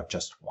worry about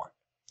just one.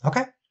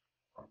 Okay?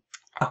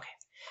 Okay.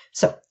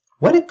 So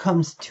when it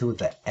comes to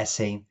the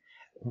essay,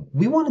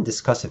 we want to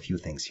discuss a few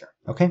things here.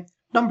 Okay?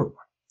 Number one,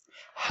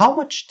 how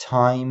much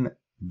time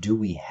do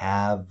we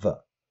have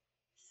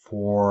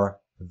for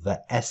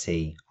the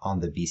essay on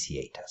the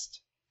BCA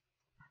test?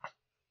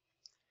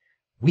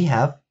 We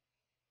have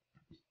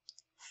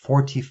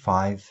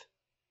 45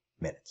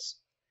 minutes.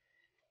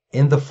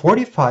 In the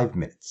 45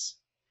 minutes,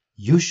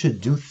 you should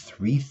do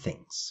three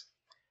things.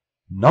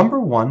 Number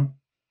one,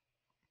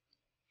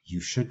 you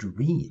should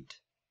read.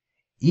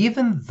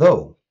 Even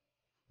though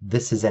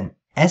this is an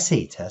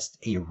essay test,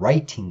 a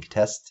writing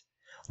test,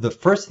 the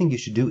first thing you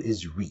should do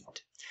is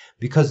read.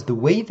 Because the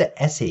way the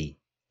essay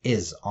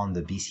is on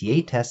the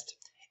BCA test,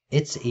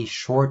 it's a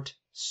short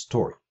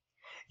story.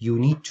 You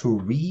need to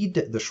read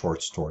the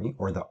short story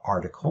or the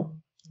article,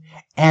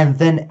 and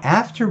then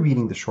after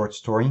reading the short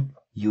story,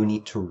 you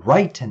need to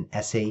write an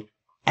essay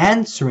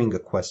answering a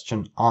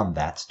question on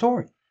that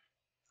story.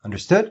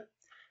 Understood?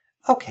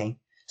 Okay,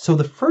 so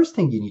the first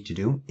thing you need to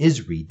do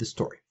is read the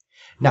story.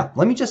 Now,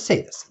 let me just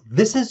say this.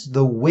 This is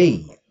the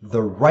way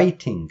the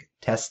writing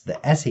test,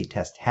 the essay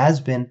test, has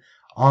been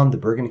on the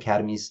Bergen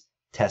Academies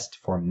test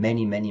for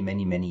many, many,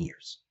 many, many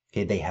years.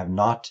 Okay, they have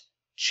not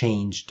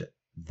changed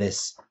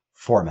this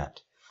format.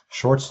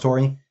 Short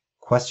story,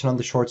 question on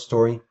the short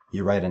story,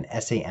 you write an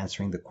essay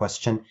answering the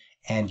question,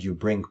 and you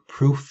bring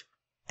proof,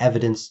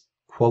 evidence,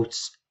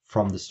 quotes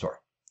from the story.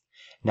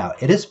 Now,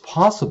 it is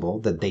possible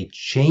that they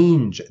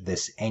change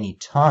this any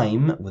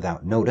time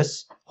without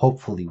notice,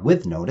 hopefully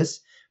with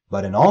notice,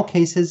 but in all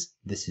cases,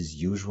 this is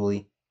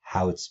usually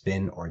how it's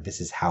been, or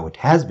this is how it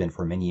has been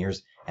for many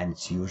years, and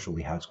it's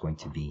usually how it's going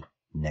to be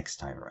next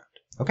time around.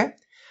 Okay?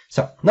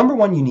 So, number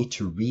one, you need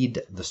to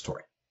read the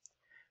story.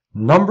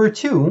 Number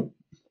two,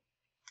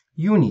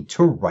 you need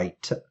to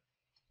write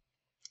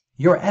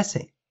your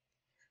essay.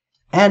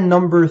 And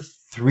number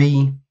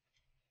three,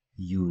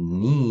 you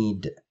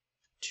need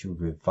to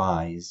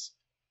revise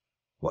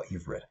what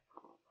you've written.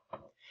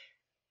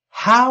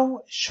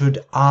 How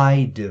should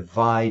I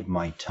divide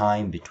my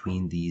time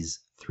between these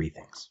three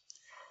things?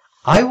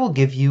 I will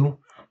give you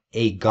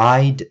a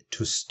guide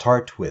to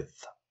start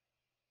with.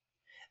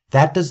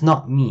 That does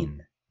not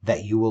mean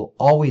that you will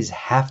always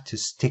have to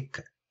stick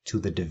to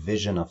the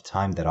division of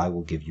time that I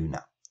will give you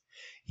now.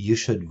 You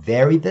should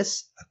vary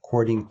this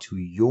according to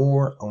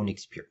your own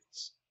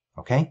experience,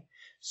 okay?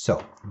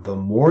 So the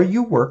more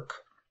you work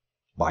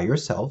by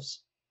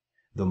yourselves,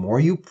 the more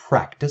you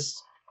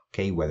practice,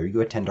 okay, whether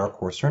you attend our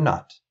course or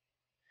not,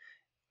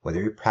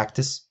 whether you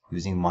practice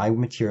using my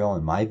material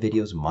and my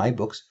videos, my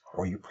books,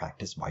 or you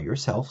practice by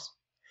yourselves,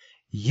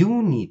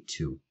 you need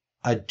to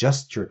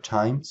adjust your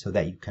time so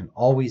that you can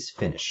always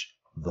finish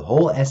the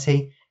whole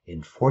essay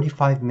in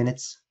 45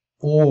 minutes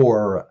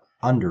or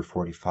under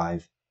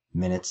 45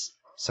 minutes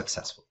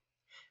successfully.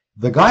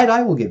 The guide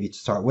I will give you to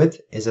start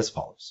with is as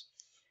follows.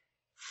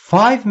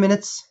 5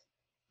 minutes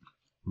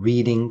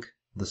reading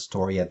the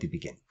story at the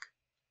beginning.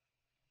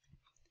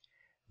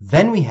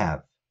 Then we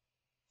have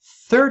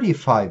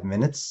 35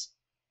 minutes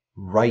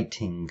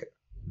writing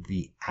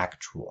the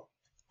actual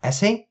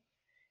essay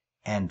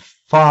and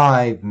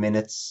 5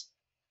 minutes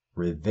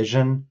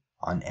revision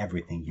on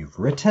everything you've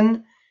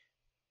written,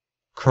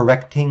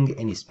 correcting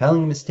any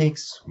spelling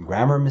mistakes,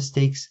 grammar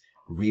mistakes,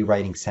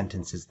 rewriting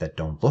sentences that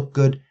don't look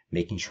good,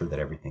 making sure that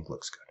everything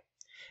looks good.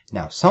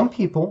 Now, some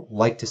people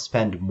like to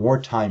spend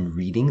more time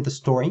reading the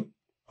story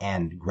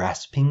and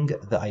grasping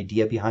the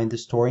idea behind the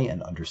story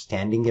and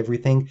understanding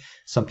everything.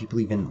 Some people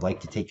even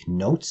like to take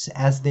notes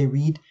as they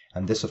read,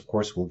 and this, of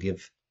course, will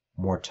give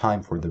more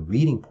time for the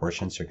reading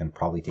portion, so you're going to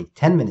probably take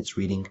 10 minutes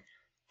reading,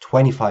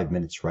 25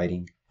 minutes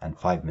writing, and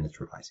 5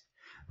 minutes revising.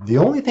 The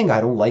only thing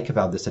I don't like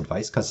about this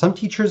advice, because some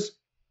teachers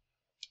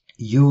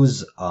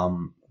use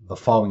the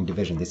following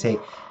division. They say,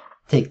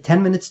 take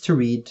 10 minutes to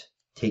read,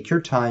 take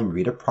your time,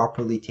 read it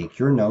properly, take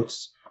your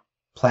notes,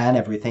 plan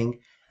everything,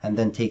 and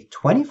then take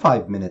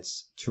 25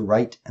 minutes to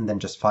write, and then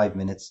just 5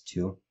 minutes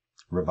to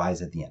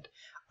revise at the end.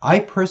 I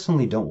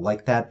personally don't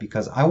like that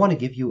because I want to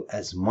give you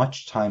as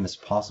much time as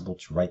possible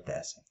to write the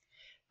essay.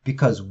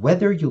 Because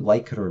whether you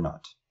like it or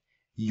not,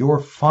 your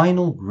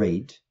final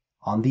grade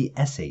on the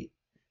essay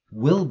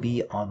will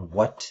be on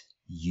what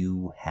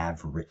you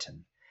have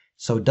written.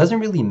 So it doesn't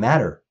really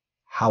matter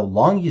how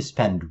long you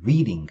spend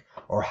reading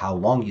or how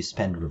long you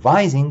spend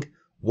revising.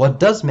 What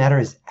does matter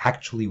is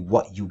actually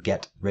what you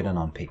get written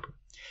on paper.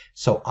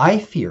 So I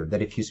fear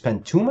that if you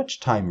spend too much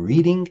time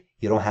reading,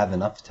 you don't have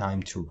enough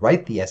time to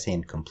write the essay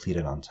and complete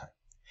it on time.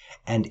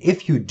 And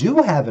if you do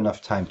have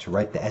enough time to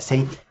write the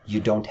essay, you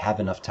don't have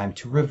enough time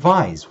to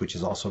revise, which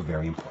is also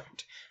very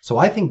important. So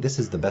I think this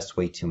is the best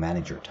way to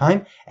manage your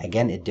time.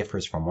 Again, it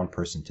differs from one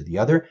person to the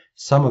other.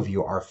 Some of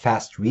you are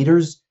fast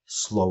readers,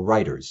 slow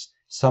writers.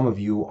 Some of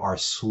you are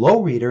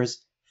slow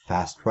readers,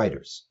 fast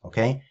writers.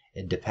 Okay?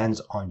 It depends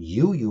on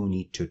you. You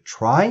need to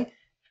try,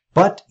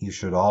 but you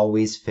should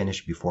always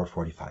finish before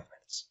 45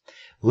 minutes.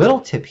 Little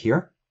tip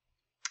here.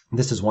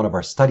 This is one of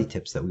our study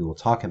tips that we will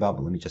talk about,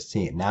 but let me just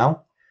say it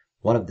now.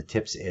 One of the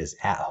tips is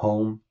at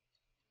home,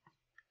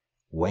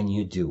 when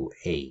you do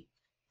a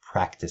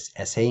practice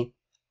essay,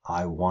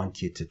 I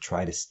want you to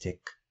try to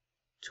stick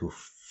to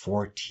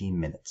 40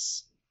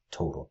 minutes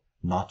total,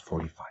 not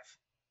 45.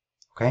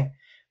 Okay?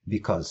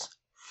 Because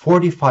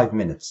 45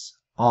 minutes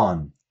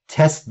on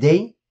test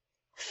day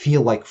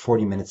feel like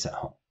 40 minutes at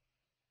home.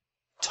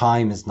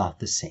 Time is not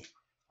the same.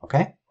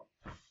 Okay?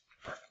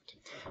 Perfect.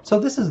 So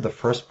this is the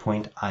first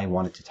point I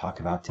wanted to talk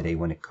about today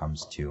when it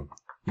comes to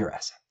your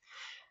essay.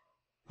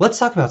 Let's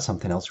talk about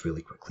something else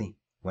really quickly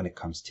when it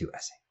comes to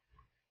essay.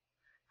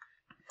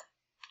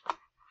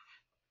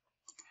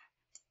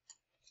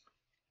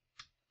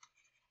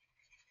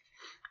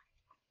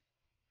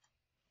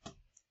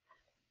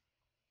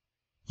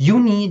 You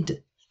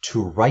need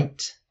to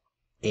write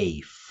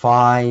a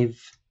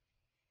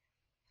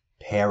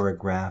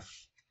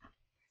 5-paragraph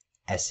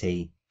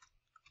essay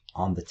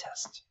on the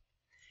test.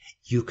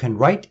 You can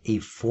write a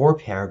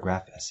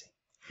 4-paragraph essay.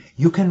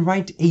 You can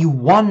write a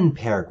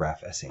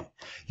 1-paragraph essay.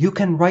 You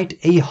can write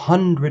a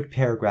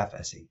 100-paragraph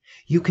essay.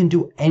 You can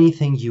do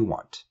anything you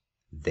want.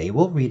 They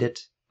will read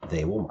it.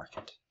 They will mark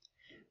it.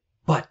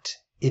 But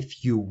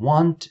if you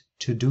want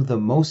to do the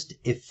most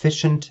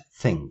efficient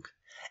thing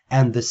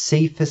and the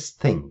safest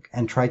thing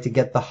and try to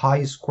get the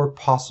highest score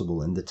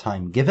possible in the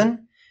time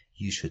given,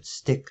 you should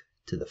stick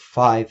to the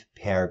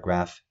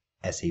 5-paragraph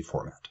essay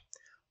format.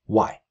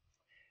 Why?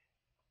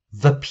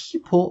 The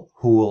people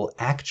who will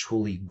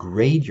actually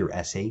grade your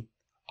essay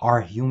are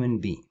human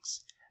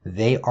beings.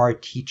 They are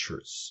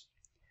teachers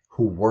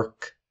who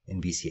work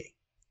in BCA.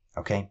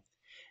 Okay?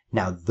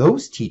 Now,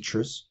 those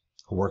teachers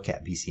who work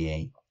at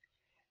BCA,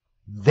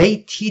 they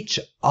teach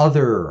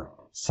other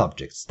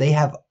subjects. They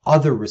have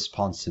other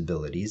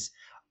responsibilities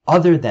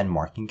other than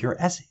marking your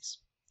essays.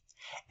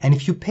 And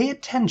if you pay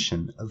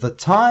attention, the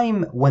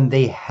time when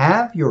they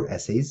have your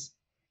essays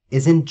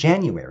is in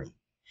January.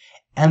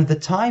 And the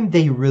time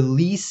they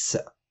release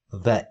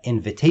the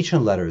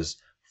invitation letters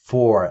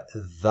for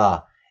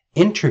the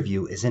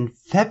interview is in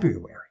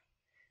February.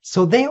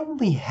 So they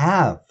only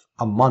have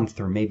a month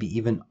or maybe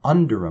even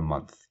under a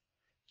month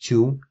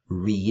to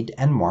read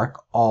and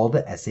mark all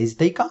the essays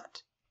they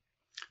got.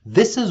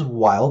 This is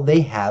while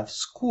they have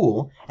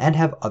school and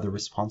have other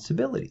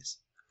responsibilities.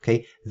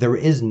 Okay? There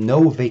is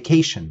no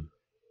vacation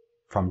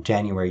from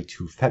January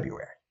to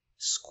February.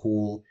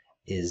 school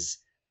is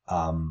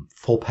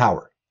full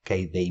power.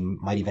 Okay, they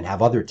might even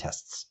have other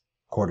tests,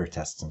 quarter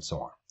tests and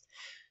so on.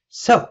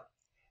 So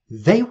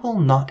they will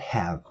not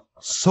have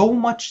so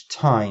much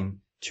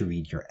time to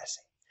read your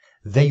essay.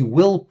 They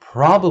will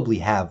probably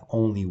have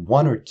only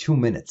 1 or 2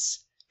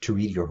 minutes to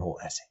read your whole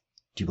essay.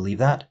 Do you believe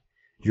that?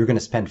 You're going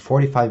to spend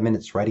 45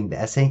 minutes writing the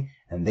essay,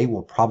 and they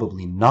will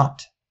probably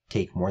not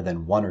take more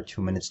than 1 or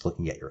 2 minutes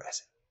looking at your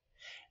essay.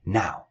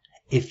 Now,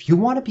 if you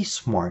want to be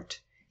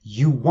smart,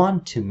 you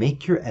want to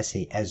make your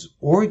essay as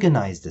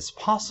organized as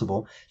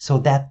possible so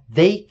that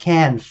they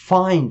can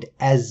find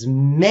as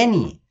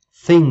many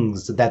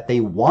things that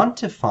they want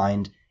to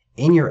find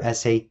in your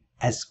essay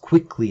as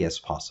quickly as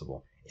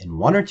possible. In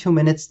 1 or 2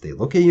 minutes, they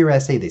look at your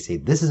essay, they say,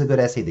 this is a good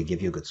essay, they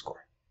give you a good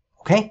score.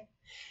 Okay?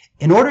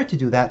 In order to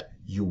do that,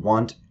 you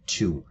want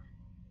to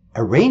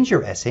arrange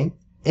your essay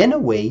in a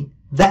way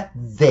that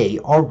they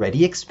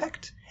already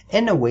expect,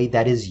 in a way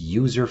that is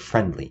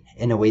user-friendly,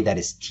 in a way that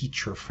is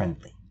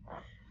teacher-friendly.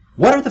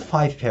 What are the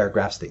 5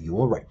 paragraphs that you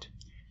will write?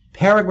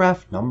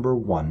 Paragraph number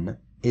 1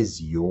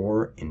 is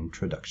your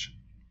introduction.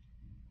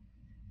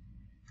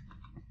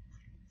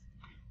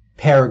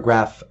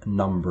 Paragraph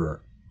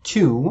number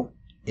 2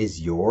 is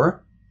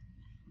your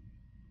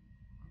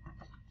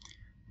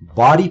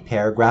body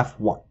paragraph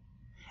 1.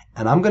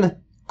 And I'm going to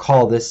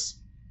call this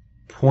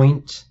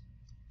point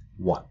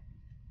 1.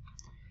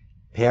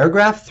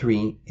 Paragraph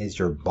 3 is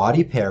your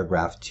body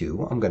paragraph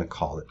 2. I'm going to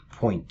call it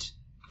point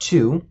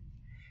 2.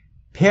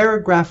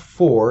 Paragraph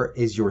 4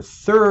 is your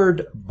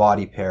third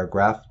body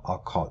paragraph. I'll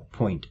call it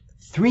point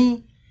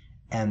 3.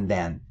 And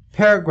then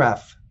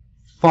paragraph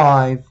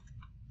 5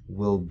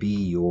 will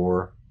be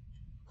your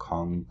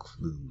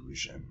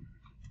conclusion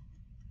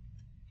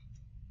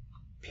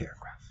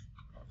paragraph.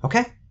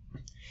 Okay?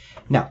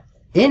 Now,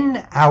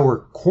 in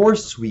our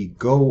course, we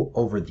go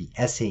over the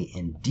essay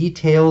in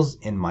details.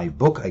 In my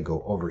book, I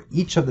go over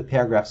each of the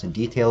paragraphs in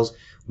details.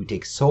 We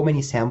take so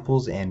many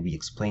samples and we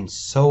explain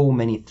so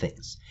many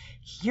things.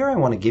 Here, I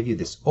want to give you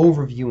this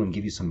overview and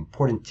give you some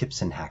important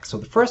tips and hacks. So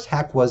the first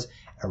hack was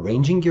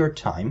arranging your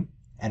time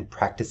and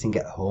practicing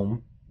at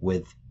home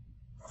with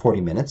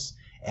 40 minutes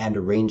and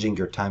arranging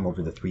your time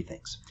over the 3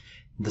 things.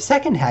 The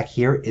second hack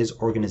here is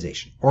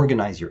organization.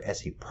 Organize your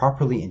essay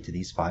properly into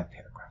these 5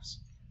 paragraphs.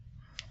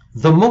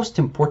 The most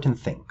important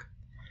thing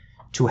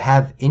to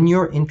have in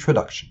your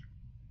introduction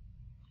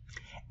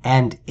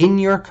and in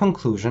your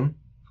conclusion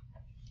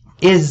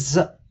is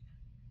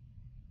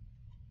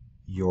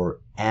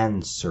your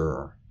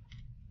answer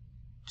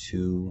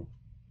to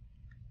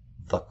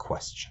the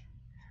question.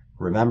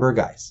 Remember,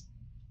 guys,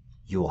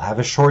 you will have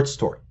a short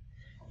story.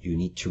 You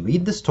need to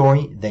read the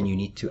story, then you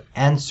need to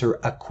answer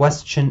a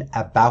question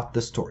about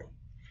the story.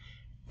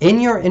 In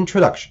your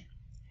introduction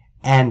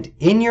and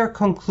in your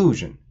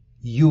conclusion,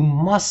 you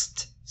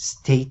must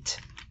state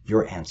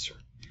your answer.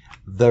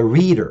 The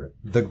reader,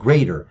 the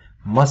grader,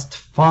 must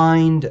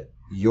find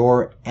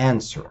your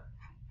answer.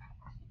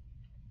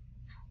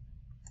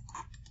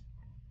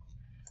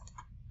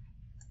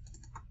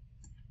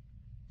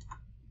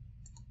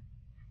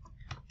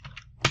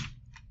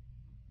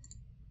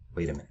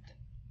 Wait a minute.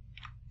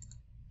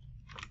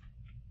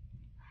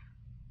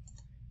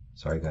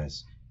 Sorry,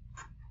 guys.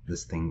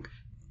 This thing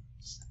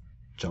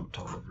jumped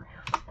all over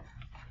here.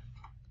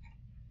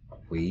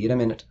 Wait a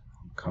minute.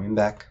 I'm coming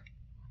back.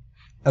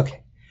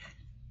 Okay.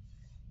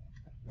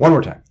 One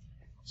more time.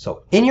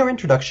 So, in your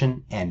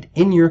introduction and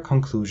in your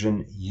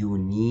conclusion, you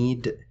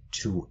need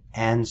to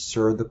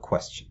answer the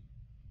question.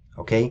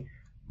 Okay?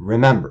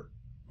 Remember,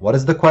 what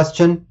is the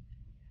question?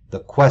 The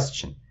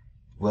question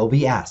will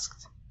be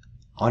asked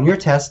on your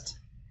test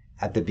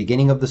at the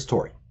beginning of the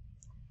story.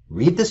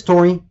 Read the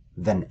story,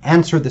 then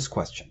answer this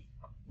question.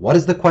 What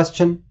is the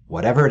question?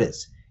 Whatever it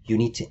is, you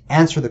need to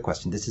answer the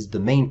question. This is the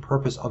main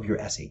purpose of your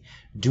essay.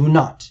 Do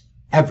not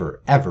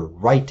ever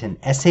write an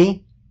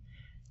essay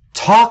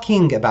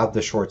talking about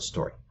the short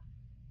story,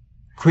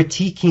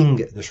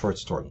 critiquing the short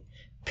story,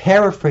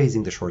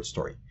 paraphrasing the short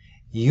story.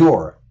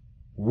 Your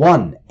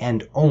one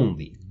and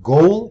only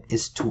goal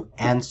is to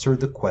answer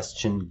the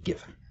question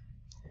given.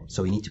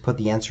 So you need to put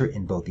the answer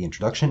in both the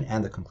introduction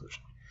and the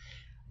conclusion.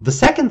 The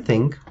second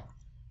thing,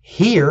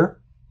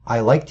 here I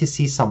like to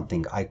see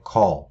something I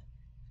call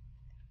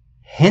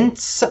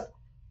hints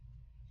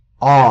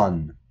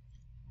on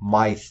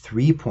my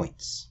 3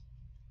 points.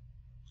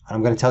 And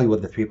I'm going to tell you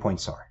what the 3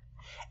 points are.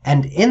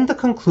 And in the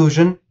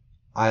conclusion,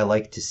 I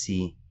like to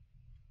see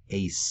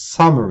a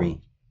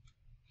summary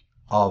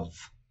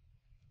of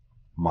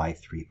my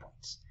 3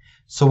 points.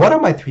 So what are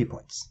my 3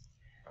 points?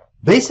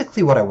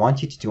 Basically, what I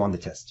want you to do on the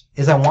test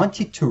is I want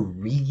you to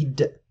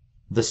read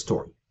the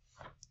story.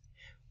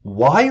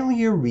 While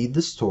you read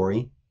the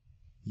story,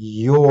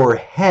 your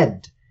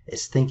head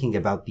is thinking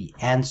about the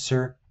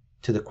answer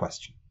to the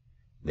question.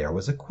 There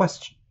was a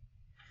question.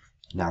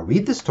 Now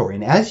read the story,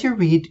 and as you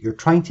read, you're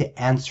trying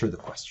to answer the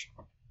question.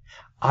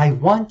 I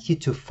want you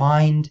to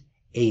find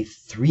a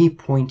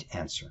 3-point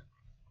answer.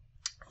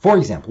 For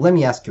example, let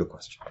me ask you a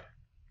question.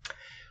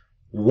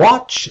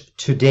 Watch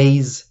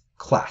today's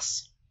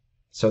class.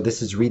 So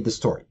this is read the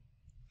story.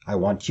 I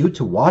want you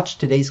to watch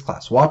today's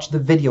class. Watch the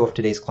video of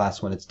today's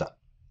class when it's done.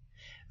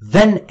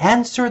 Then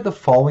answer the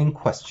following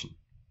question.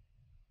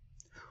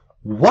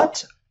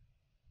 What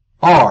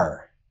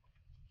are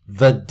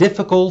the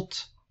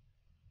difficult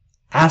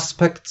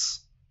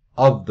aspects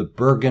of the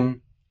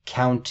Bergen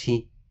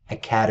County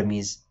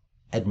Academies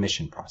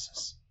admission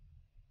process?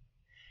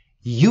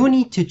 You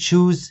need to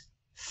choose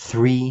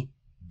 3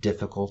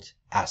 difficult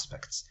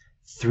aspects,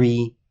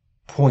 3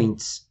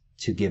 points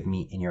to give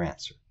me in your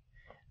answer.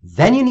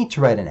 Then you need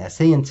to write an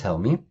essay and tell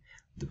me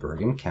the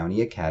Bergen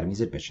County Academies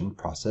admission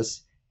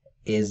process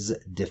is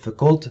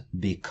difficult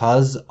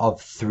because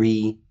of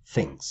 3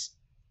 things.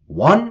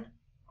 1,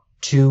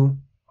 2,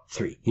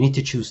 3. You need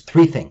to choose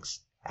 3 things.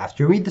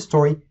 After you read the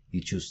story,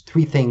 you choose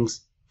 3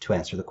 things to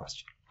answer the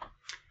question.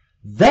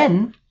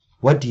 Then,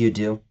 what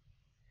do?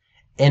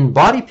 In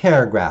body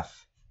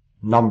paragraph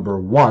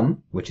number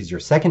 1, which is your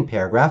second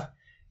paragraph,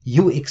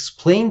 you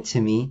explain to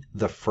me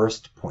the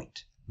first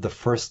point, the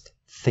first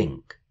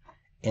thing.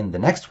 In the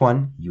next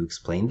one, you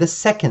explain the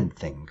second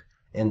thing.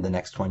 In the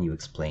next one, you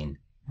explain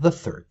the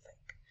third thing.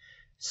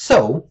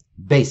 So,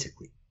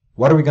 basically,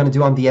 what are we going to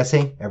do on the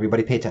essay?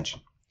 Everybody pay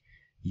attention.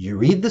 You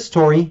read the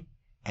story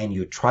and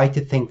you try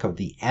to think of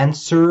the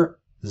answers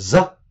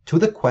to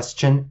the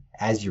question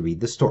as you read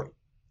the story.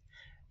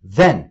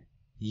 Then,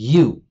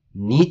 you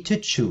need to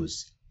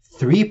choose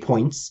 3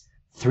 points,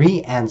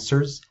 3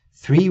 answers,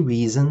 3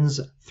 reasons,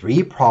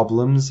 3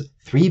 problems,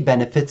 3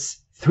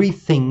 benefits, 3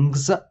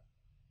 things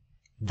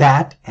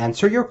that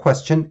answer your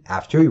question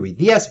after you read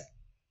the essay.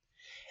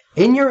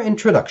 In your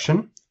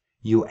introduction,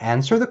 you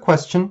answer the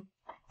question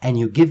and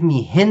you give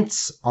me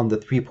hints on the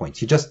 3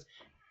 points. You just,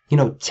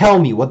 tell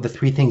me what the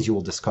 3 things you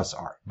will discuss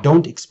are.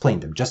 Don't explain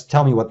them, just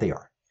tell me what they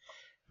are.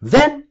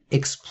 Then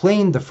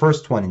explain the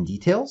first one in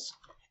details,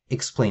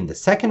 explain the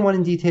second one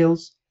in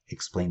details,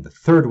 explain the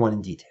third one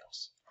in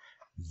details.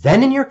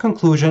 Then in your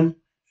conclusion,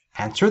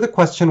 answer the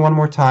question one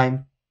more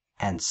time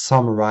and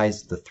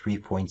summarize the 3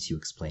 points you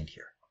explained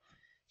here.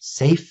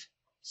 Safe,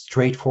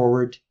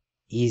 straightforward,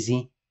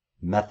 easy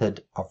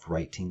method of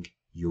writing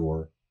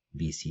your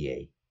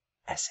BCA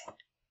essay.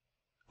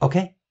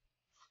 Okay?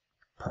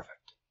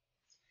 Perfect.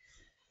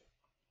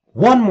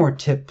 One more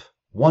tip,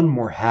 one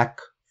more hack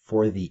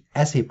for the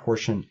essay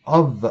portion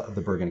of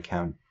the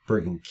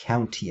Bergen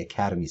County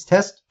Academies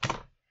test.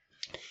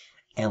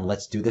 And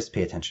let's do this.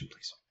 Pay attention,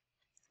 please.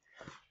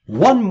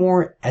 One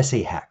more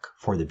essay hack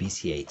for the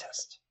BCA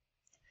test.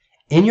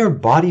 In your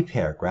body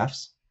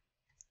paragraphs,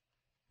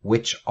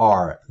 which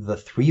are the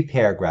 3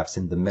 paragraphs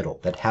in the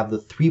middle that have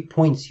the 3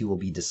 points you will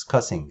be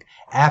discussing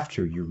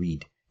after you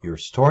read your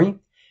story,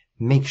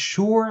 make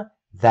sure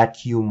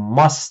that you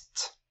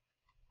must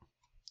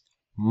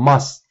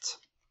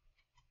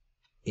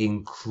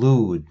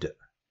include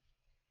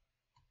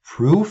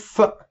proof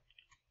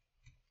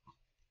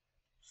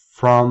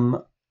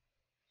from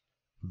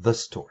the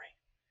story.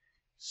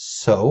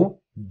 So,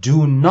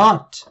 do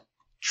not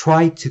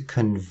try to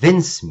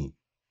convince me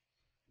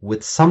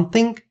with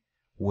something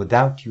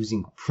without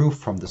using proof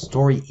from the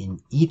story in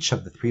each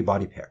of the 3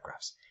 body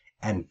paragraphs.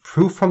 And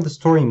proof from the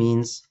story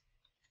means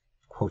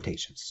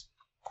quotations,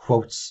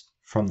 quotes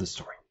from the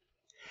story.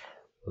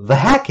 The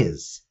hack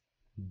is,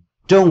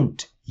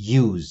 don't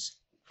use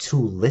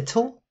too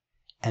little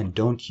and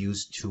don't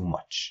use too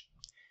much.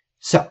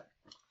 So,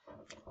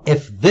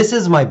 if this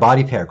is my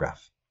body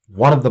paragraph,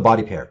 one of the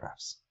body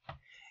paragraphs,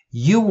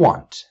 you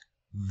want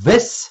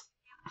this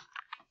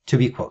to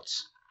be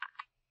quotes.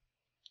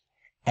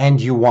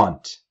 And you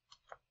want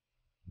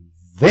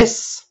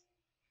this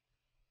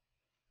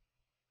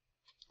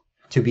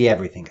to be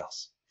everything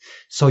else.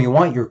 So you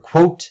want your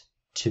quote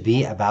to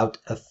be about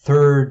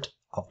 1/3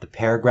 of the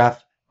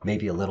paragraph,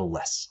 maybe a little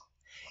less.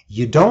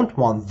 You don't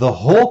want the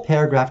whole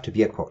paragraph to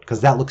be a quote,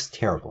 because that looks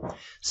terrible.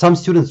 Some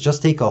students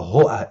just take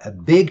a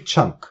big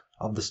chunk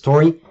of the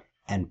story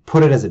and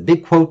put it as a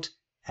big quote,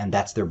 and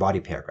that's their body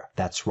paragraph.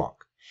 That's wrong.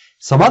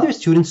 Some other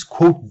students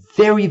quote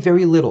very,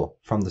 very little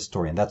from the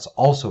story, and that's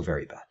also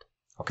very bad.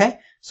 Okay?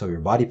 So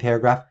your body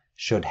paragraph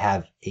should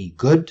have a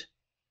good,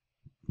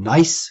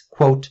 nice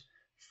quote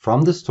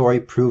from the story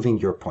proving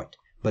your point,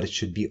 but it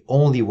should be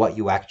only what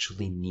you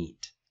actually need.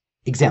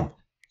 Example.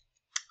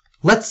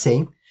 Let's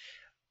say,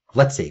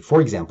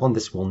 for example, and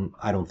this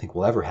I don't think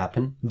will ever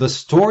happen, the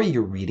story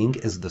you're reading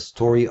is the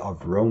story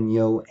of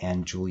Romeo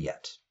and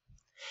Juliet.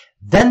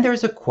 Then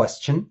there's a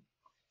question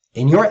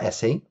in your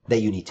essay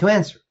that you need to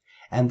answer.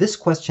 And this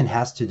question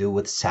has to do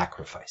with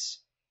sacrifice.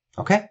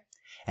 Okay?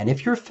 And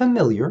if you're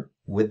familiar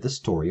with the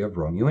story of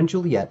Romeo and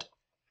Juliet,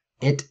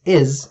 it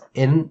is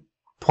in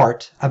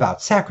part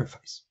about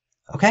sacrifice.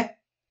 Okay?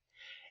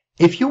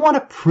 If you want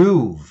to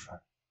prove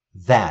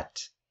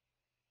that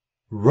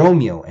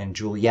Romeo and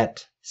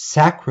Juliet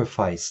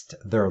sacrificed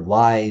their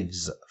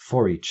lives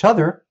for each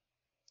other,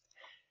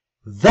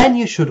 then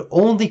you should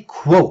only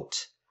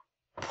quote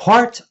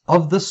part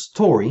of the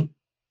story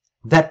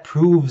that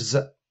proves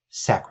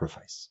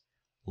sacrifice.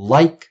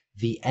 Like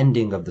the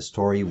ending of the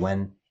story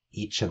when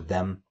each of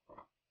them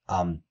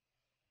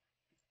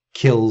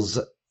kills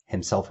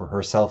himself or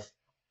herself,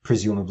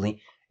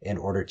 presumably, in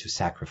order to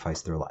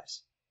sacrifice their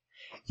lives.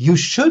 You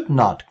should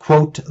not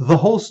quote the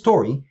whole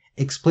story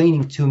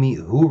explaining to me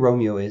who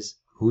Romeo is,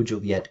 who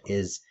Juliet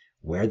is,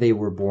 where they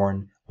were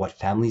born, what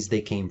families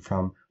they came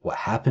from, what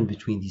happened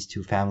between these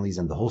two families,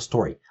 and the whole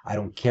story. I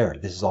don't care.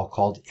 This is all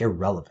called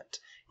irrelevant.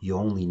 You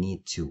only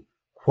need to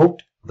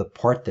quote the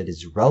part that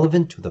is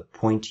relevant to the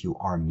point you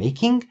are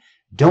making.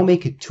 Don't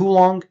make it too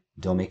long.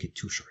 Don't make it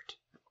too short.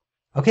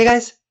 Okay,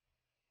 guys?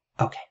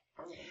 Okay.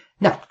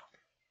 Now,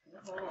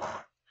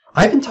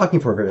 I've been talking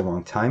for a very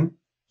long time.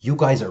 You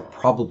guys are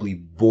probably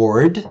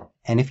bored.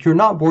 And if you're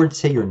not bored,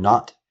 say you're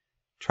not.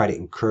 Try to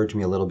encourage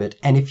me a little bit.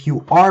 And if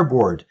you are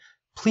bored,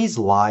 please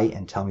lie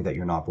and tell me that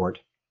you're not bored.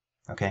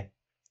 Okay?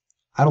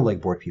 I don't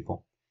like bored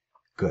people.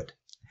 Good.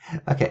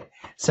 Okay.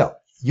 So,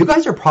 you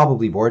guys are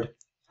probably bored.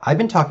 I've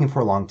been talking for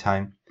a long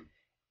time.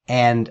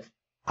 And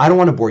I don't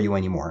want to bore you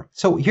anymore.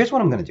 So, here's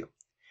what I'm going to do.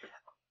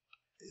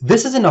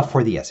 This is enough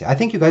for the essay. I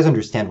think you guys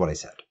understand what I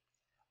said.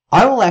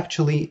 I will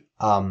actually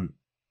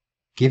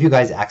give you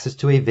guys access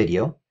to a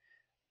video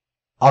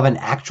of an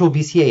actual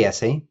BCA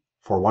essay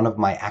for one of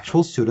my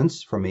actual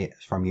students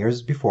from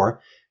years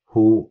before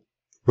who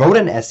wrote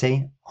an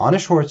essay on a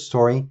short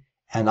story,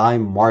 and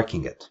I'm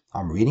marking it.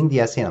 I'm reading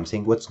the essay and I'm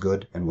saying what's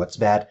good and what's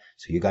bad,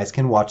 so you guys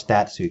can watch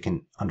that so you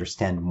can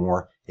understand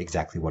more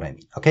exactly what I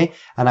mean. Okay?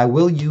 And I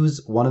will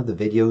use one of the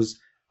videos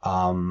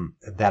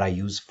that I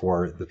use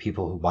for the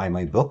people who buy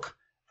my book.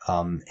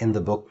 In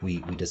the book, we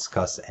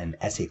discuss an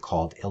essay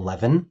called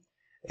 11.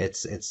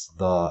 It's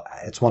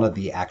one of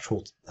the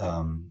actual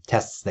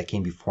tests that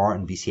came before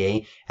on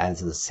BCA, and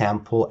it's the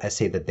sample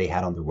essay that they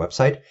had on their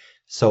website.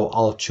 So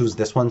I'll choose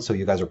this one. So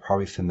you guys are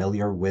probably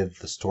familiar with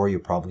the story. You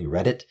probably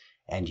read it,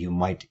 and you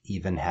might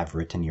even have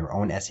written your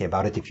own essay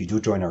about it. If you do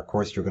join our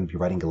course, you're going to be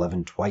writing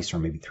 11 twice or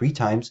maybe 3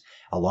 times,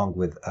 along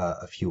with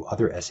a few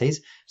other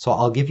essays. So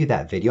I'll give you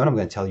that video, and I'm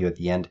going to tell you at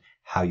the end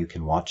how you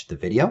can watch the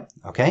video.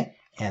 Okay,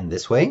 and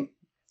this way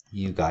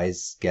you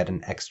guys get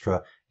an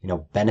extra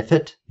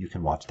benefit. You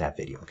can watch that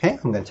video. Okay,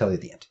 I'm going to tell you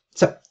at the end.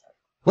 So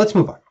let's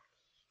move on.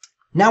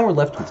 Now we're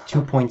left with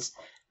 2 points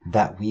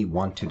that we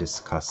want to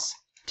discuss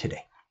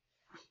today.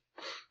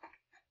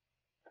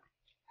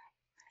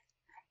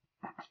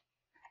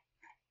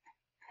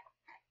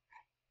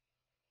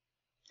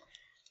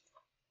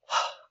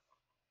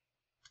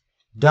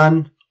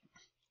 Done.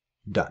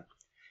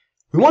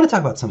 We want to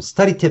talk about some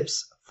study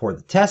tips for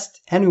the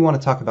test, and we want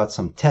to talk about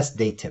some test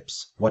day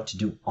tips, what to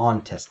do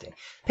on testing.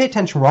 Pay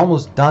attention, we're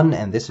almost done,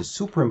 and this is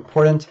super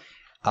important.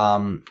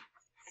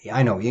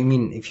 I know,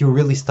 if you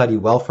really study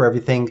well for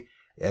everything,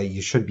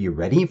 you should be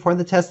ready for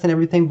the test and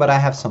everything, but I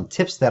have some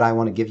tips that I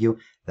want to give you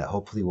that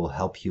hopefully will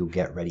help you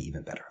get ready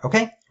even better.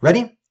 Okay,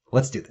 ready?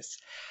 Let's do this.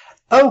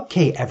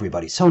 Okay,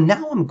 everybody, so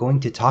now I'm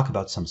going to talk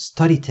about some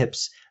study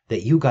tips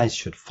that you guys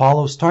should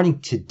follow starting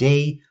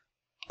today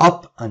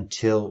up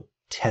until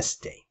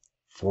test day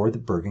for the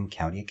Bergen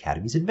County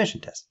Academies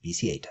admission test,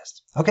 BCA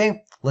test.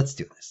 Okay, let's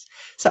do this.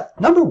 So,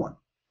 number 1,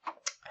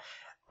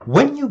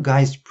 when you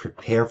guys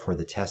prepare for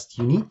the test,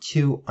 you need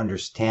to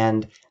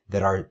understand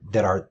that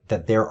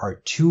there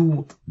are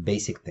 2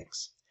 basic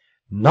things.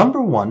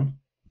 Number 1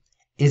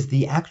 is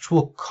the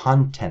actual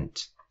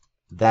content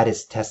that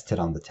is tested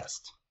on the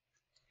test.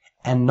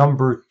 And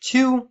number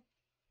 2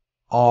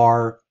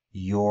 are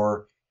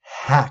your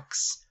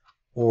hacks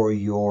or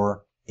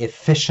your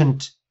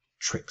efficient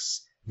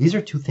tricks. These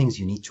are 2 things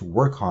you need to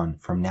work on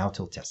from now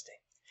till test day.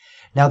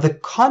 Now, the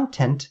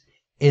content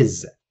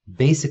is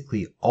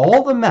basically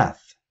all the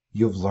math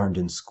you've learned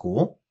in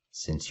school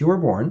since you were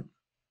born,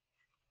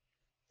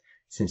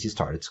 since you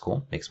started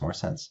school. Makes more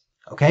sense.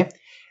 Okay?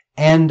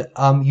 And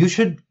you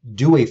should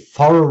do a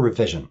thorough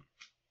revision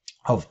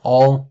of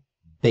all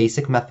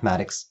basic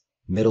mathematics,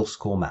 middle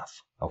school math.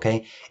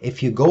 Okay?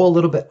 If you go a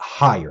little bit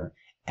higher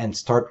and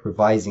start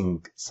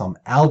revising some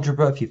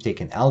algebra, if you've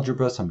taken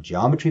algebra, some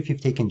geometry, if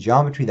you've taken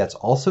geometry, that's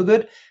also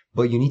good,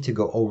 but you need to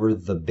go over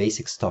the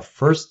basic stuff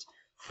first: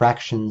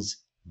 fractions,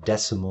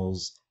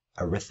 decimals,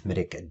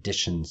 arithmetic,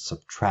 addition,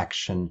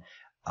 subtraction,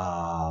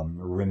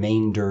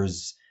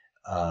 remainders,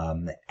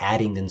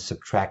 adding and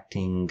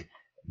subtracting,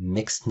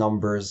 mixed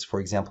numbers,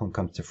 for example, when it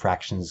comes to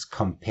fractions,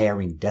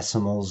 comparing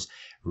decimals,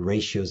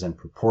 ratios and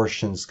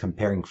proportions,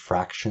 comparing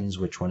fractions,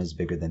 which one is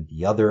bigger than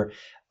the other,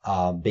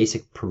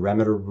 basic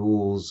perimeter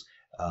rules,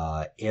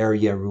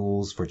 area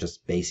rules for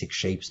just basic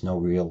shapes, no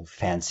real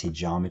fancy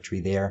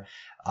geometry there.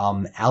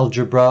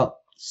 Algebra,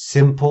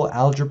 simple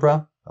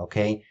algebra,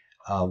 okay?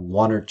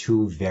 1 or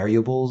 2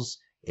 variables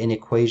in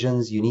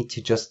equations. You need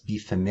to just be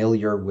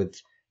familiar with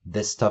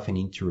this stuff, and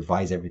you need to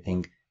revise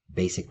everything,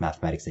 basic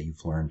mathematics that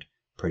you've learned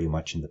pretty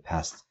much in the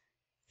past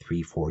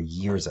 3-4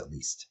 years at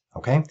least,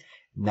 okay?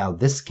 Now,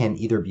 this can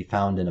either be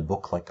found in a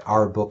book like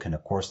our book, in a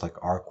course like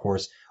our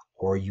course,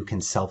 or you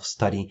can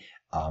self-study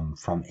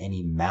from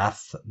any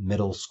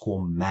middle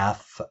school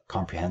math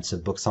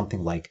comprehensive book,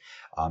 something like,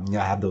 I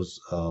have those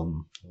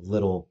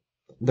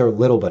they're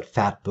little but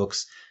fat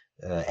books,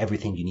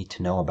 everything you need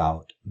to know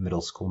about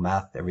middle school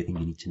math, everything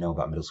you need to know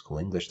about middle school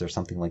English. There's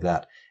something like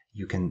that.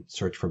 You can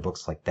search for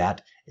books like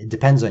that. It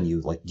depends on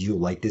you. Like, do you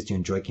like this? Do you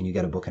enjoy it? Can you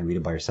get a book and read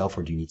it by yourself,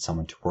 or do you need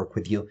someone to work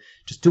with you?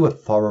 Just do a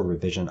thorough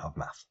revision of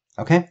math.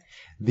 Okay?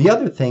 The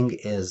other thing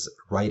is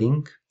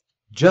writing.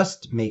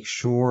 Just make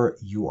sure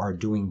you are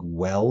doing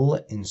well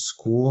in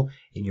school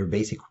in your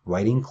basic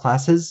writing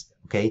classes.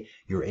 Okay?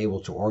 You're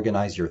able to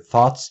organize your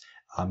thoughts.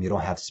 You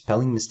don't have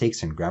spelling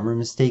mistakes and grammar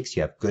mistakes.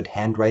 You have good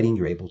handwriting.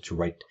 You're able to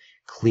write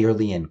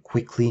clearly and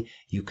quickly.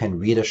 You can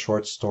read a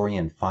short story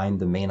and find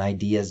the main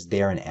ideas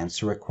there and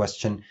answer a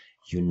question.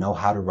 You know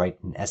how to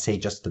write an essay,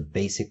 just the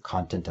basic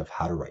content of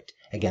how to write.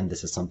 Again,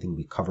 this is something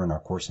we cover in our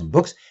course in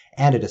books,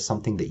 and it is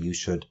something that you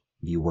should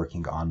be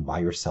working on by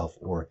yourself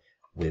or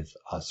with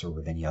us or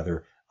with any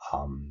other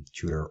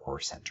tutor or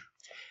center.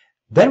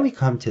 Then we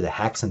come to the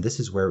hacks, and this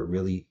is where it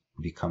really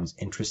becomes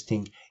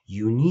interesting.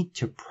 You need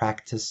to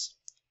practice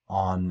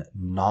on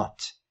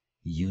not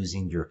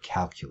using your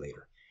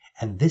calculator.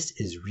 And this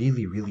is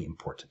really, really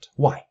important.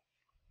 Why?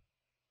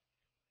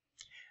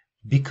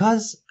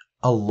 Because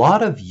a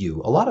lot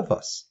of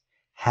us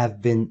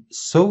have been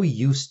so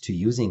used to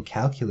using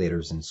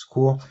calculators in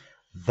school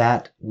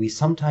that we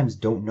sometimes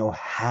don't know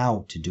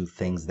how to do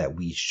things that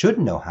we should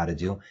know how to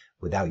do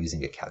without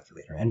using a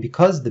calculator. And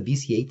because the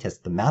BCA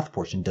test, the math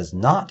portion, does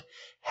not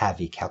have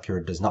a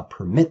calculator, does not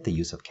permit the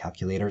use of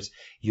calculators,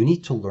 you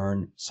need to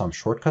learn some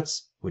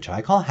shortcuts, which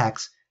I call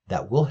hacks,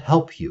 that will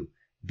help you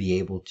be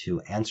able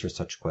to answer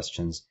such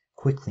questions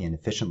quickly and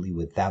efficiently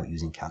without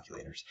using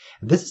calculators.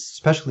 This is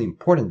especially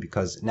important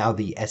because now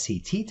the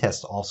SAT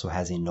test also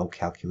has a no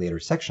calculator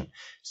section.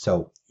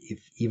 So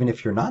even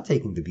if you're not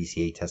taking the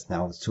BCA test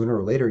now, sooner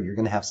or later you're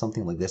going to have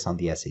something like this on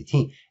the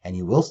SAT, and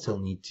you will still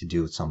need to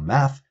do some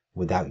math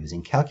without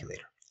using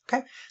calculator.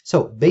 Okay,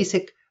 so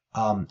basic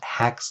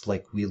hacks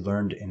like we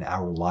learned in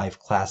our live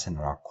class and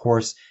in our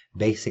course,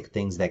 basic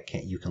things that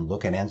you can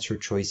look at answer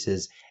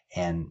choices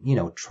and, you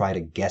know, try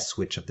to guess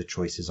which of the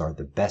choices are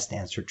the best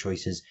answer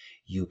choices.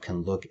 You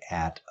can look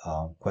at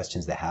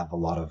questions that have a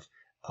lot of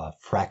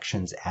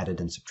fractions added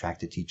and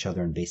subtracted to each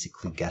other and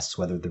basically guess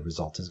whether the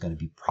result is going to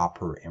be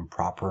proper or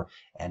improper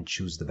and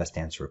choose the best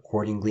answer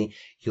accordingly.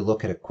 You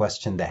look at a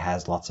question that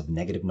has lots of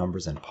negative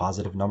numbers and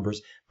positive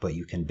numbers, but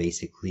you can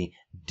basically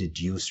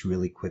deduce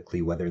really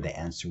quickly whether the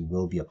answer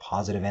will be a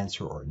positive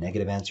answer or a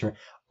negative answer.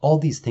 All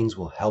these things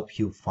will help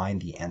you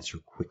find the answer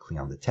quickly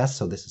on the test.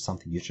 So this is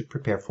something you should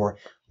prepare for,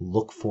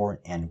 look for,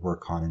 and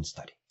work on and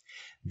study.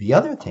 The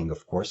other thing,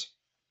 of course,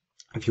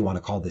 if you want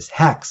to call this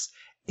hacks,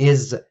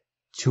 is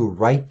to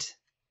write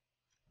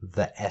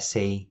the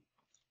essay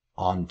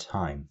on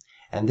time.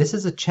 And this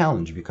is a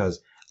challenge because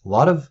a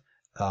lot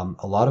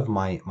of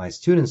my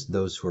students,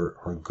 those who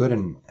are good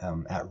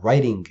at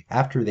writing,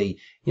 after they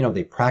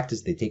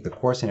practice, they take the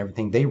course and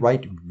everything, they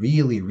write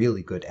really,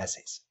 really good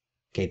essays.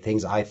 Okay,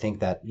 things I think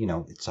that,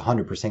 it's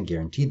 100%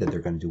 guaranteed that they're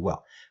going to do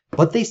well.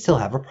 But they still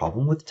have a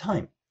problem with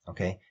time,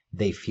 okay?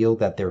 They feel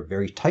that they're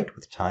very tight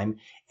with time,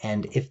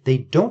 and if they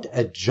don't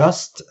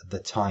adjust the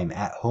time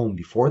at home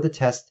before the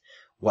test,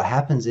 what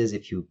happens is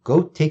if you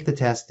go take the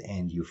test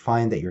and you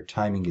find that your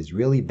timing is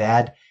really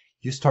bad,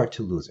 you start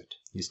to lose it.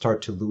 You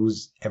start to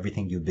lose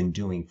everything you've been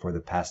doing for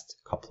the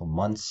past couple of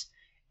months,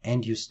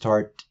 and you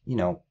start,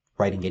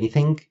 writing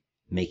anything,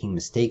 making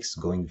mistakes,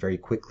 going very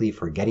quickly,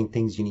 forgetting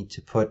things you need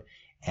to put,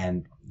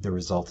 and the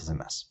result is a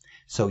mess.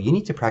 So you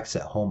need to practice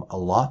at home a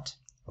lot,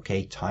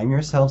 okay? Time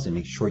yourselves and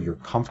make sure you're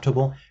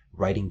comfortable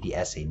writing the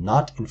essay,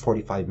 not in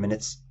 45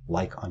 minutes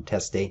like on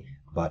test day,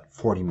 but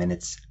 40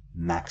 minutes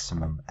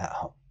maximum at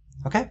home,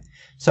 okay?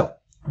 So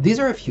these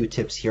are a few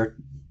tips here.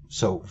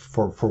 So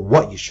for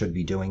what you should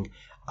be doing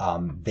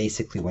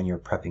basically when you're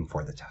prepping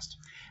for the test.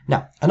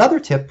 Now, another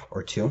tip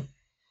or two,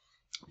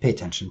 pay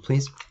attention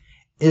please,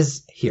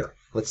 is here.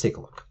 Let's take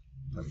a look.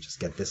 Let me just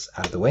get this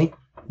out of the way.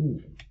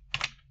 Ooh.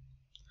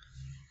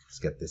 Let's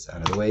get this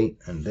out of the way,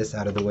 and this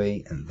out of the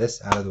way, and this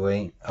out of the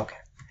way. Okay.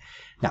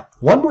 Now,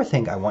 one more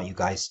thing I want you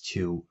guys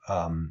to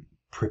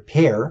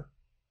prepare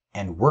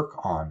and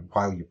work on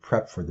while you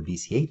prep for the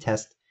BCA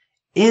test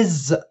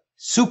is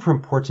super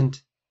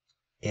important.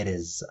 It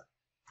is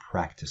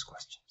practice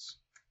questions.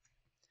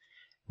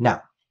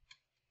 Now,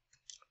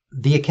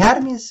 the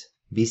Academies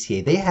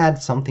BCA, they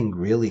had something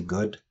really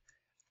good,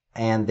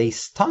 and they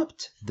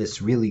stopped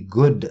this really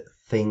good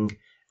thing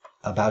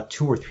about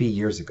 2 or 3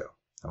 years ago.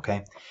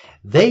 Okay,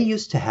 they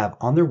used to have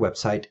on their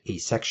website a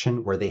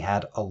section where they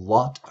had a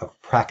lot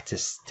of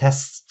practice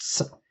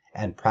tests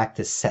and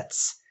practice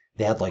sets.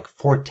 They had like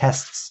 4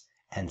 tests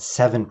and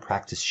 7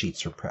 practice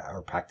sheets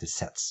or practice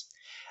sets.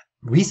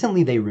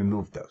 Recently, they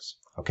removed those.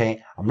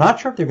 Okay, I'm not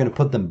sure if they're going to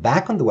put them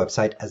back on the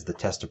website as the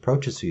test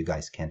approaches so you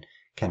guys can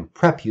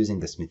prep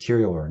using this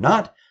material or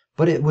not,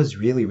 but it was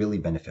really, really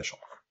beneficial.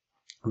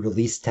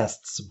 Release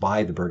tests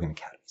by the Bergen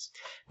Academies.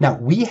 Now,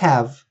 we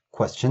have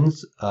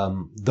questions,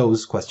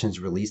 those questions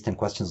released and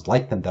questions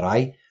like them that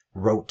I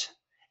wrote.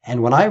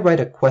 And when I write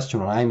a question,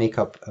 when I make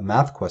up a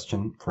math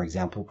question, for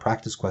example,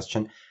 practice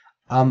question,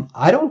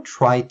 I don't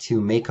try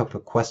to make up a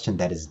question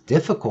that is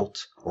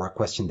difficult or a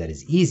question that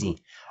is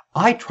easy.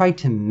 I try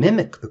to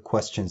mimic the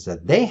questions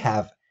that they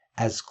have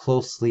as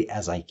closely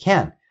as I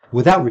can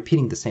without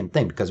repeating the same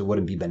thing, because it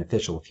wouldn't be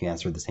beneficial if you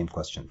answered the same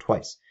question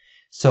twice.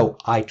 So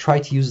I try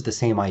to use the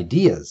same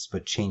ideas,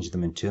 but change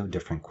them into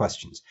different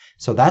questions.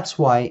 So that's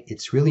why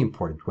it's really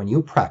important when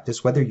you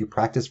practice, whether you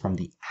practice from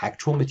the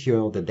actual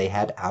material that they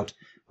had out,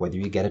 whether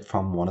you get it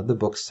from one of the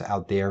books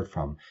out there,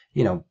 from,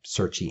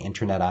 search the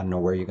internet. I don't know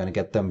where you're going to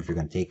get them. If you're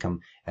going to take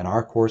them in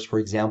our course, for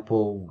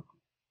example,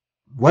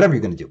 whatever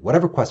you're going to do,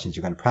 whatever questions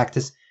you're going to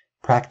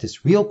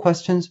practice real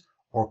questions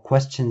or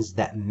questions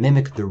that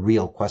mimic the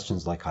real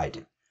questions like I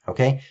do.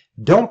 Okay?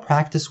 Don't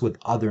practice with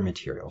other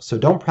material. So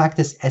don't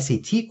practice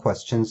SAT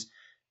questions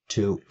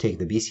to take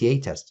the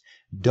BCA test.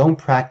 Don't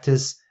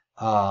practice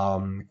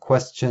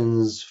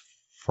questions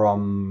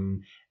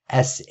from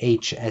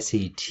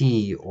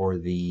SHSAT or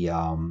the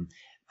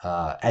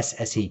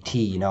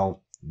SSAT.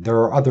 There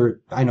are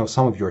other, I know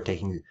some of you are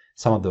taking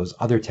some of those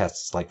other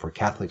tests, like for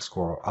Catholic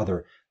school or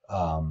other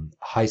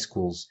high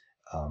schools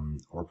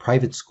or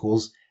private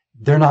schools.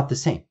 They're not the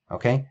same,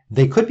 okay?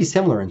 They could be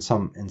similar in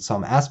some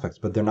aspects,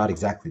 but they're not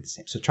exactly the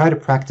same. So try to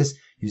practice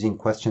using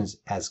questions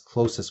as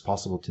close as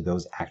possible to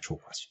those actual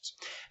questions.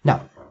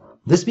 Now,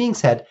 this being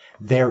said,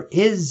 there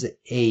is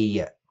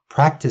a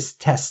practice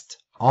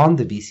test on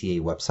the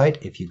BCA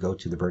website. If you go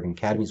to the Bergen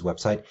Academies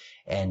website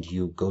and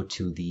you go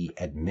to the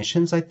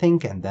admissions, I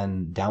think, and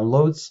then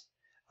downloads,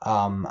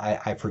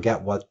 I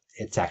forget what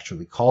it's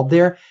actually called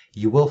there,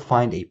 you will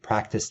find a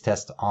practice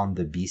test on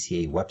the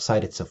BCA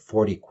website. It's a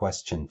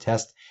 40-question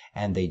test,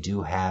 and they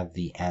do have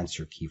the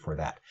answer key for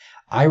that.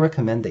 I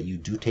recommend that you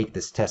do take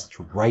this test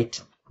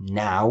right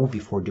now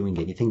before doing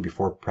anything,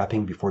 before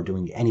prepping, before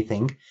doing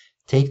anything.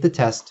 Take the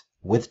test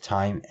with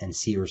time and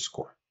see your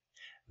score.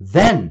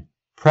 Then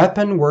prep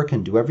and work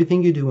and do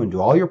everything you do and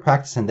do all your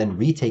practice, and then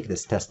retake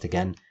this test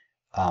again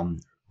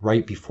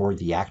right before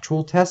the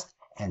actual test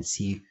and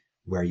see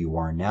where you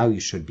are now. You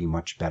should be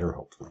much better,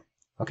 hopefully.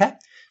 Okay?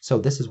 So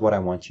this is what I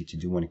want you to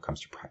do when it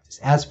comes to practice.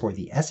 As for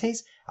the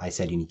essays, I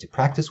said you need to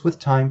practice with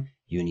time.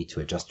 You need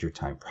to adjust your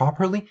time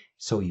properly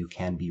so you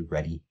can be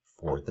ready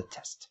for the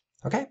test.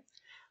 Okay?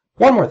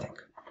 One more thing.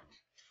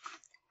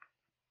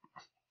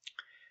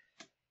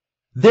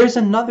 There's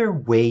another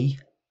way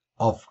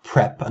of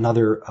prep,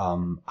 another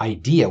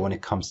idea when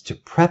it comes to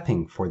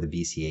prepping for the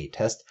BCA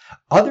test,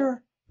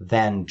 other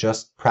than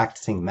just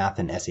practicing math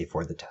and essay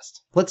for the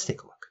test. Let's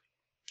take a look.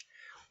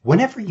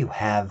 Whenever you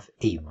have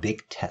a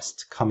big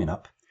test coming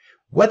up,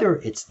 whether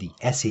it's the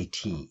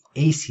SAT,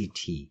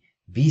 ACT,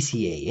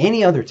 BCA,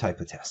 any other type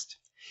of test,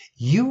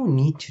 you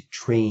need to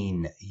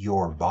train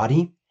your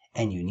body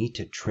and you need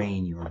to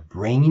train your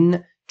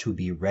brain to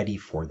be ready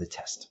for the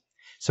test.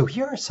 So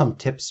here are some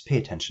tips. Pay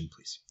attention,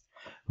 please.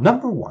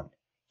 Number one,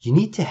 you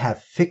need to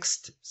have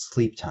fixed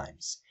sleep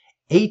times.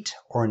 8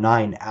 or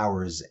 9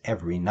 hours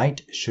every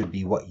night should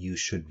be what you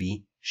should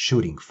be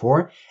shooting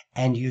for,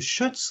 and you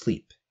should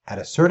sleep at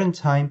a certain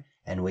time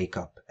and wake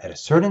up at a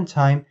certain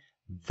time.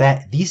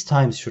 That these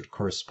times should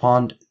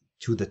correspond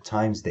to the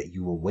times that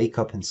you will wake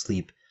up and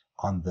sleep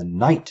on the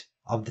night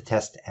of the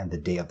test and the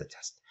day of the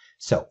test.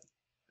 So,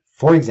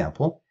 for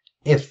example,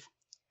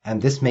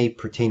 and this may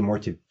pertain more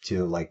to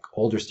like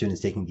older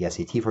students taking the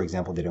SAT, for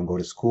example, they don't go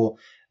to school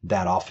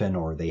that often,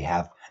 or they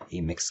have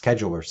a mixed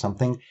schedule or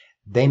something,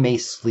 they may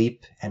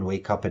sleep and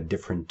wake up at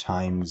different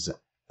times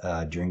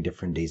during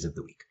different days of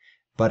the week.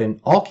 But in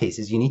all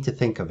cases, you need to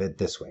think of it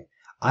this way.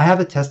 I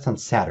have a test on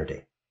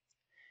Saturday.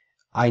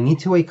 I need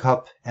to wake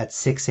up at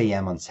 6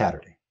 a.m. on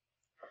Saturday.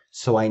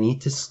 So I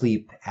need to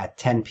sleep at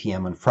 10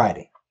 p.m. on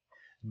Friday.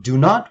 Do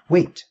not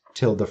wait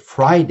till the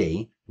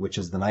Friday, which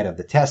is the night of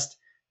the test,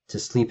 to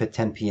sleep at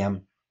 10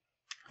 p.m.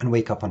 and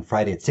wake up on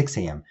Friday at 6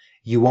 a.m.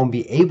 You won't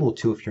be able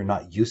to if you're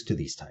not used to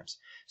these times.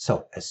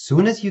 So as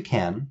soon as you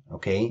can,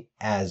 okay,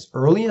 as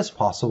early as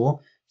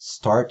possible,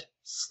 start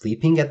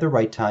sleeping at the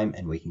right time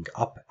and waking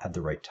up at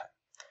the right time.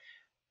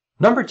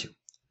 Number two,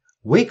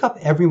 wake up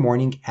every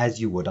morning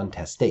as you would on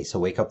test day. So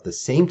wake up the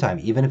same time,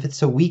 even if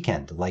it's a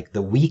weekend, like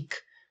the week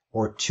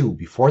or two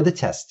before the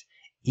test,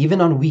 even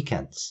on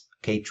weekends,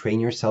 okay, train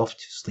yourself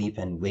to sleep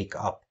and wake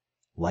up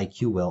like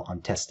you will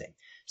on test day.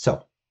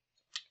 So,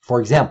 for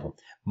example,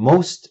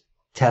 most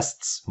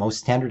tests, most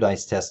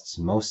standardized tests,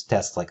 most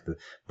tests like the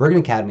Bergen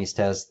Academies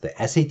test, the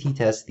SAT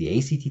test, the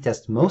ACT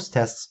test, most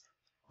tests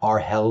are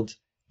held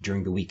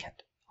during the weekend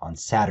on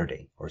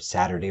Saturday or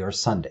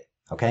Sunday.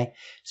 Okay,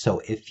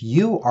 so if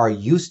you are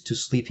used to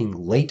sleeping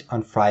late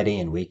on Friday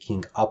and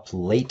waking up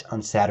late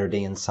on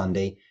Saturday and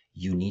Sunday,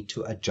 you need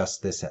to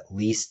adjust this at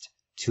least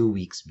 2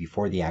 weeks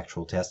before the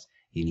actual test.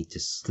 You need to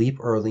sleep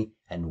early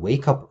and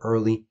wake up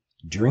early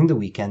during the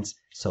weekends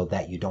so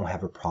that you don't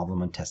have a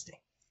problem on testing.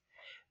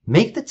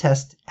 Make the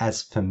test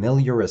as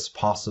familiar as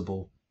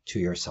possible to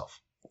yourself.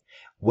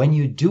 When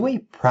you do a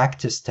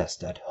practice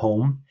test at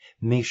home,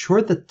 make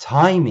sure the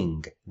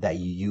timing that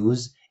you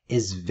use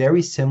is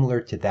very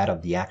similar to that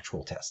of the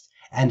actual test,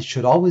 and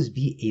should always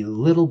be a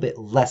little bit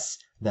less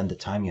than the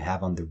time you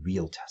have on the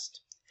real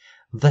test.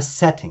 The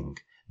setting.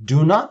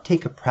 Do not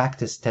take a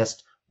practice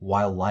test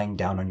while lying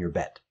down on your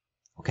bed.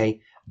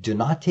 Okay? Do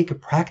not take a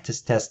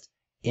practice test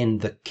in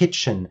the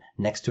kitchen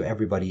next to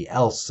everybody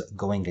else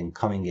going and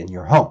coming in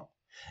your home.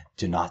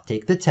 Do not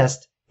take the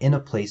test in a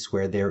place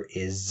where there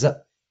is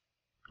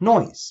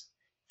noise.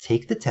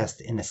 Take the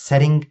test in a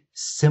setting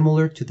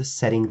similar to the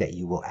setting that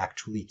you will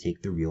actually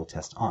take the real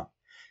test on.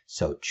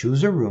 So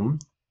choose a room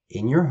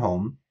in your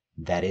home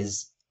that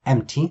is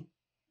empty,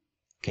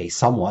 okay,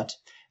 somewhat,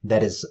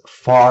 that is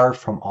far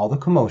from all the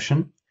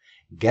commotion.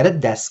 Get a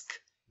desk,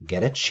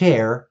 get a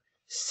chair,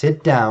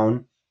 sit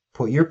down,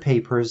 put your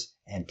papers,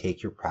 and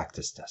take your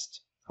practice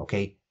test,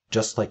 okay,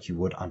 just like you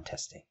would on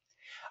test day.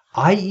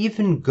 I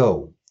even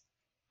go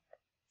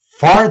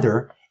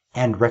farther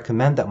and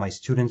recommend that my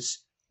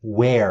students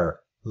wear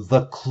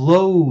the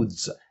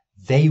clothes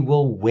they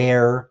will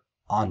wear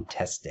on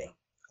test day,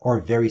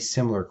 or very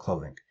similar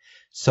clothing.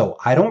 So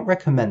I don't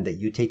recommend that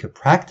you take a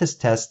practice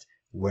test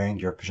wearing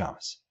your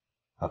pajamas,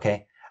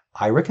 okay?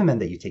 I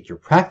recommend that you take your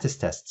practice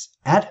tests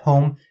at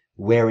home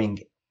wearing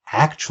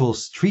actual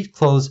street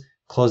clothes,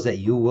 clothes that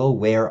you will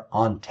wear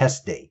on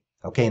test day,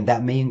 okay? And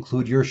that may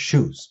include your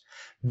shoes,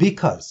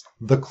 because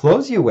the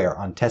clothes you wear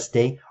on test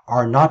day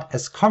are not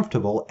as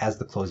comfortable as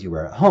the clothes you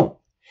wear at home.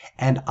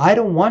 And I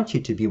don't want you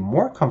to be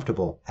more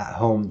comfortable at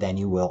home than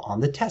you will on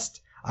the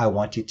test. I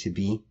want you to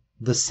be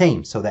the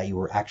same so that you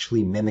are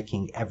actually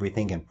mimicking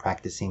everything and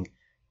practicing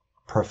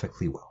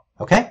perfectly well,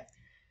 okay?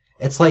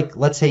 It's like,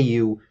 let's say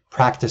you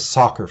practice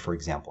soccer, for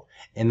example.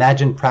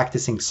 Imagine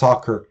practicing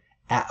soccer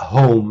at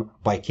home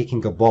by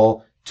kicking a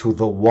ball to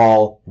the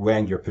wall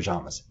wearing your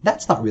pajamas.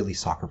 That's not really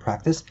soccer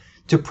practice.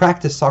 To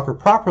practice soccer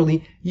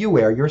properly, you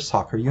wear your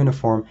soccer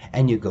uniform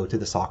and you go to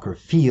the soccer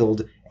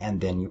field and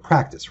then you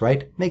practice,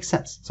 right? Makes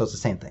sense. So it's the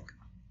same thing.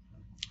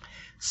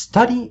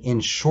 Study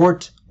in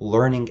short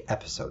learning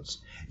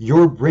episodes.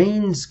 Your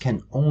brains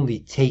can only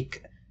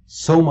take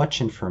so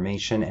much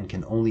information and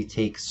can only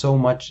take so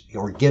much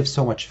or give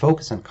so much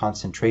focus and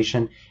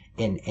concentration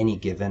in any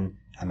given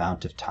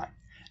amount of time.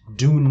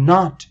 Do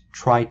not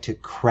try to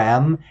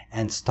cram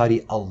and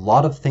study a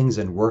lot of things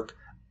and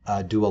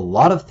do a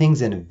lot of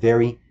things in a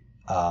very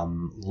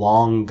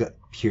long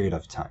period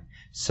of time.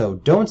 So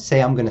don't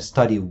say I'm going to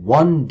study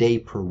 1 day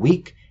per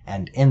week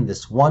and in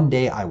this 1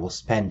 day I will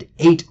spend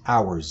 8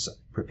 hours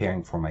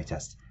preparing for my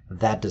test.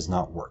 That does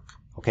not work,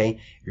 okay?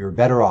 You're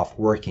better off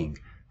working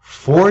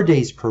 4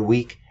 days per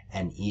week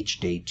and each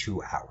day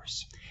 2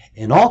 hours.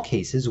 In all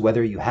cases,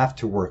 whether you have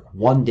to work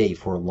 1 day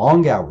for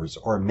long hours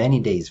or many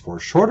days for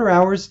shorter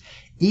hours,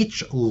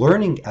 each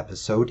learning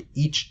episode,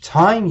 each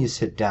time you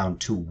sit down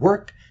to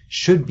work,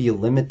 should be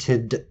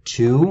limited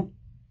to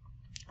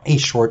a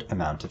short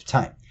amount of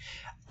time.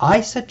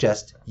 I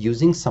suggest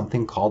using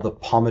something called the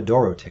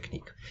Pomodoro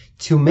technique.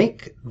 To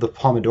make the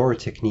Pomodoro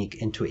technique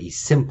into a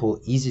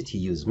simple,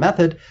 easy-to-use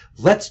method,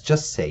 let's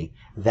just say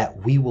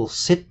that we will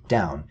sit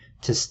down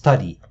to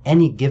study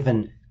any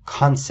given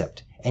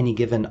concept, any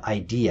given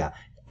idea,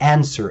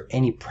 answer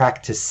any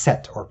practice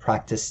set or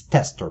practice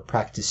test or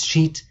practice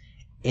sheet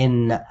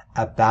in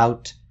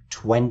about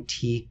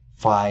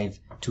 25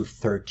 to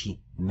 30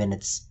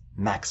 minutes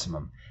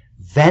maximum.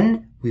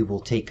 Then we will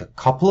take a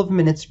couple of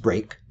minutes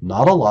break,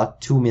 not a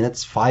lot, 2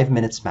 minutes, 5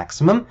 minutes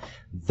maximum.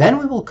 Then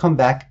we will come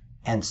back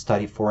and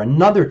study for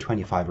another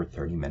 25 or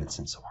 30 minutes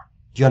and so on.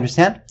 Do you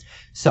understand?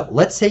 So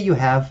let's say you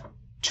have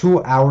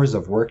 2 hours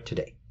of work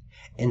today.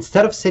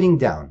 Instead of sitting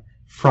down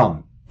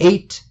from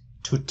 8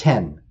 to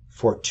 10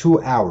 for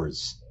 2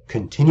 hours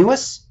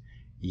continuous,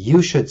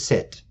 you should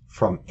sit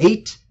from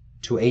 8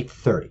 to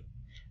 8:30.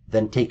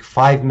 Then take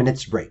 5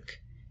 minutes break.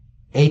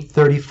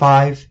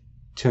 8:35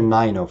 to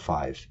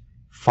 9:05.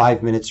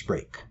 5 minutes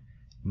break.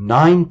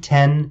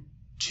 9:10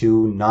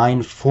 to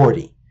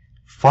 9:40.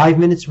 5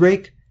 minutes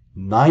break.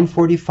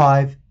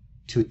 9:45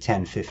 to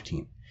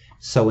 10:15.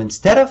 So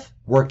instead of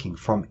working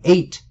from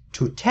 8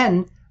 to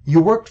 10,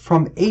 you worked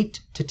from 8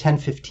 to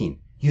 10:15.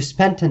 You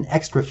spent an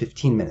extra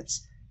 15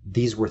 minutes.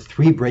 These were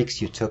 3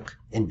 breaks you took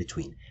in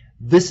between.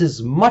 This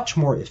is much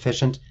more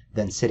efficient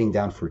than sitting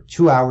down for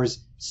 2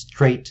 hours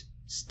straight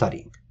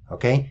studying,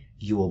 okay?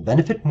 You will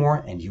benefit more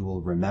and you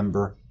will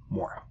remember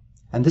more.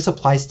 And this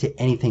applies to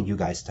anything you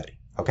guys study,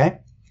 okay?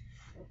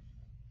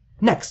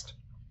 Next,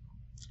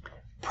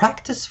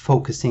 practice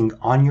focusing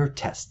on your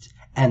test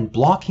and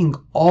blocking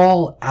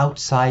all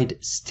outside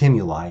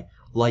stimuli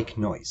like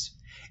noise.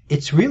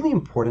 It's really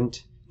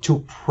important to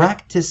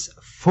practice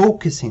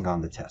focusing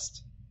on the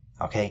test,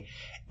 okay?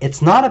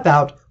 It's not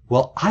about,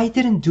 well, I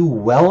didn't do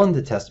well on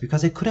the test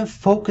because I couldn't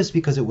focus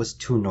because it was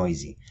too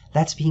noisy.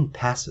 That's being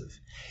passive.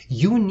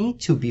 You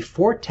need to,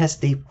 before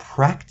test day,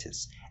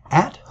 practice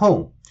at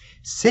home,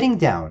 sitting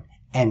down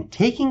and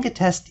taking a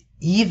test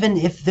even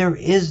if there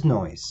is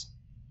noise.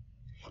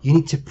 You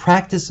need to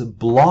practice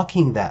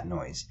blocking that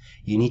noise.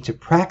 You need to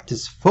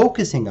practice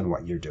focusing on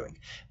what you're doing,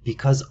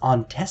 because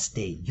on test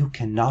day, you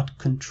cannot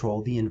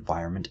control the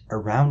environment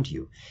around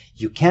you.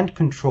 You can't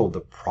control the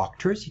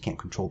proctors, you can't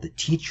control the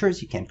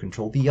teachers, you can't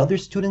control the other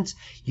students,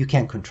 you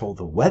can't control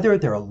the weather.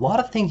 There are a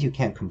lot of things you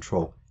can't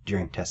control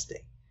during test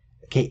day.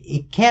 Okay,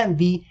 it can't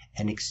be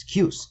an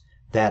excuse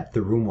that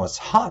the room was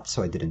hot,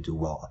 so I didn't do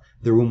well.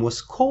 The room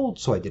was cold,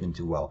 so I didn't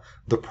do well.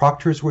 The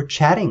proctors were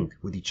chatting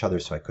with each other,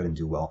 so I couldn't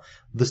do well.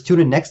 The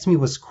student next to me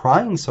was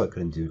crying, so I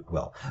couldn't do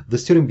well. The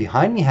student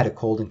behind me had a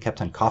cold and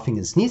kept on coughing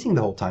and sneezing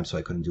the whole time, so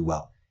I couldn't do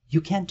well.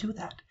 You can't do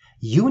that.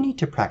 You need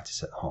to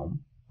practice at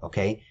home,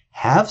 okay?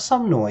 Have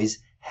some noise,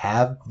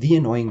 have the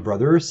annoying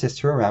brother or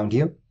sister around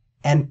you,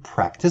 and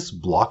practice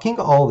blocking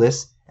all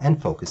this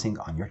and focusing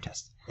on your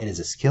test. It is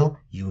a skill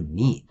you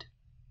need.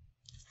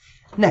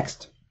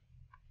 Next.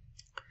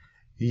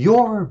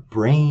 Your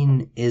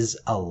brain is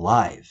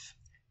alive.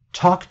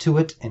 Talk to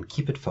it and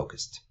keep it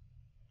focused.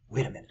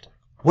 Wait a minute.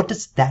 What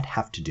does that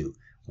have to do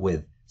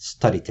with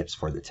study tips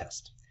for the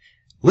test?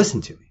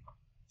 Listen to me.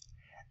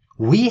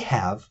 We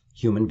have,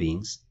 human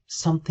beings,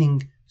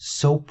 something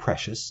so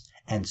precious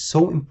and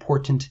so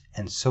important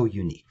and so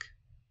unique.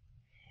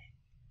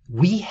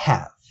 We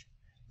have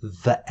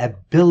the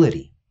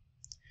ability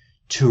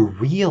to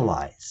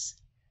realize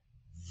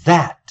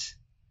that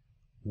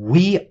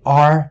we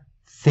are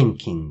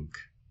thinking.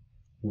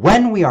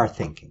 When we are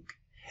thinking,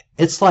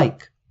 it's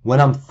like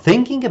when I'm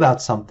thinking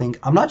about something,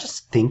 I'm not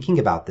just thinking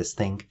about this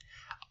thing,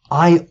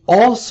 I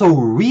also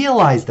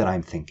realize that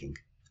I'm thinking.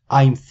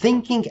 I'm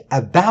thinking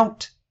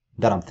about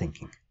that I'm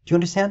thinking. Do you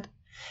understand?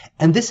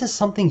 And this is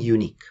something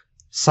unique.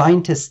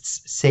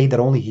 Scientists say that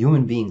only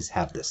human beings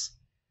have this.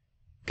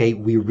 Okay,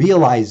 we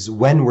realize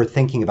when we're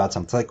thinking about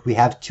something. It's like we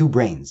have two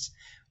brains.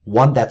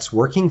 One that's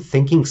working,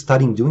 thinking,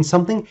 studying, doing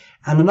something,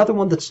 and another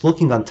one that's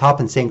looking on top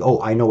and saying,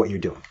 oh, I know what you're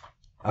doing.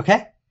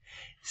 Okay?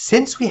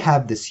 Since we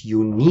have this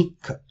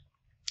unique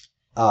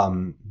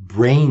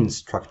brain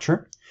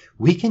structure,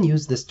 we can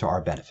use this to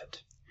our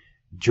benefit.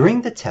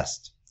 During the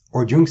test,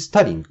 or during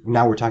studying,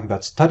 now we're talking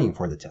about studying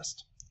for the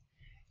test,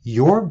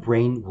 your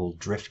brain will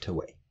drift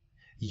away.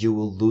 You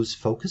will lose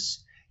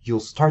focus. You'll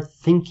start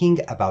thinking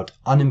about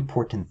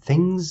unimportant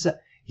things.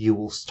 You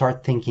will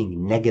start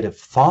thinking negative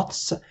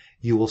thoughts.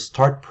 You will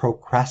start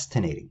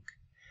procrastinating.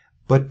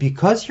 But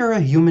because you're a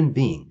human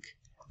being,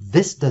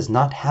 this does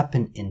not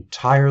happen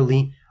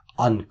entirely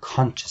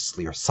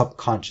unconsciously or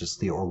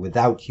subconsciously or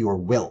without your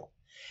will.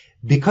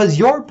 Because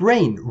your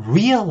brain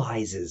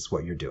realizes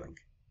what you're doing.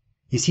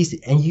 You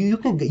see, and you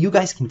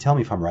guys can tell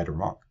me if I'm right or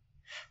wrong.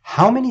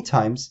 How many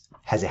times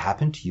has it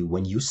happened to you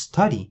when you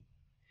study,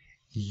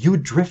 you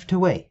drift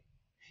away?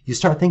 You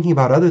start thinking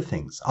about other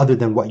things other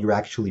than what you're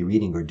actually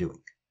reading or doing.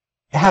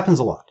 It happens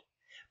a lot.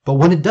 But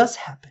when it does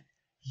happen,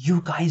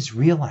 you guys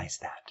realize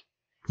that.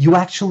 You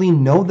actually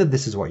know that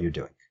this is what you're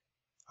doing.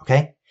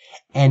 Okay?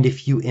 And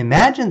if you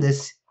imagine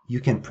this, you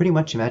can pretty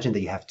much imagine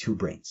that you have two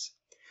brains.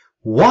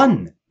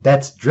 One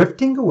that's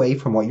drifting away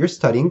from what you're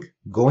studying,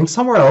 going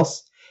somewhere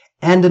else,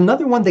 and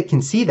another one that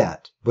can see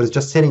that, but is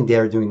just sitting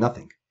there doing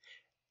nothing.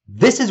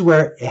 This is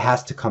where it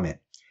has to come in.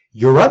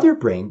 Your other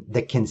brain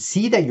that can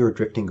see that you're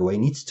drifting away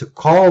needs to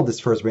call this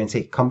first brain and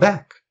say, come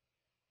back.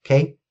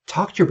 Okay?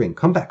 Talk to your brain.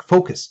 Come back.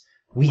 Focus.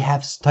 We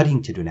have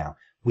studying to do now.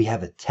 We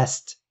have a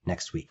test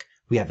next week.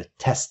 We have a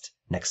test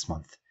next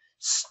month.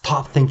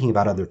 Stop thinking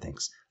about other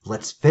things.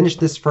 Let's finish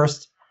this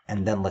first,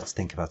 and then let's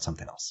think about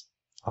something else.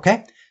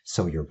 Okay?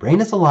 So your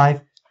brain is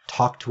alive.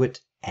 Talk to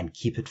it and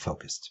keep it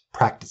focused.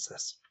 Practice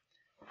this.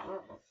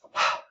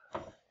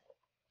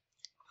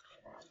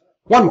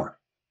 One more.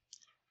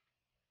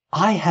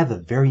 I have a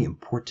very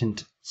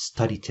important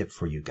study tip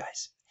for you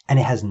guys, and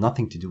it has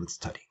nothing to do with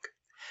studying.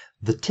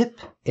 The tip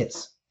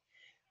is,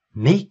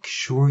 make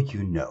sure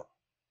you know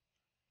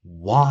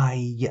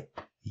why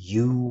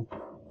you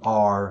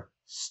are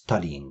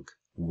studying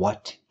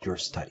what you're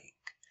studying.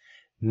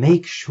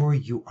 Make sure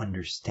you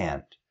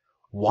understand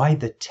why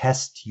the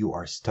test you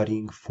are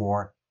studying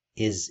for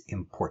is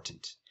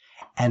important,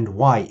 and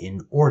why,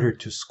 in order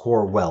to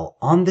score well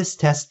on this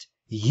test,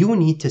 you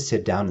need to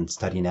sit down and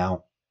study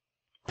now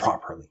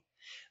properly.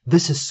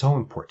 This is so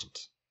important.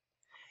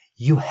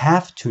 You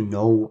have to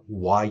know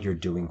why you're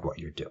doing what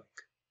you're doing.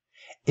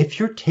 If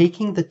you're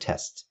taking the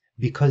test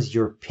because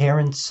your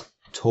parents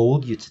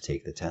told you to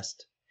take the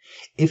test,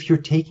 if you're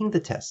taking the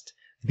test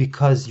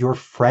because your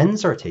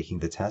friends are taking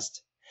the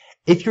test,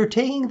 if you're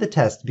taking the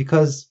test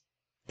because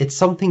it's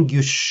something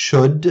you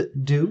should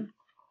do,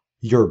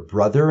 your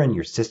brother and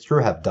your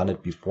sister have done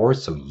it before,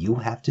 so you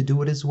have to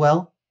do it as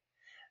well,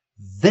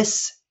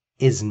 this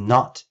is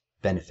not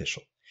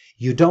beneficial.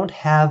 You don't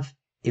have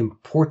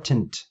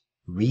important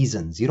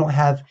reasons. You don't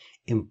have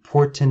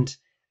important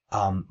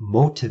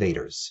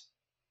motivators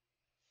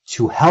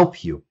to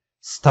help you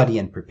study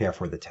and prepare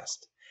for the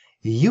test.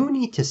 You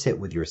need to sit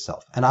with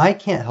yourself, and I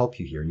can't help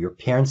you here, and your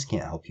parents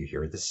can't help you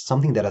here. This is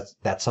something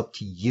that's up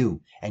to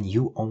you and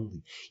you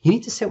only. You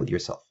need to sit with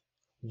yourself.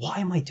 Why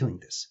am I doing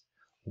this?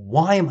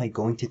 Why am I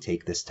going to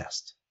take this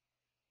test?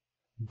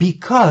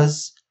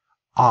 Because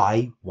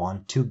I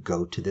want to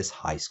go to this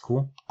high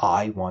school.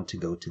 I want to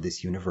go to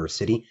this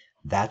university.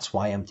 That's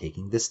why I'm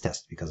taking this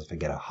test, because if I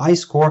get a high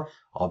score,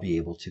 I'll be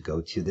able to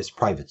go to this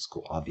private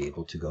school. I'll be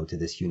able to go to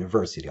this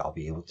university. I'll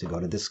be able to go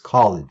to this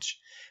college.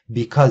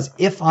 Because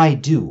if I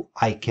do,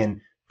 I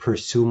can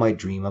pursue my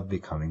dream of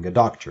becoming a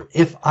doctor.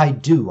 If I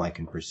do, I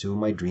can pursue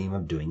my dream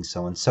of doing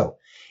so and so.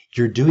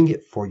 You're doing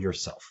it for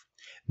yourself.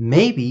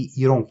 Maybe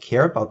you don't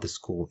care about the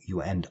school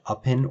you end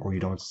up in, or you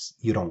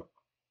don't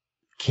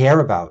care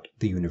about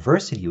the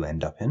university you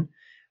end up in,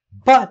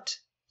 but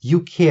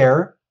you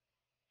care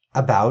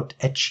about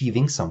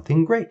achieving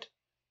something great.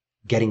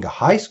 Getting a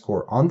high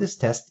score on this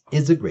test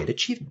is a great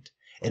achievement.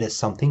 It is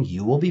something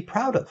you will be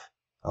proud of.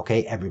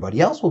 Okay,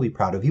 everybody else will be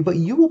proud of you, but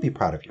you will be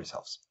proud of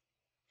yourselves.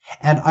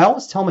 And I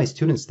always tell my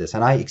students this,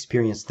 and I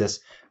experienced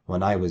this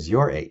when I was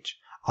your age.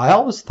 I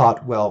always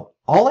thought, well,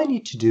 all I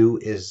need to do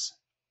is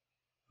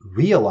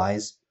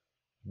realize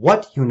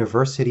what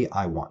university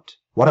I want,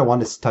 what I want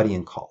to study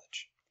in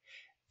college.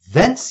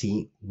 Then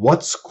see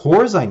what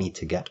scores I need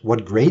to get,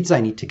 what grades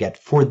I need to get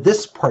for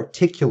this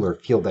particular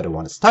field that I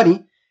want to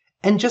study,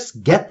 and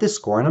just get this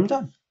score and I'm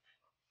done.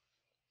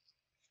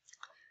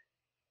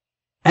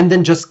 And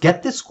then just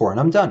get this score and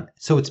I'm done.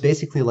 So it's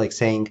basically like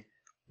saying,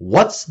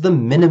 what's the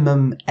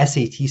minimum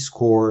SAT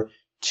score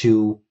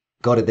to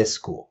go to this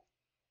school?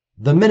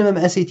 The minimum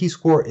SAT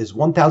score is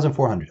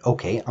 1,400.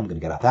 Okay, I'm going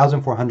to get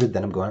 1,400,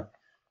 then I'm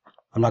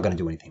not going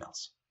to do anything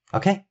else.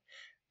 Okay?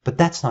 But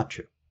that's not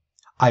true.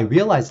 I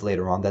realized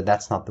later on that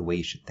that's not the way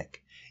you should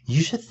think.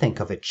 You should think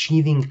of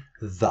achieving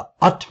the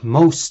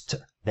utmost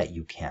that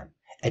you can,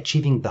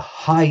 achieving the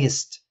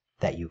highest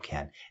that you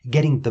can,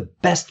 getting the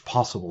best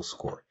possible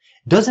score.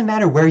 Doesn't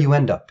matter where you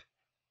end up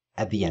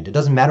at the end. It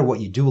doesn't matter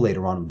what you do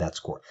later on with that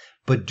score.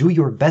 But do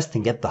your best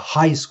and get the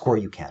highest score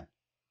you can.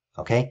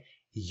 Okay?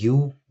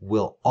 You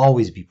will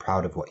always be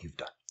proud of what you've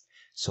done.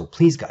 So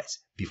please, guys,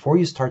 before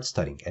you start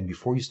studying and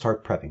before you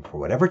start prepping for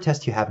whatever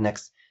test you have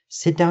next,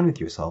 sit down with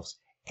yourselves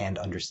and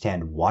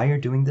understand why you're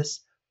doing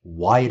this,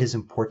 why it is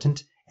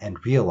important,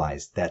 and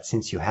realize that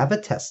since you have a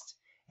test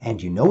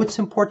and you know it's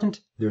important,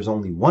 there's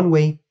only one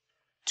way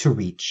to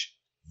reach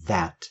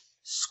that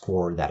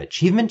score, that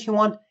achievement you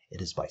want.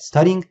 It is by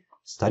studying,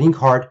 studying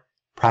hard,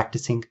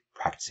 practicing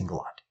a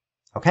lot.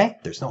 Okay?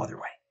 There's no other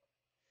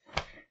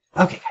way.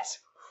 Okay, guys.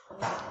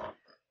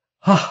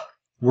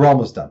 We're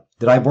almost done.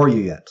 Did I bore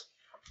you yet?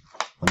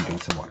 Let me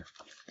drink some water.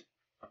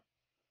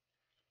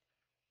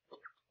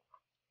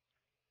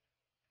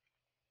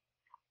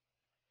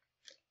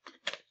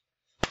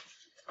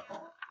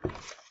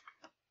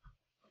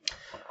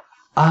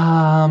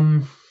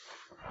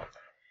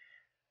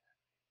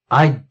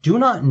 I do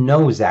not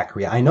know,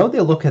 Zachary. I know they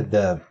look at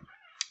the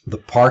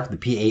PARCC, the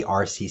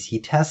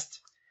PARCC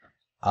test.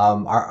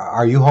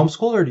 Are you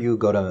homeschooled or do you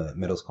go to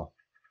middle school?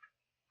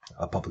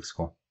 A public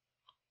school?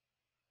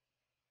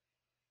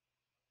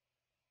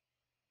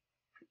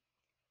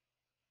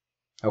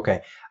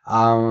 Okay.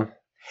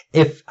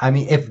 If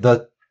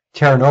the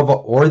Terra Nova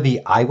or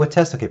the Iowa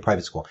test, okay,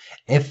 private school,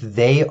 if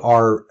they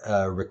are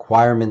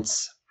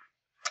requirements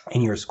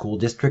in your school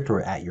district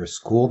or at your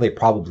school, they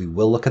probably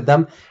will look at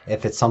them.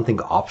 If it's something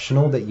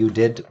optional that you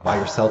did by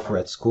yourself or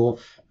at school,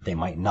 they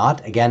might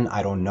not. Again,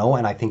 I don't know,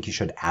 and I think you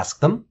should ask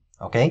them,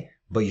 okay?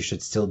 But you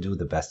should still do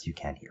the best you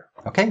can here.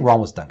 Okay, we're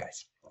almost done,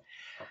 guys.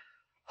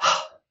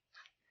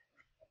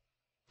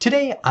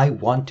 Today, I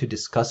want to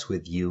discuss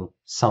with you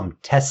some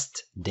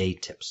test day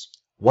tips.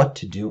 What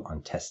to do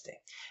on test day.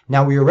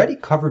 Now, we already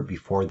covered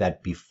before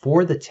that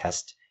before the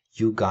test,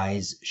 you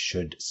guys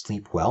should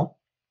sleep well.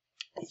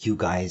 You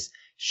guys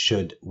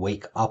should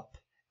wake up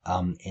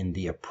in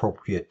the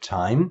appropriate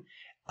time.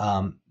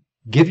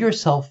 Give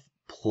yourself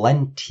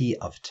plenty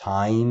of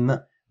time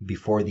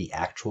before the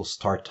actual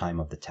start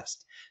time of the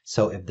test.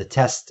 So if the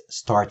test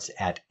starts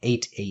at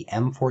 8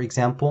 a.m., for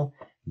example,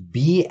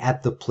 be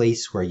at the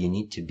place where you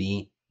need to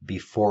be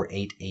before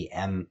 8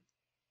 a.m.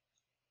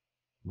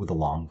 with a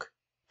long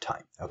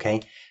time,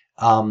 okay?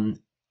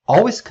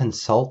 Always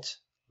consult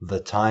the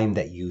time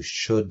that you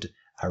should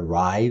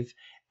arrive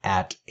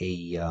at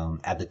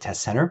the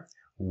test center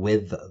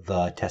with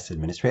the test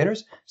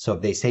administrators. So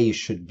if they say you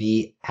should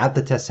be at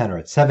the test center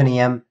at 7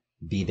 a.m.,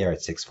 be there at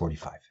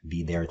 6:45.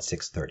 Be there at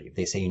 6:30. If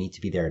they say you need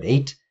to be there at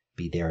 8,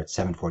 be there at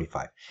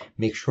 7:45.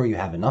 Make sure you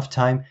have enough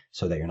time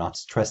so that you're not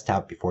stressed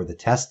out before the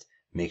test.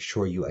 Make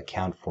sure you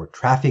account for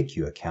traffic,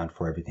 you account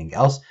for everything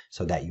else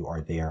so that you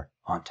are there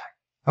on time.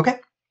 Okay?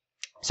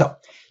 So,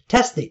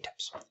 test day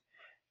tips.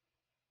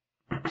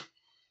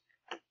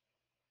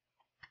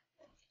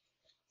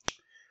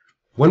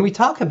 When we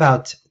talk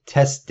about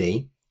test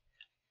day,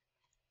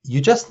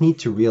 you just need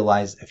to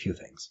realize a few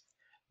things.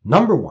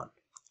 Number one,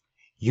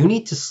 you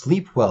need to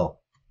sleep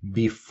well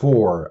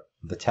before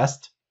the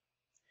test.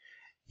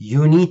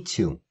 You need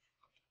to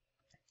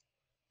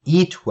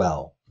eat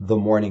well the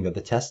morning of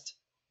the test,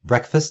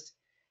 breakfast,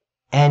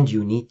 and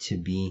you need to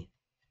be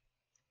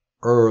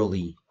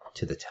early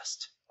to the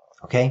test.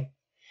 Okay?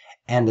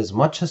 And as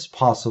much as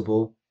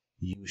possible,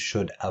 you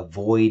should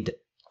avoid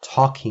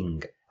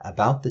talking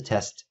about the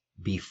test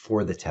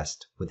before the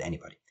test with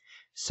anybody.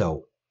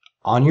 So,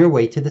 on your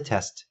way to the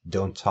test,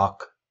 don't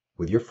talk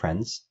with your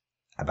friends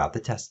about the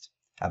test,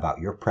 about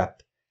your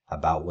prep,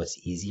 about what's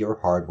easy or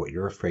hard, what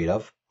you're afraid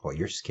of, what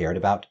you're scared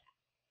about,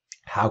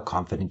 how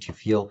confident you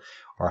feel,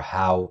 or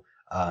how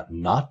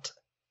not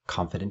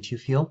confident you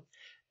feel.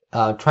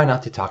 Try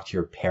not to talk to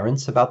your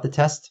parents about the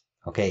test.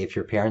 Okay, if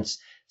your parents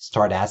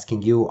start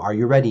asking you, are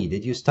you ready?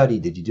 Did you study?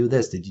 Did you do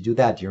this? Did you do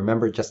that? Do you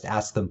remember? Just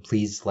ask them,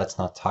 please, let's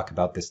not talk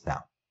about this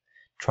now.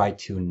 Try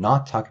to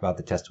not talk about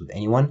the test with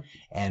anyone.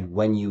 And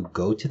when you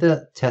go to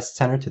the test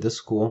center, to the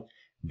school,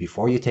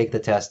 before you take the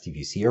test, if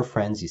you see your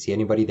friends, you see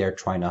anybody there,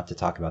 try not to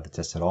talk about the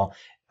test at all.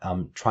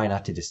 Try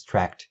not to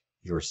distract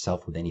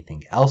yourself with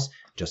anything else.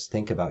 Just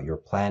think about your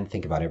plan.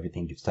 Think about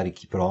everything you've studied.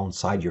 Keep it all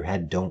inside your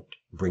head. Don't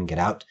bring it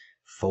out.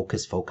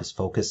 Focus, focus,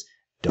 focus.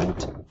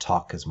 Don't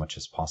talk as much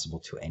as possible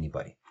to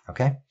anybody.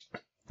 Okay?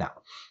 Now,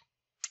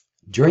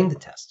 during the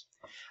test,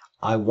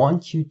 I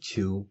want you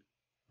to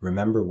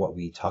remember what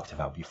we talked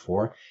about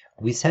before.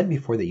 We said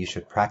before that you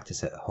should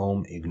practice at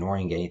home,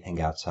 ignoring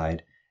anything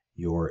outside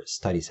your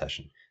study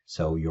session.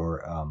 So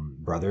your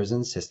brothers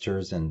and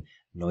sisters and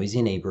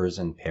noisy neighbors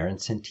and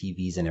parents and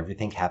TVs and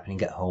everything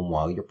happening at home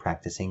while you're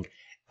practicing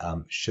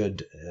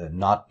should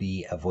not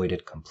be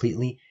avoided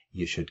completely.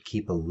 You should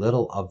keep a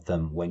little of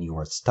them when you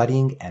are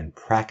studying and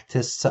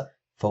practice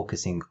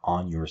focusing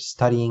on your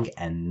studying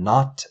and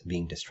not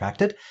being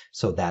distracted,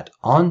 so that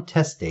on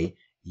test day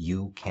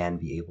you can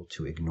be able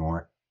to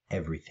ignore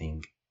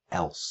everything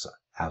else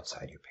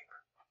outside your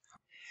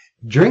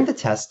paper. During the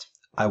test,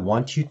 I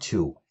want you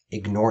to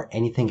ignore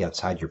anything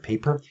outside your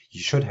paper.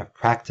 You should have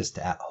practiced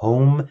at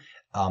home,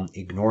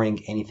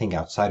 ignoring anything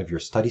outside of your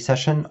study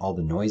session, all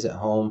the noise at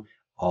home,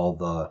 all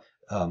the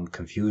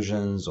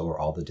confusions or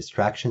all the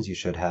distractions. You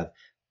should have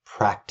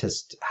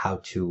practiced how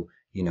to,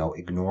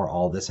 ignore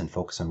all this and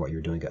focus on what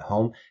you're doing at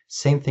home.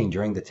 Same thing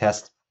during the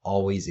test.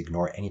 Always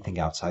ignore anything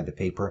outside the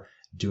paper.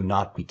 Do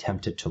not be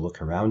tempted to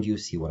look around you,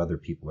 see what other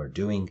people are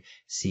doing,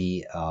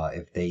 see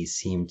if they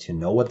seem to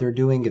know what they're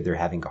doing, if they're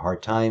having a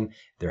hard time,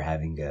 they're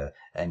having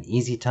an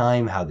easy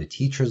time, how the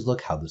teachers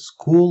look, how the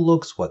school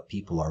looks, what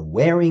people are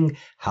wearing,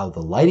 how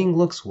the lighting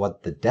looks,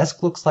 what the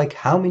desk looks like,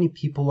 how many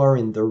people are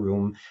in the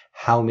room,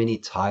 how many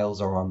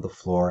tiles are on the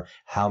floor,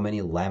 how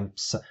many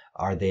lamps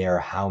are there,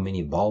 how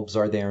many bulbs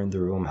are there in the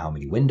room, how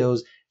many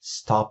windows.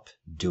 Stop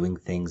doing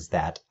things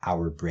that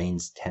our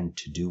brains tend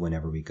to do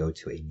whenever we go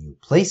to a new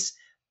place,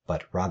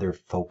 but rather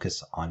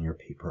focus on your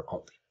paper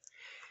only.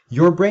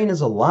 Your brain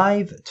is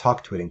alive.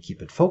 Talk to it and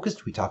keep it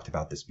focused. We talked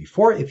about this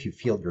before. If you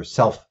feel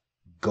yourself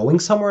going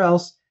somewhere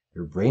else,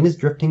 your brain is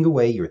drifting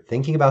away, you're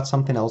thinking about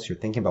something else, you're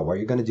thinking about what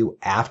you're going to do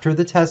after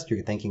the test,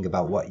 you're thinking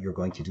about what you're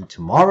going to do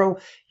tomorrow,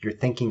 you're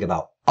thinking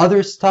about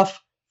other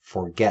stuff,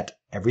 forget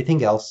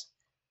everything else.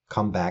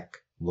 Come back,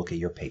 look at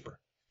your paper.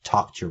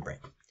 Talk to your brain.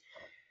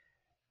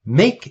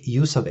 Make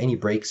use of any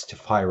breaks to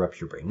fire up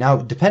your brain. Now,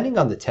 depending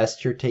on the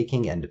test you're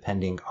taking and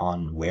depending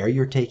on where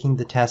you're taking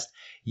the test,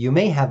 you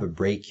may have a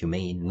break, you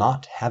may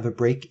not have a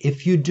break.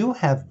 If you do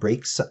have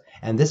breaks,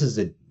 and this is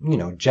a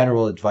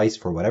general advice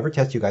for whatever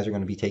test you guys are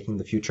going to be taking in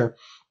the future,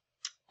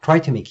 try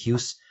to make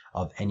use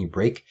of any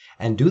break.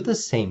 And do the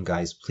same,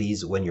 guys,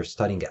 please, when you're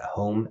studying at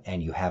home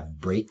and you have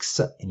breaks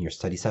in your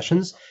study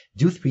sessions.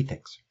 Do 3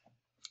 things.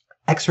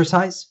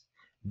 Exercise.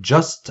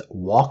 Just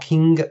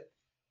walking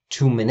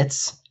 2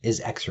 minutes is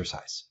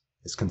exercise,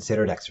 is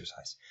considered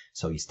exercise.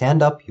 So you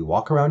stand up, you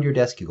walk around your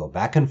desk, you go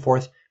back and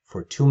forth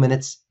for 2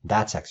 minutes,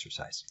 that's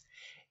exercise.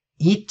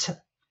 Eat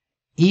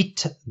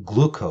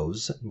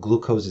glucose.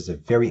 Glucose is a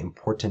very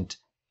important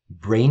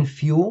brain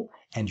fuel,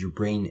 and your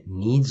brain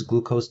needs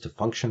glucose to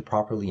function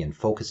properly and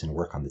focus and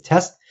work on the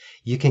test.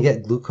 You can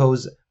get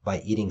glucose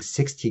by eating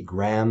 60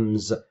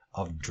 grams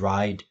of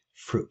dried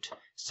fruit.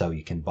 So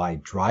you can buy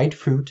dried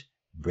fruit,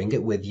 bring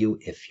it with you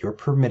if you're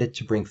permitted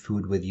to bring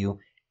food with you,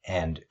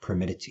 and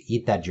permitted to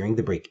eat that during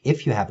the break.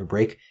 If you have a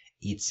break,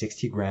 eat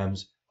 60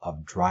 grams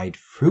of dried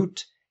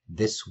fruit.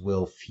 This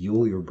will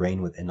fuel your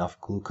brain with enough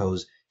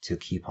glucose to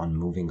keep on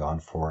moving on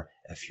for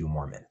a few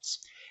more minutes.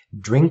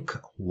 Drink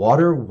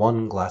water.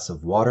 1 glass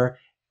of water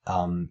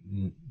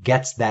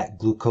gets that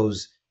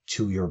glucose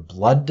to your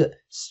blood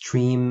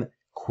stream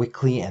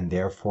quickly and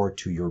therefore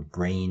to your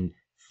brain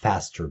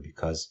faster,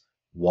 because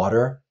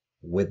water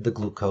with the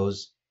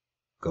glucose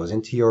goes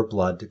into your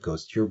blood,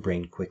 goes to your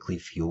brain quickly,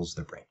 fuels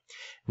the brain.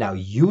 Now,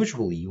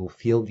 usually you will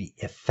feel the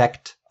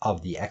effect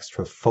of the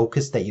extra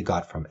focus that you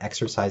got from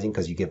exercising,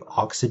 because you give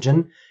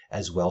oxygen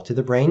as well to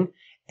the brain,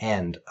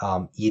 and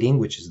eating,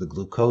 which is the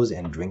glucose,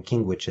 and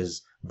drinking, which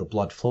is the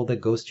blood flow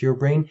that goes to your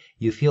brain.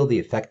 You feel the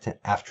effect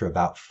after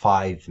about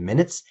 5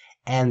 minutes,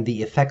 and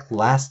the effect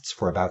lasts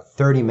for about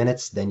 30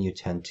 minutes. Then you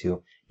tend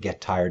to get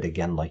tired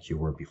again like you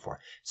were before.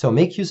 So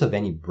make use of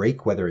any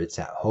break, whether it's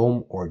at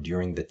home or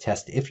during the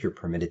test. If you're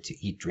permitted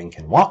to eat, drink,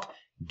 and walk,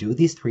 do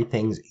these 3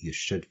 things. You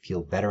should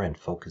feel better and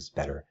focus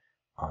better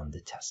on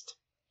the test.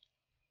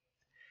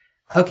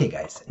 Okay,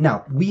 guys.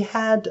 Now, we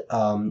had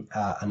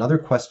another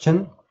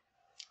question.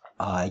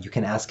 You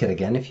can ask it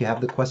again if you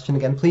have the question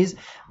again, please.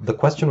 The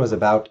question was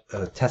about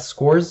test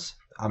scores.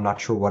 I'm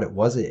not sure what it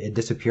was. It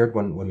disappeared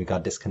when we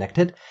got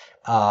disconnected.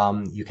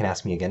 You can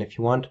ask me again if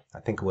you want. I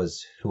think it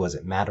was, who was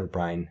it, Matt or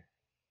Brian?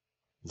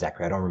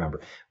 Zachary, I don't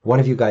remember. One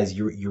of you guys,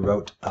 you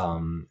wrote a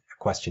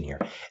question here.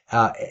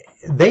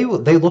 They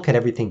look at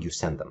everything you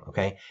send them,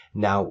 okay?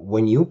 Now,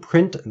 when you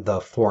print the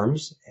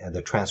forms,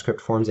 the transcript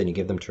forms, and you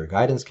give them to your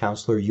guidance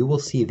counselor, you will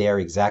see there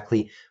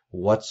exactly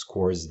what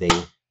scores they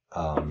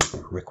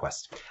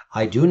request.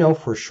 I do know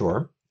for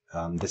sure,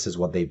 this is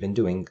what they've been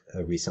doing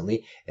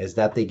recently, is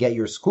that they get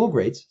your school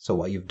grades, so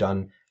what you've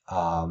done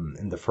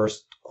in the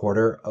first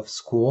quarter of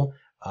school,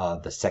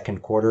 the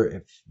second quarter,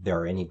 if there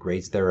are any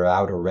grades that are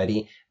out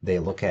already, they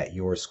look at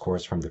your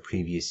scores from the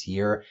previous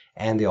year,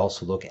 and they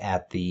also look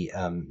at the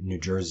New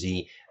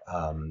Jersey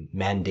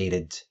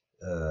mandated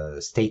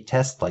state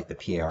test, like the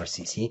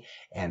PARCC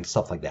and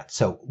stuff like that.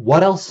 So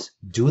what else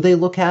do they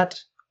look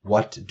at?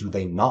 What do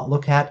they not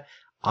look at?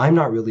 I'm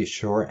not really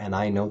sure, and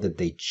I know that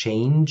they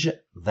change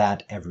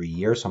that every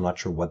year, so I'm not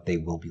sure what they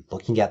will be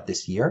looking at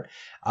this year.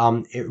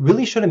 It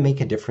really shouldn't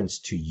make a difference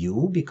to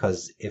you,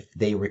 because if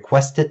they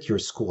request it, your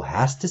school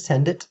has to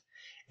send it.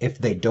 If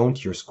they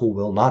don't, your school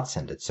will not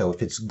send it. So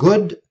if it's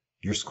good,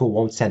 your school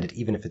won't send it,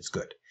 even if it's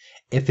good.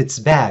 If it's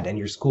bad and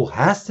your school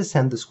has to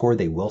send the score,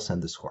 they will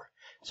send the score.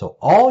 So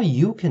all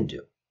you can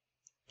do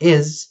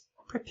is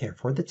prepare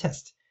for the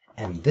test.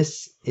 And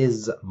this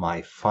is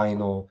my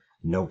final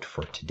note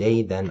for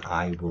today. Then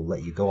I will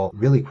let you go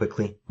really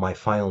quickly. My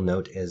final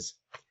note is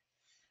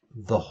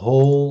the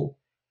whole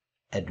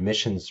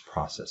admissions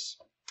process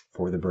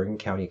for the Bergen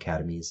County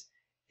Academies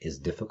is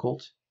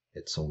difficult.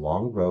 It's a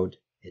long road.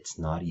 It's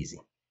not easy.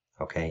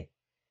 Okay?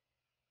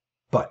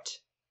 But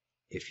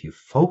if you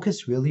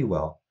focus really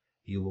well,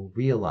 you will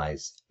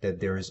realize that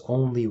there is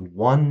only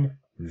one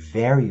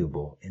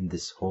variable in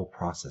this whole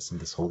process, in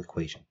this whole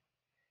equation.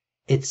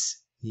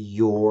 It's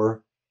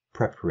your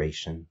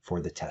preparation for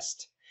the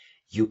test.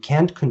 You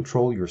can't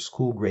control your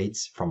school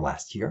grades from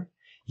last year.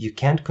 You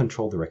can't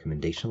control the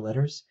recommendation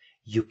letters.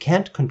 You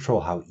can't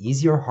control how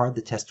easy or hard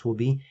the test will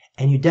be.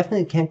 And you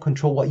definitely can't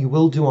control what you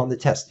will do on the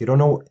test. You don't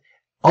know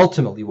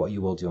ultimately what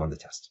you will do on the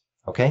test.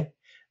 Okay?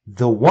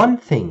 The one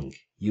thing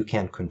you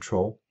can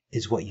control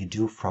is what you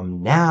do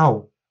from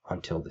now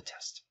until the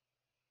test.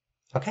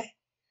 Okay?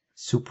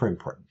 Super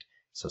important.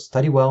 So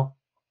study well,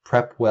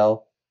 prep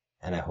well,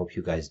 and I hope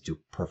you guys do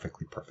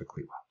perfectly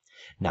well.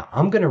 Now,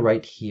 I'm going to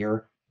write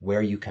here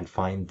where you can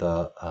find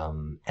the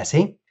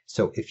essay.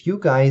 So if you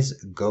guys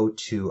go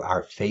to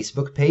our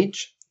Facebook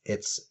page,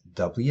 it's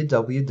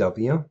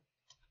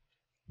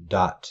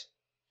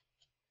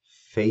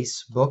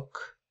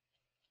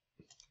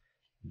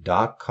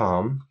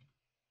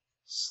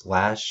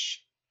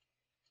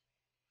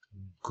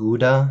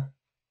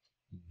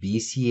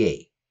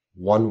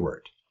One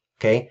word.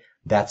 Okay?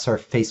 That's our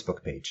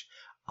Facebook page.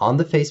 On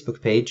the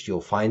Facebook page,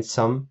 you'll find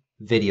some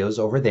videos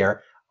over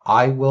there.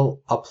 I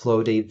will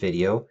upload a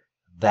video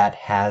that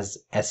has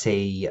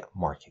essay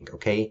marking,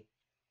 okay,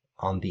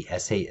 on the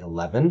essay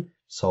 11.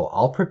 So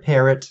I'll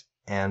prepare it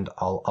and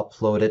I'll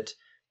upload it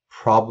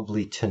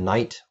probably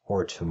tonight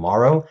or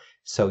tomorrow.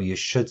 So you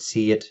should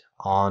see it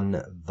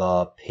on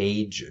the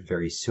page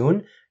very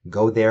soon.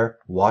 Go there,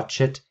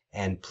 watch it,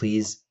 and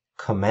please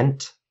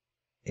comment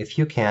if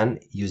you can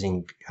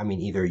using,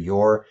 either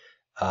your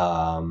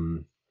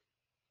account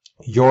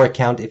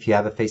if you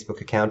have a Facebook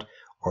account,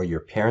 or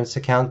your parents'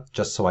 account,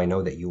 just so I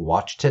know that you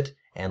watched it.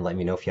 And let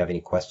me know if you have any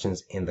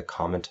questions in the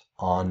comment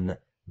on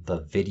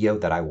the video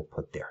that I will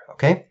put there,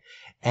 okay?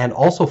 And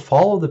also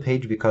follow the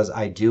page, because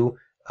I do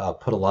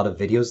put a lot of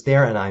videos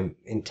there, and I'm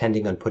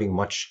intending on putting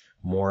much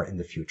more in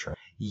the future.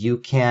 You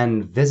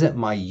can visit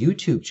my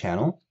YouTube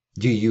channel.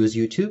 Do you use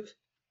YouTube?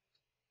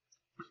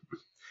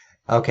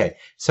 Okay,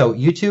 so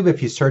YouTube,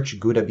 if you search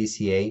Gouda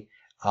BCA,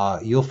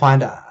 you'll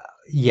find,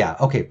 yeah,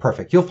 okay,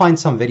 perfect. You'll find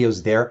some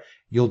videos there.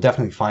 You'll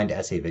definitely find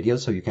essay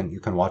videos, so you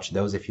can watch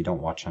those if you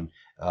don't watch on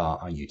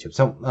YouTube.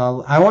 So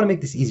I want to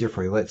make this easier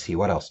for you. Let's see,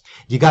 what else?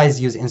 Do you guys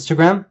use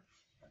Instagram?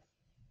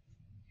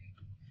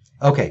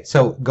 Okay,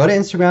 so go to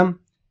Instagram,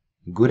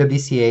 Gouda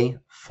BCA,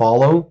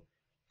 follow.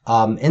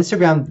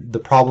 Instagram, the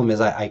problem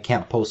is I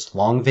can't post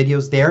long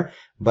videos there,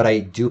 but I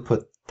do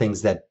put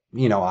things that,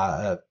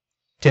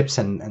 tips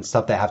and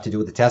stuff that have to do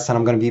with the test, and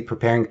I'm going to be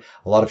preparing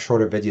a lot of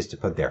shorter videos to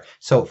put there.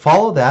 So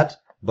follow that,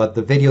 but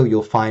the video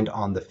you'll find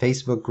on the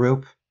Facebook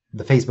group,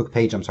 the Facebook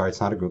page, I'm sorry,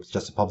 it's not a group, it's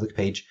just a public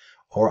page,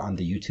 or on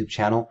the YouTube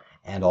channel,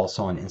 and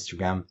also on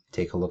Instagram.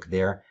 Take a look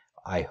there.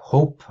 I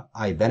hope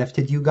I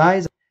benefited you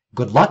guys.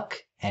 Good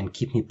luck, and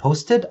keep me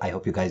posted. I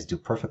hope you guys do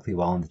perfectly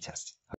well on the test.